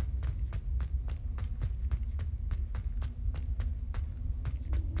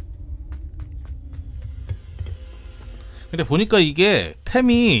 근데 보니까 이게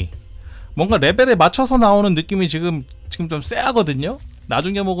템이 뭔가 레벨에 맞춰서 나오는 느낌이 지금 좀 쎄하거든요?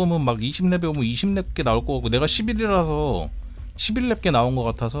 나중에 먹으면 막 20렙에 오면 20렙 나올 거 같고 내가 11이라서 11렙 나온 것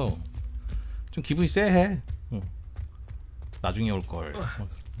같아서 좀 기분이 쎄해. 나중에 올걸.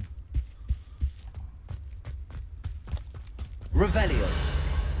 Revelio.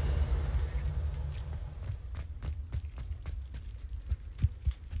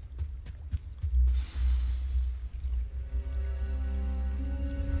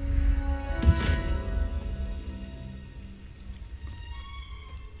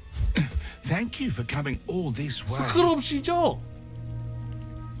 Thank you for coming all this way. 스크럽시죠?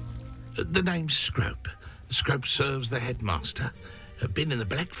 The name's Scrope. Scrope serves the headmaster. Been in the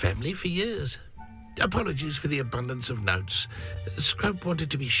Black family for years. Apologies for the abundance of notes. Scrope wanted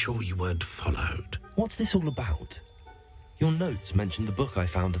to be sure you weren't followed. What's this all about? Your notes mentioned the book I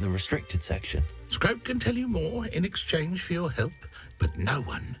found in the restricted section. Scrope can tell you more in exchange for your help, but no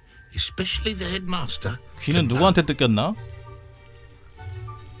one, especially the headmaster. 귀는 누구한테 뜯겼나?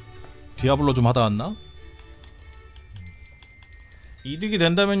 디아블로 좀 하다 왔나? 이득이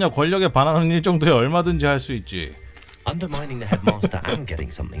된다면야 권력에 반하는 일 정도에 얼마든지 할 수 있지. Undermining the headmaster and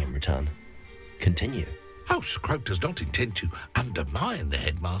getting something in return. Continue. Oh, Scrope does not intend to undermine the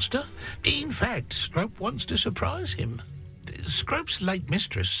headmaster. In fact, Scrope wants to surprise him. Scrope's late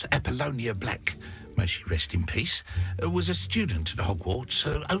mistress, Apollonia Black, may she rest in peace, was a student at Hogwarts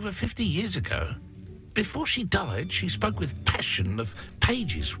over 50 years ago. Before she died, she spoke with passion of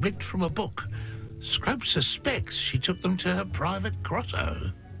pages ripped from a book. Scrope suspects she took them to her private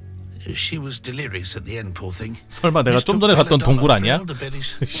grotto. She was delirious at the end, poor thing. 설마 내가 좀 전에 갔던 동굴 아니야?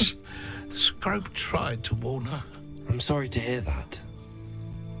 Scrope tried to warn her. I'm sorry to hear that.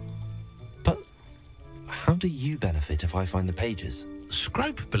 But how do you benefit if I find the pages?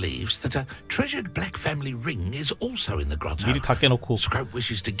 Scrope believes that a treasured Black family ring is also in the grotto. 미리 다 깨놓고. Scrope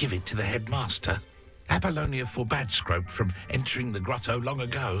wishes to give it to the headmaster. Apollonia forbade Scrope from entering the grotto long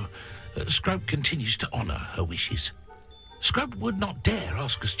ago. Scrope continues to honour her wishes. Scrope would not dare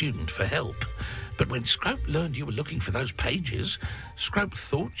ask a student for help, but when Scrope learned you were looking for those pages, Scrope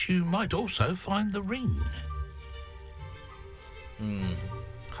thought you might also find the ring.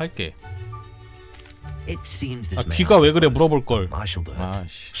 할게. It seems this 귀가 왜 그래 물어볼 걸. I shall do it.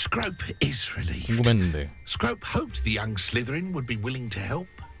 Scrope is relieved. 궁금했는데. Scrope hoped the young Slytherin would be willing to help.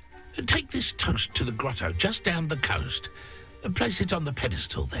 Take this toast to the grotto just down the coast. Place it on the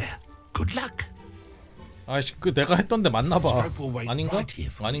pedestal there. Good luck. 아이씨, 그 내가 했던데 맞나 봐. Scrope will wait 아닌가? right here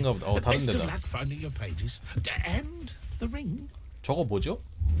for 아닌가 보다. 다른 Best of 데다. luck finding your pages and the ring. 저거 뭐죠?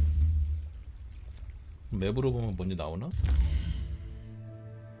 맵으로 보면 뭔지 나오나?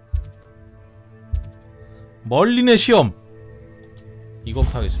 멀린의 시험.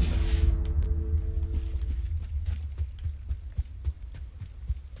 이거부터 하겠습니다.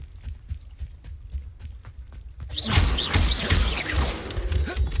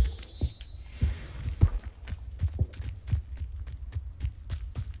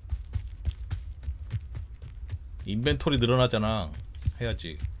 인벤토리 늘어나잖아.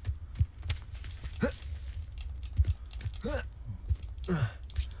 해야지.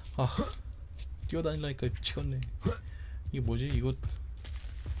 아, 뛰어다니려니까 미치겠네. 이게 뭐지? 이거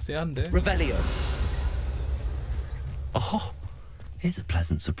쎄한데? Revelio. Oh, here's a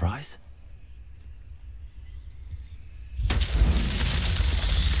pleasant surprise.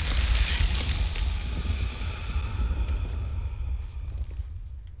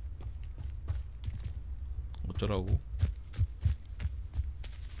 어쩌라고.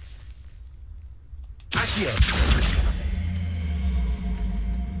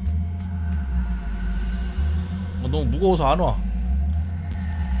 너무 무거워서 안 와.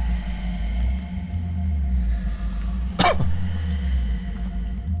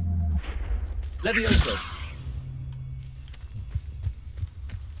 레비오소.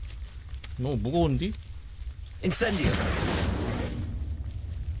 너무 무거운디? 인센디오.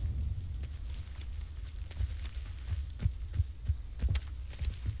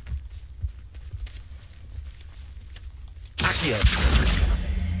 아키오.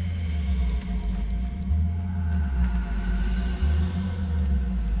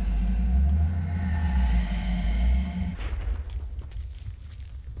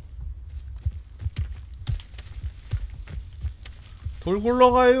 돌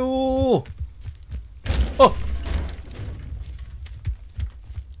굴러가요.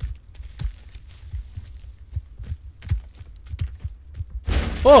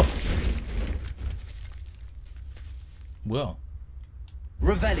 뭐야?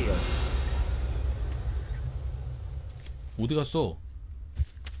 레벨리오. 어디 갔어?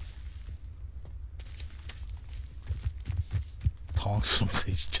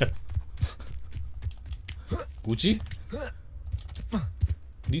 당황스럽네 진짜. 뭐지?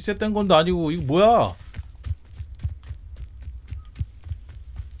 리셋된 건도 아니고 이거 뭐야?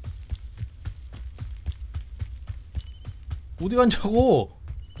 어디 간자고?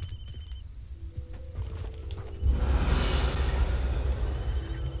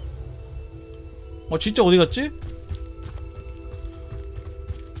 진짜 어디 갔지?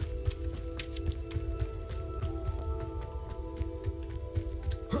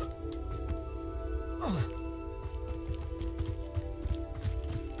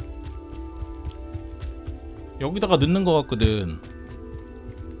 여기다가 넣는 것 같거든.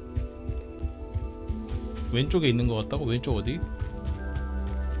 왼쪽에 있는 것 같다고? 왼쪽 어디?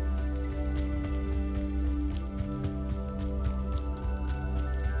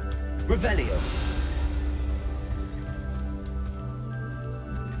 레벨리오.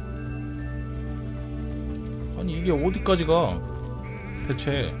 아니 이게 어디까지 가?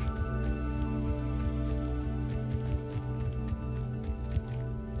 대체.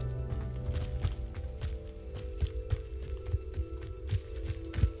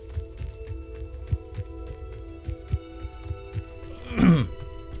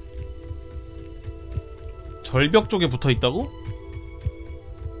 절벽 쪽에 붙어 있다고?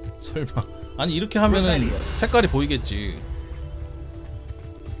 설마. 아니 이렇게 하면은 색깔이 보이겠지.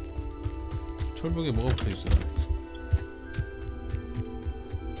 절벽에 뭐가 붙어 있어?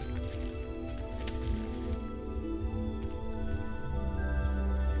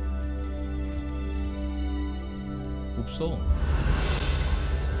 없어.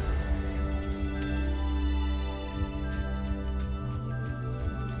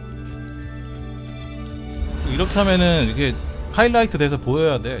 이렇게 하면은 이게 하이라이트 돼서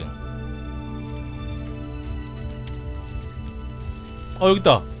보여야 돼. 여기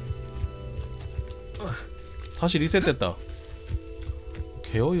있다. 다시 리셋됐다.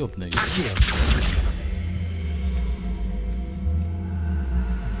 개 어이없네 이거.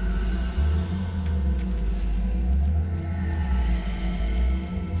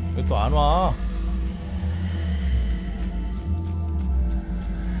 왜 또 안 와?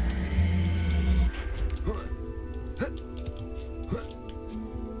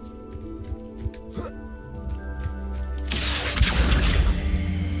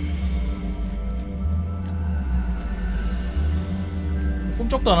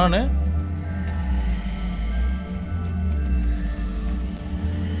 꿈쩍도 안 하네?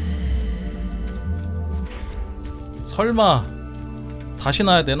 설마 다시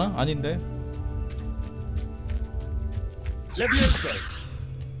놔야 되나? 아닌데. 레비오소.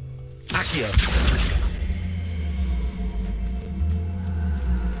 아키오.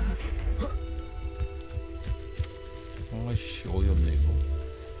 아이씨 어이없네 이거.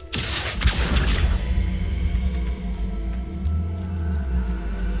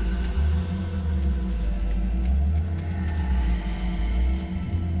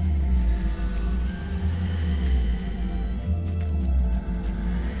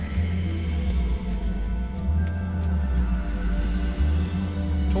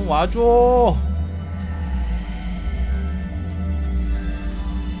 좀 와줘.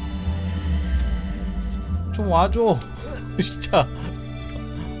 좀 와줘. 진짜.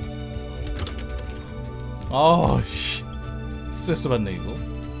 아씨 스트레스 받네 이거.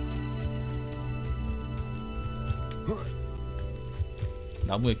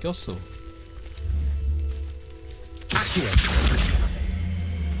 나무에 꼈어.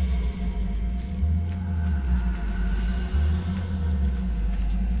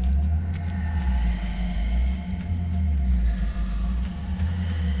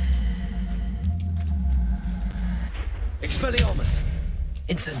 Expelliarmus.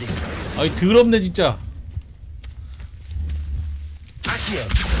 Incendio. 아이 더럽네 진짜. Accio.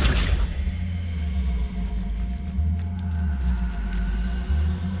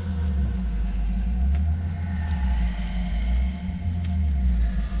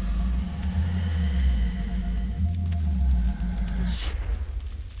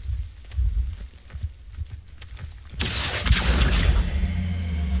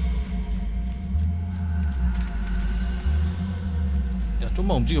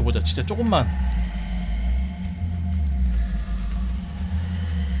 좀만 움직여보자. 진짜 조금만.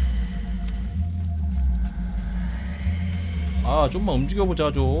 아 좀만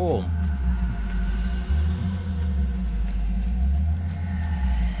움직여보자 좀.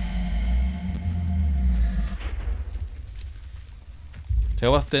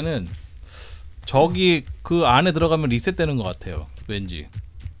 제가 봤을 때는 저기 그 안에 들어가면 리셋되는 것 같아요. 왠지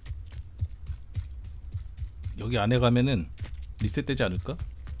여기 안에 가면은 리셋되지 않을까?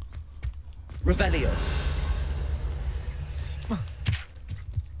 Revelio.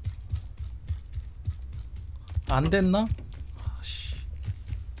 안 됐나? 아씨.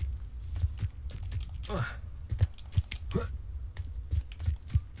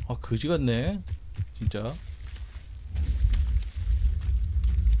 아 그지 같네 진짜.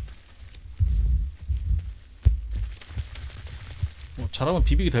 잘하면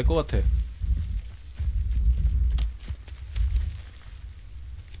비비기 될 것 같아.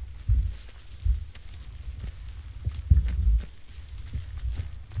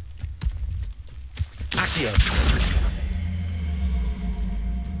 Accio.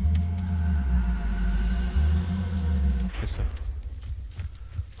 됐어요.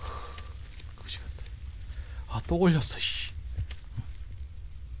 그지 같아. 아 또 걸렸어 씨.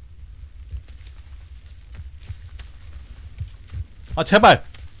 아 제발.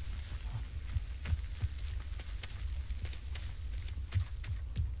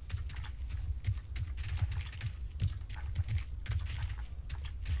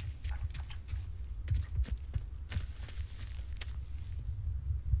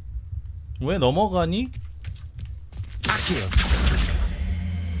 왜 넘어가니? Accio.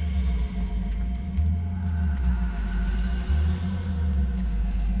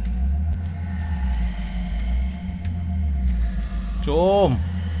 좀.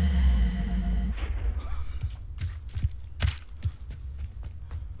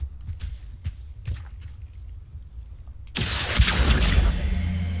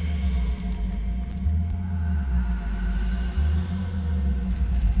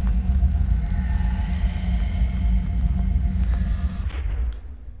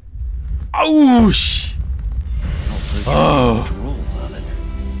 아우 씨. 아.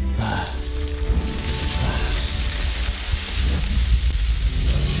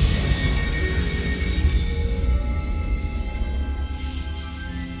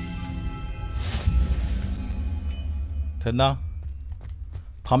 됐나?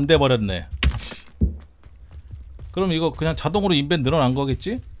 밤 돼버렸네. 그럼 이거 그냥 자동으로 인벤 늘어난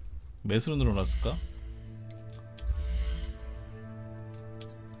거겠지? 몇으로 늘어났을까?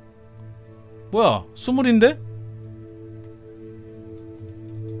 뭐야 20인데?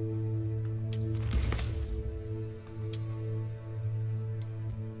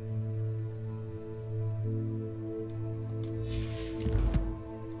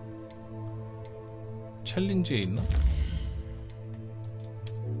 챌린지에 있나?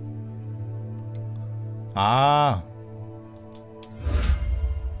 아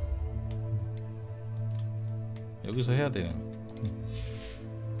여기서 해야 돼.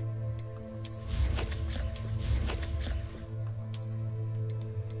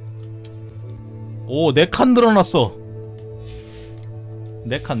 오 4칸 늘어났어.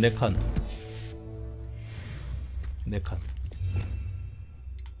 4칸 4칸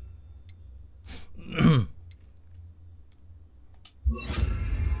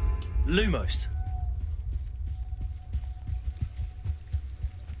Lumos.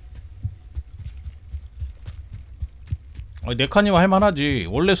 아니 4칸이면 할만하지.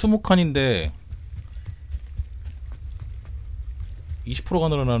 원래 20칸인데 20%가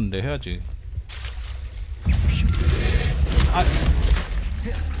늘어나는데 해야지. 아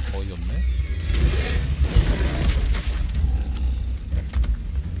어이없네.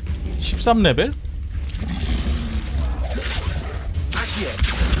 13레벨?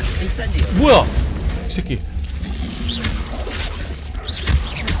 뭐야 이 새끼.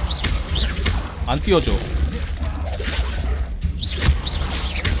 안 띄워줘.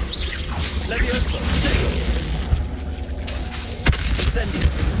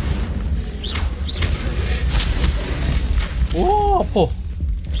 오 아파.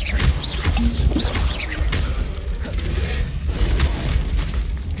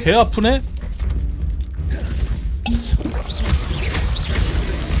 개 아프네?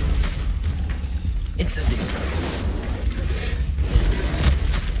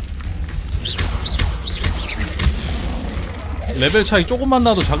 레벨 차이 조금만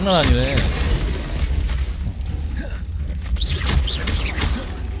나도 장난 아니네.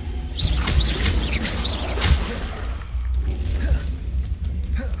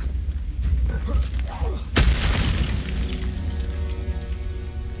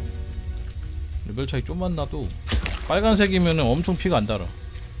 레벨 차이 좀만 나도 빨간색이면은 엄청 피가 안 달아.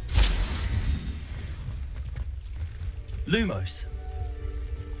 Lumos.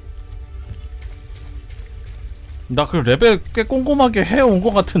 나 그 레벨 꽤 꼼꼼하게 해온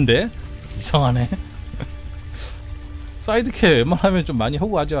것 같은데? 이상하네. 사이드캐 웬만하면 좀 많이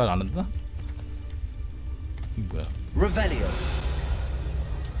하고 하지 않았나? 이게 뭐야? Revelio.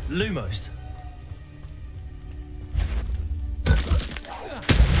 Lumos.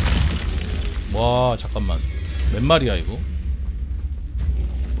 와 잠깐만 몇 마리야 이거?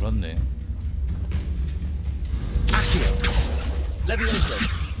 몰랐네. Accio. Levioso.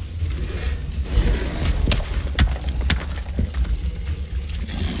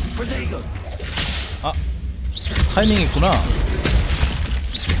 Protego. 아 타이밍 있구나.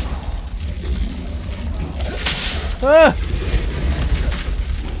 에!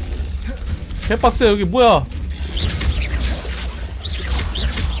 개빡세 여기 뭐야?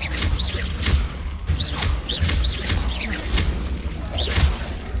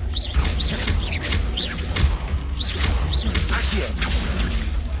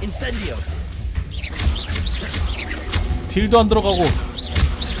 Incendio. 딜도 안 들어가고.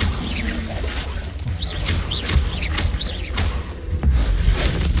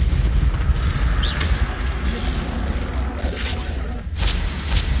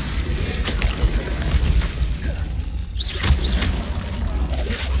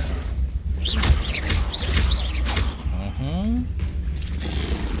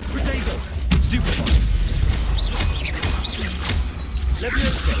 Protego. Stupefy.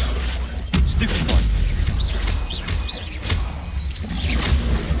 Levioso. Stupefy.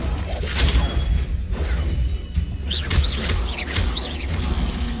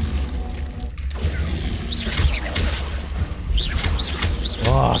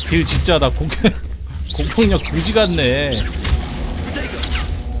 와, 딜 진짜 나 공격력 그지 같네. Protego.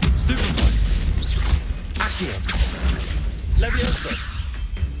 Stupefy. Accio. Levioso.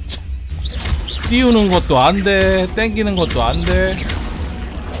 띄우는 것도 안 돼, 땡기는 것도 안 돼.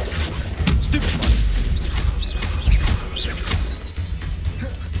 Stupefy.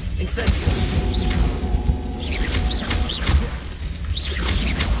 Incendio.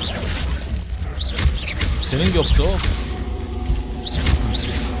 되는 게 없어.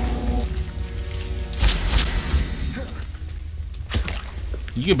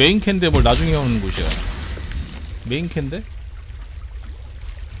 이게 메인 캔데 뭘 나중에 오는 곳이야. 메인 캔데?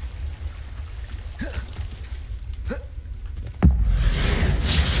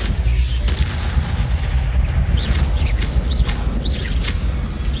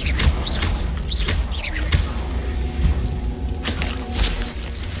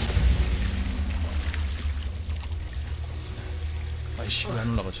 아이씨 왜 안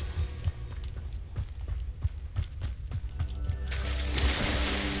올라가지?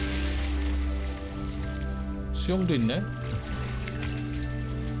 수영도 있네.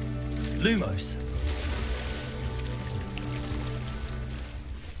 Lumos.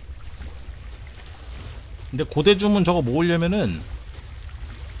 근데 고대 주문 저거 모으려면은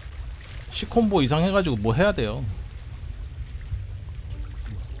 10콤보 이상 해가지고 뭐 해야 돼요.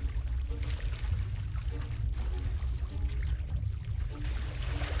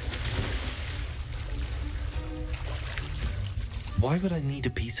 Why would I need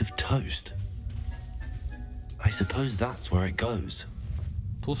a piece of toast? I suppose that's where it goes.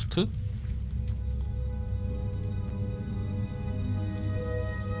 토스트?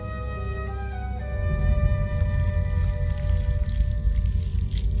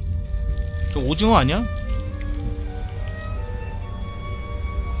 저 오징어 아니야?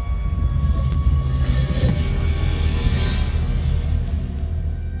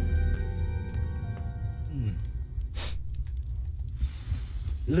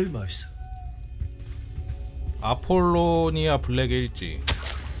 Lumos. 아폴로니아 블랙의 일지.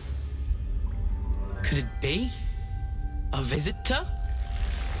 Could it be? A visitor?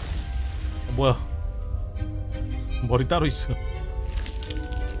 뭐야? 머리 따로 있어.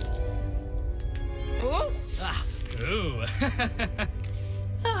 Oh? Ah. Ooh.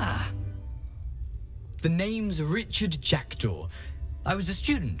 Ah. The name's Richard Jackdaw. I was a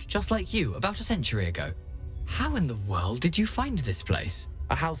student, just like you, about a century ago. How in the world did you find this place?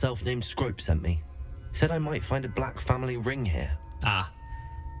 A house elf named Scrope sent me. Said I might find a black family ring here. Ah.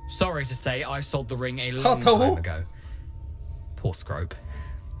 Sorry to say, I sold the ring a long time ago. Poor Scrope.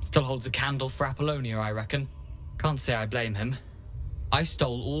 Still holds a candle for Apollonia, I reckon. Can't say I blame him. I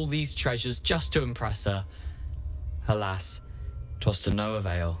stole all these treasures just to impress her. Alas, 'twas to no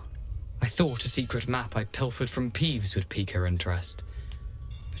avail. I thought a secret map I pilfered from Peeves would pique her interest.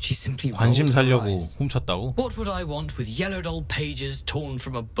 But she simply 관심 rolled her 살려고 eyes. 훔쳤다고? What would I want with yellowed old pages torn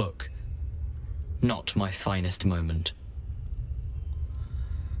from a book? Not my finest moment.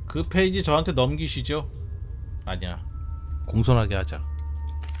 그 페이지 저한테 넘기시죠? 아니야. 공손하게 하자.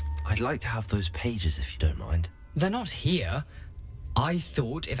 I'd like to have those pages if you don't mind. They're not here. I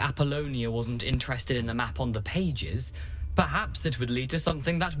thought if Apollonia wasn't interested in the map on the pages, perhaps it would lead to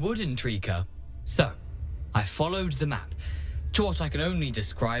something that would intrigue her. So, I followed the map to what I can only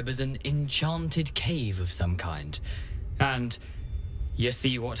describe as an enchanted cave of some kind. And you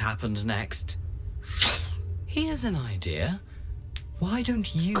see what happened next? Here's an idea. Why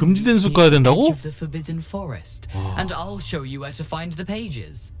don't you 금지된 숲 가야 된다고? edge of the forbidden forest, and I'll show you where to find the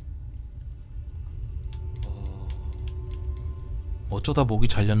pages. 어쩌다 목이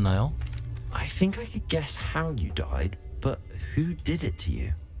잘렸나요? I think I could guess how you died, but who did it to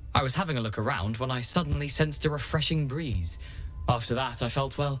you? I was having a look around when I suddenly sensed a refreshing breeze. After that, I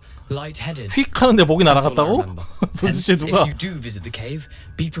felt, well, lightheaded. 휙 하는데 목이 That's all I 날아갔다고? remember. 도대체 Hence, 누가? if you do visit the cave,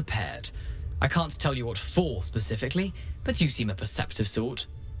 be prepared. I can't tell you what for specifically, but you seem a perceptive sort.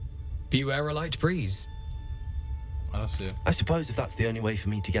 Beware a light breeze. 알았어요. I suppose if that's the only way for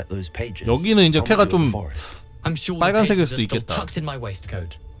me to get those pages. 여기는 이제 쾌가 좀 I'm sure the 빨간색일 pages are 수도 still 있겠다. tucked in my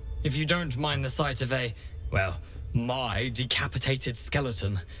waistcoat. If you don't mind the sight of a, well, my decapitated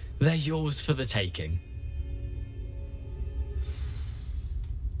skeleton, they're yours for the taking.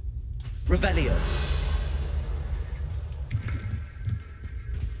 Revelio.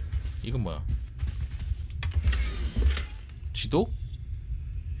 이건 뭐야? 지도?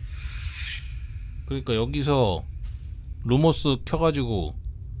 그러니까 여기서 루모스 켜가지고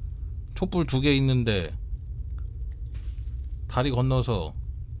촛불 2개 있는데 다리 건너서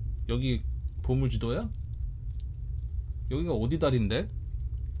여기 보물지도야? 여기가 어디 다리인데?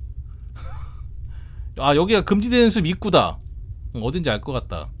 아 여기가 금지된 숲 입구다. 어딘지 알 것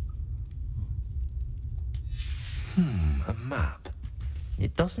같다. A map.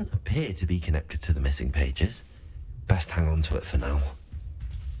 It doesn't appear to be connected to the missing pages. Best hang on to it for now.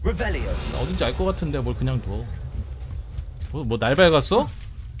 Revelio. 어딘지 알 것 같은데 뭘 그냥 둬. 뭐 날 밝았어?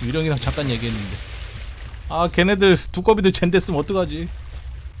 유령이랑 잠깐 얘기했는데. 아 걔네들 두꺼비들 젠데 쓰면 어떡하지?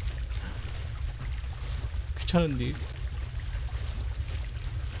 귀찮은디.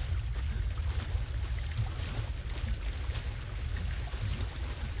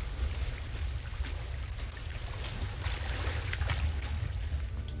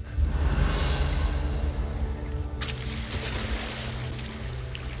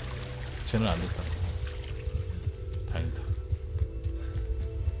 쟤는 안 됐다. 다행이다.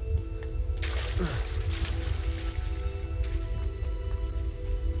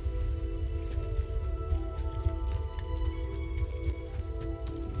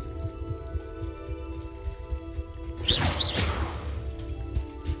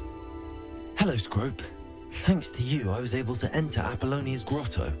 Hello, Scrope. Thanks to you, I was able to enter Apollonia's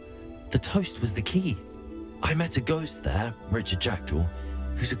grotto. The toast was the key. I met a ghost there, Richard Jackdaw,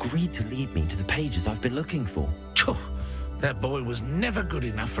 who's agreed to lead me to the pages I've been looking for. That boy was never good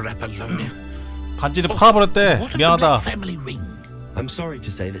enough for Apollonia. 반지를 팔아버렸대. What of the 미안하다. Black family ring? I'm sorry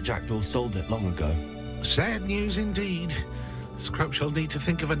to say that Jackdaw sold it long ago. Sad news indeed. Scrope shall need to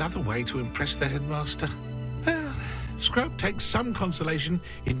think of another way to impress the headmaster. Well, Scrope takes some consolation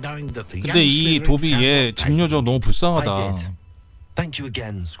in knowing that the 근데 이 도비 얘 집요정 너무 불쌍하다. Thank you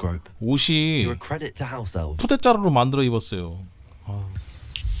again, Scrope. 옷이 You're a credit to house elves. 푸대자루로 만들어 입었어요. 아.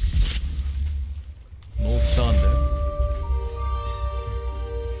 너무 불쌍한데.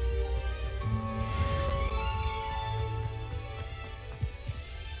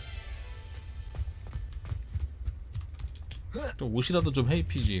 좀 옷이라도 좀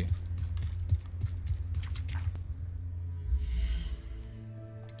해입히지.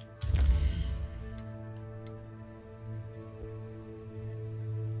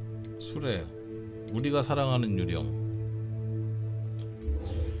 수레, 우리가 사랑하는 유령.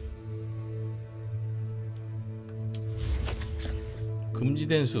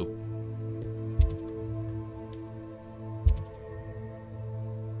 금지된 숲.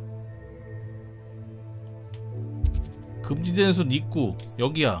 금지된 숲 입구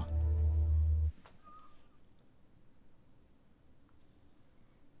여기야.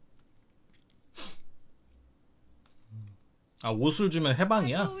 아, 옷을 주면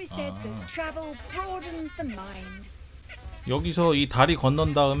해방이야? 여기서 이 다리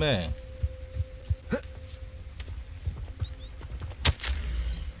건넌 다음에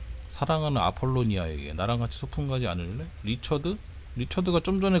사랑하는 아폴로니아에게 나랑 같이 소풍 가지 않을래? 리처드? 리처드가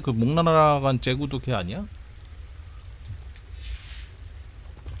좀 전에 그 목 날아간 제구도 걔 아니야?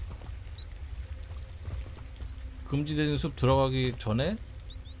 금지된 숲 들어가기 전에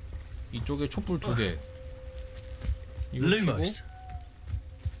이쪽에 촛불 2개. 이거 켜고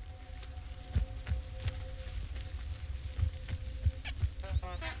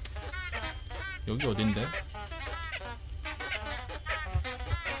여기 어딘데?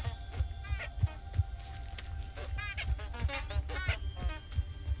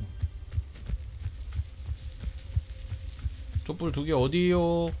 촛불 2개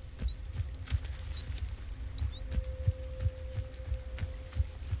어디요?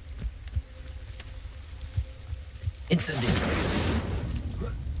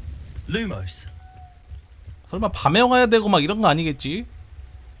 Lumos. 설마 밤에 와야 되고 막 이런 거 아니겠지?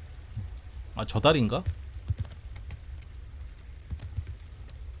 아, 저 다리인가?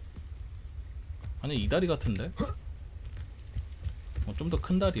 아니, 이 다리 같은데? 좀 더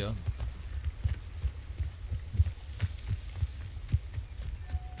큰 다리야.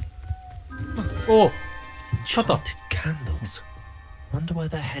 오! 켰다. Candles. Wonder where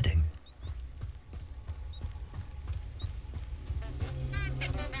they're heading.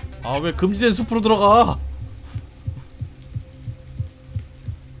 아, 왜 금지된 숲으로 들어가?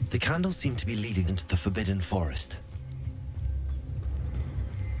 The candles seem to be leading into the forbidden forest.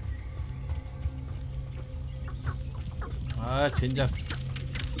 아, 젠장.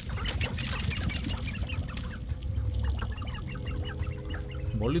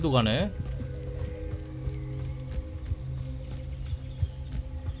 멀리도 가네.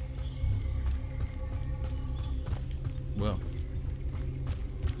 뭐야?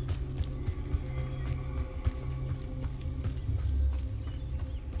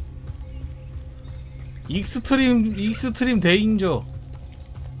 익스트림 데인저.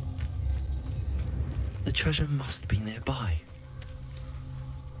 The treasure must be nearby.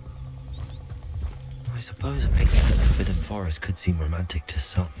 I suppose a picnic in the forbidden forest could seem romantic to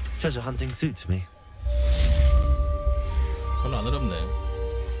some. Treasure hunting suits me. 별로 안 어렵네.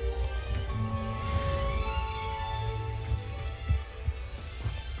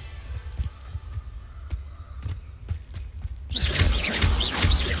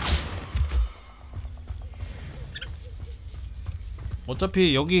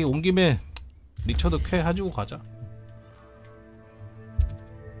 어차피 여기 온 김에 리처드 쾌 해주고 가자.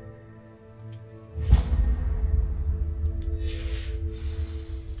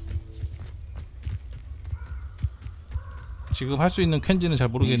 지금 할 수 있는 퀸지는 잘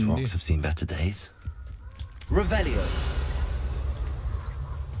모르겠는데. These rocks have seen better days. Revelio.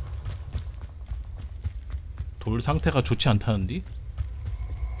 돌 상태가 좋지 않다는디?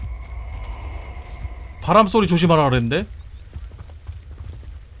 바람 소리 조심하라 그랬는데?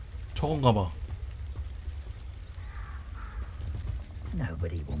 저건가 봐.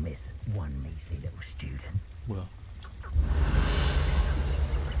 Nobody will miss one measly little student. 뭐야?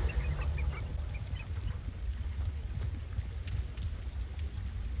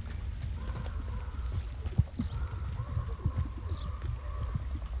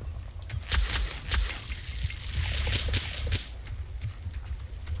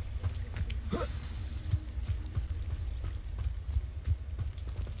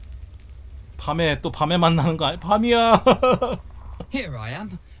 밤에 또 밤에 만나는 거 아니야? 밤이야. Here I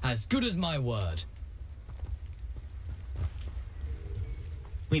am, as good as my word.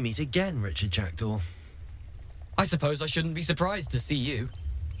 We meet again, Richard Jackdaw. I suppose I shouldn't be surprised to see you.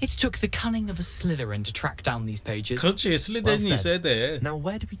 It took the cunning of a Slytherin to track down these pages. 그렇지, 슬리데린이 있어야 돼. Now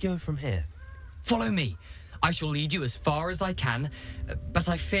where do we go from here? Follow me. I shall lead you as far as I can, but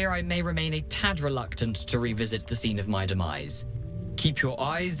I fear I may remain a tad reluctant to revisit the scene of my demise. Keep your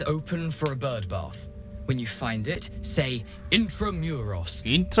eyes open for a bird bath. When you find it, say intramuros.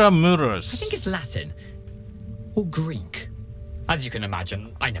 Intramuros. I think it's Latin or Greek. As you can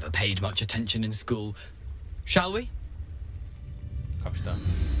imagine, I never paid much attention in school. Shall we? 갑시다.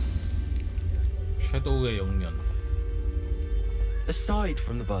 섀도우의 영년. Aside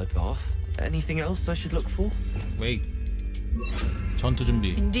from the bird bath, anything else I should look for? Wait. 전투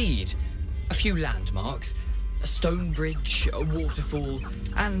준비. Indeed. A few landmarks. A stone bridge, a waterfall,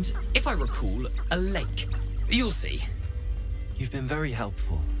 and, if I recall, a lake. You'll see. You've been very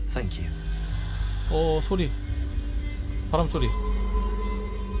helpful. Thank you. 소리. 바람 소리.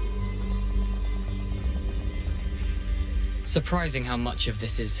 Surprising how much of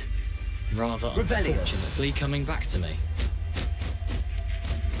this is rather unfortunately coming back to me.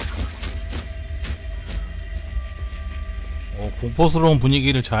 공포스러운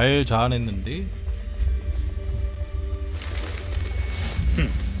분위기를 잘 자아냈는데.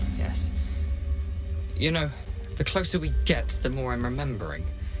 Yes. You know, the closer we get, the more I'm remembering.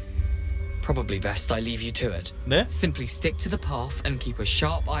 Probably best I leave you to it. 네? Simply stick to the path and keep a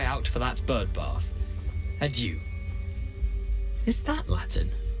sharp eye out for that bird bath. Adieu. Is that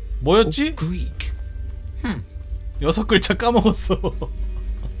Latin? 뭐였지? Greek. 6글자 까먹었어.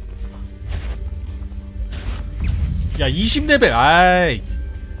 야 20레벨. 아이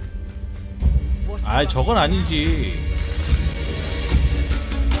저건 아니지.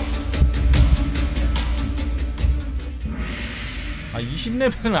 아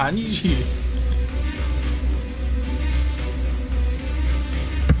 20레벨은 아니지.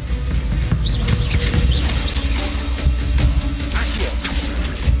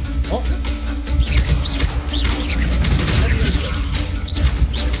 어?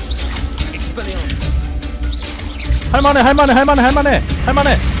 할만해. 할만해.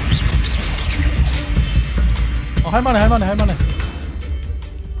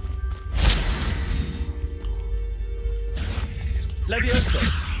 Levioso.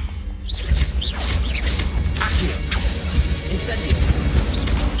 Accio. Incendio.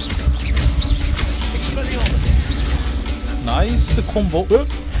 Expelliarmus. 나이스 콤보.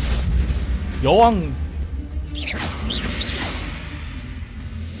 여왕.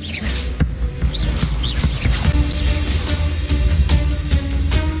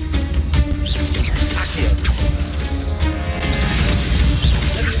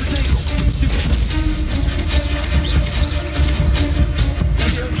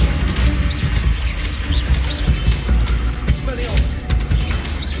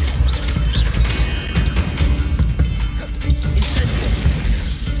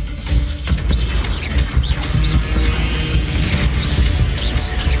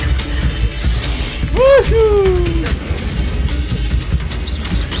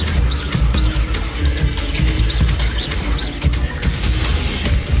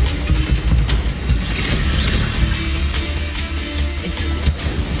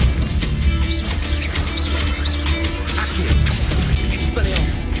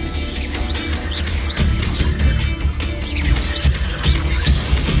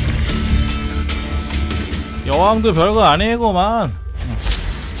 여왕도 별거 아니구만.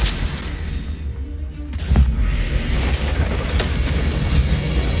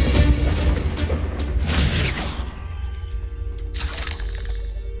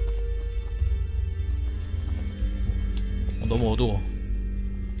 너무 어두워.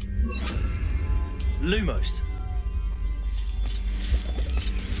 Lumos.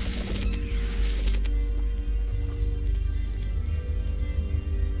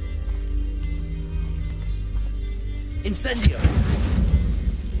 Incendio.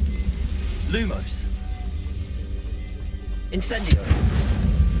 Lumos. Incendio.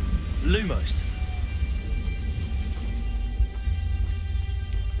 Lumos.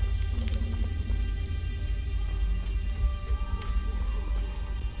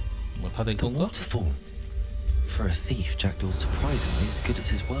 뭐 다 된 The 건가? waterfall. For a thief, Jackdaw's surprisingly as good as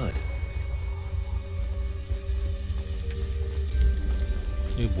his word.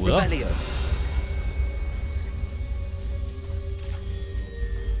 이게 뭐야? Revelio.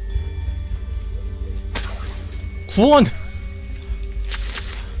 구원!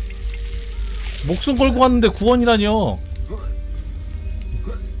 목숨 걸고 왔는데 구원이라뇨.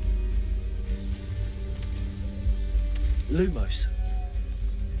 Lumos.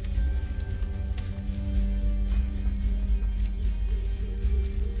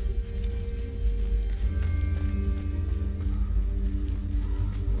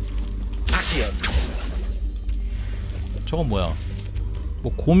 Accio. 저건 뭐야?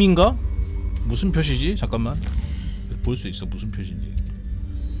 뭐 곰인가? 무슨 표시지? 잠깐만 볼 수 있어. 무슨 표시인지.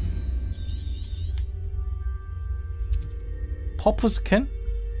 퍼프 스캔?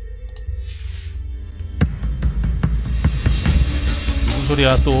 무슨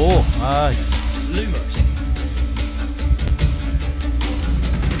소리야 또? 아. Lumos.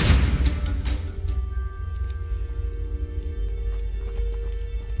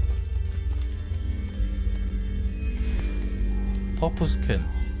 퍼프 스캔.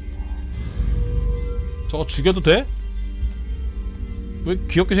 저거 죽여도 돼? 왜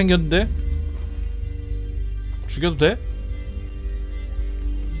귀엽게 생겼는데? 죽여도 돼?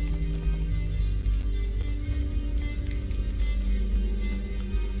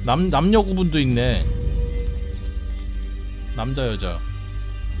 남녀 구분도 있네. 남자 여자.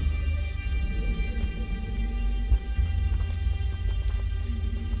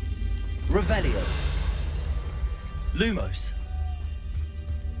 Revelio. Lumos.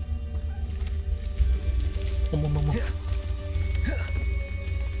 어머머머.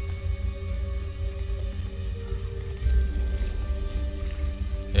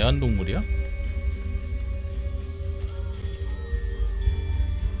 애완동물이야?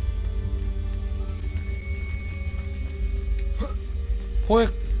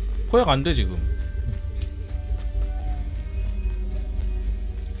 포획 안 돼 지금.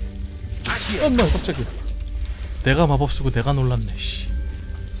 엄마 갑자기. 내가 마법 쓰고 내가 놀랐네. 씨.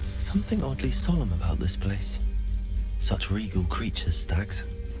 Something oddly solemn about this place. Such regal creatures, stags.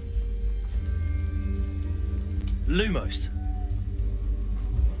 Lumos.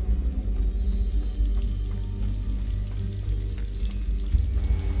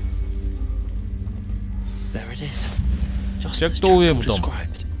 There it is. Just 잭도우의 무덤.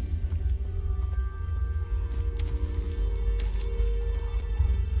 described.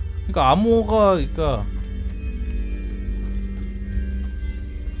 그러니까 암호가 그러니까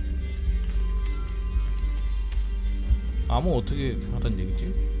암호 어떻게 하란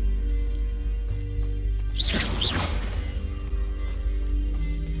얘기지?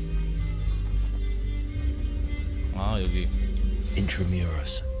 아 여기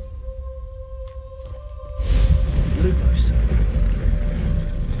Intramuros. Lumos.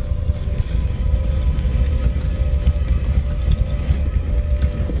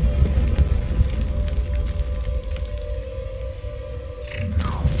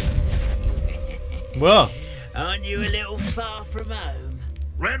 뭐야? Aren't you a little far from home?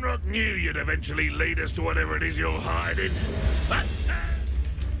 Ranrock knew you'd eventually lead us to whatever it is you're hiding. But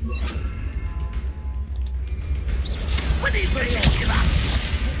when he's ready to give up.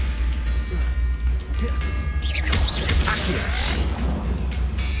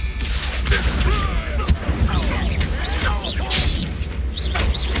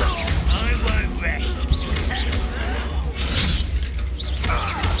 I won't rest.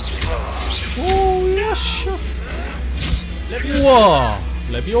 오 야샤. 우와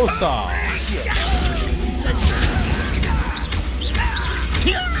레비오사.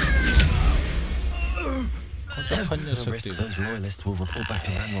 The rest of those loyalists will report back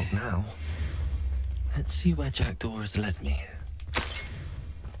to Ranrock now. Let's see where Jackdaw has led me.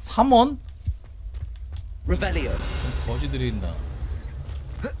 3원? Revelio. 거지들이 있나?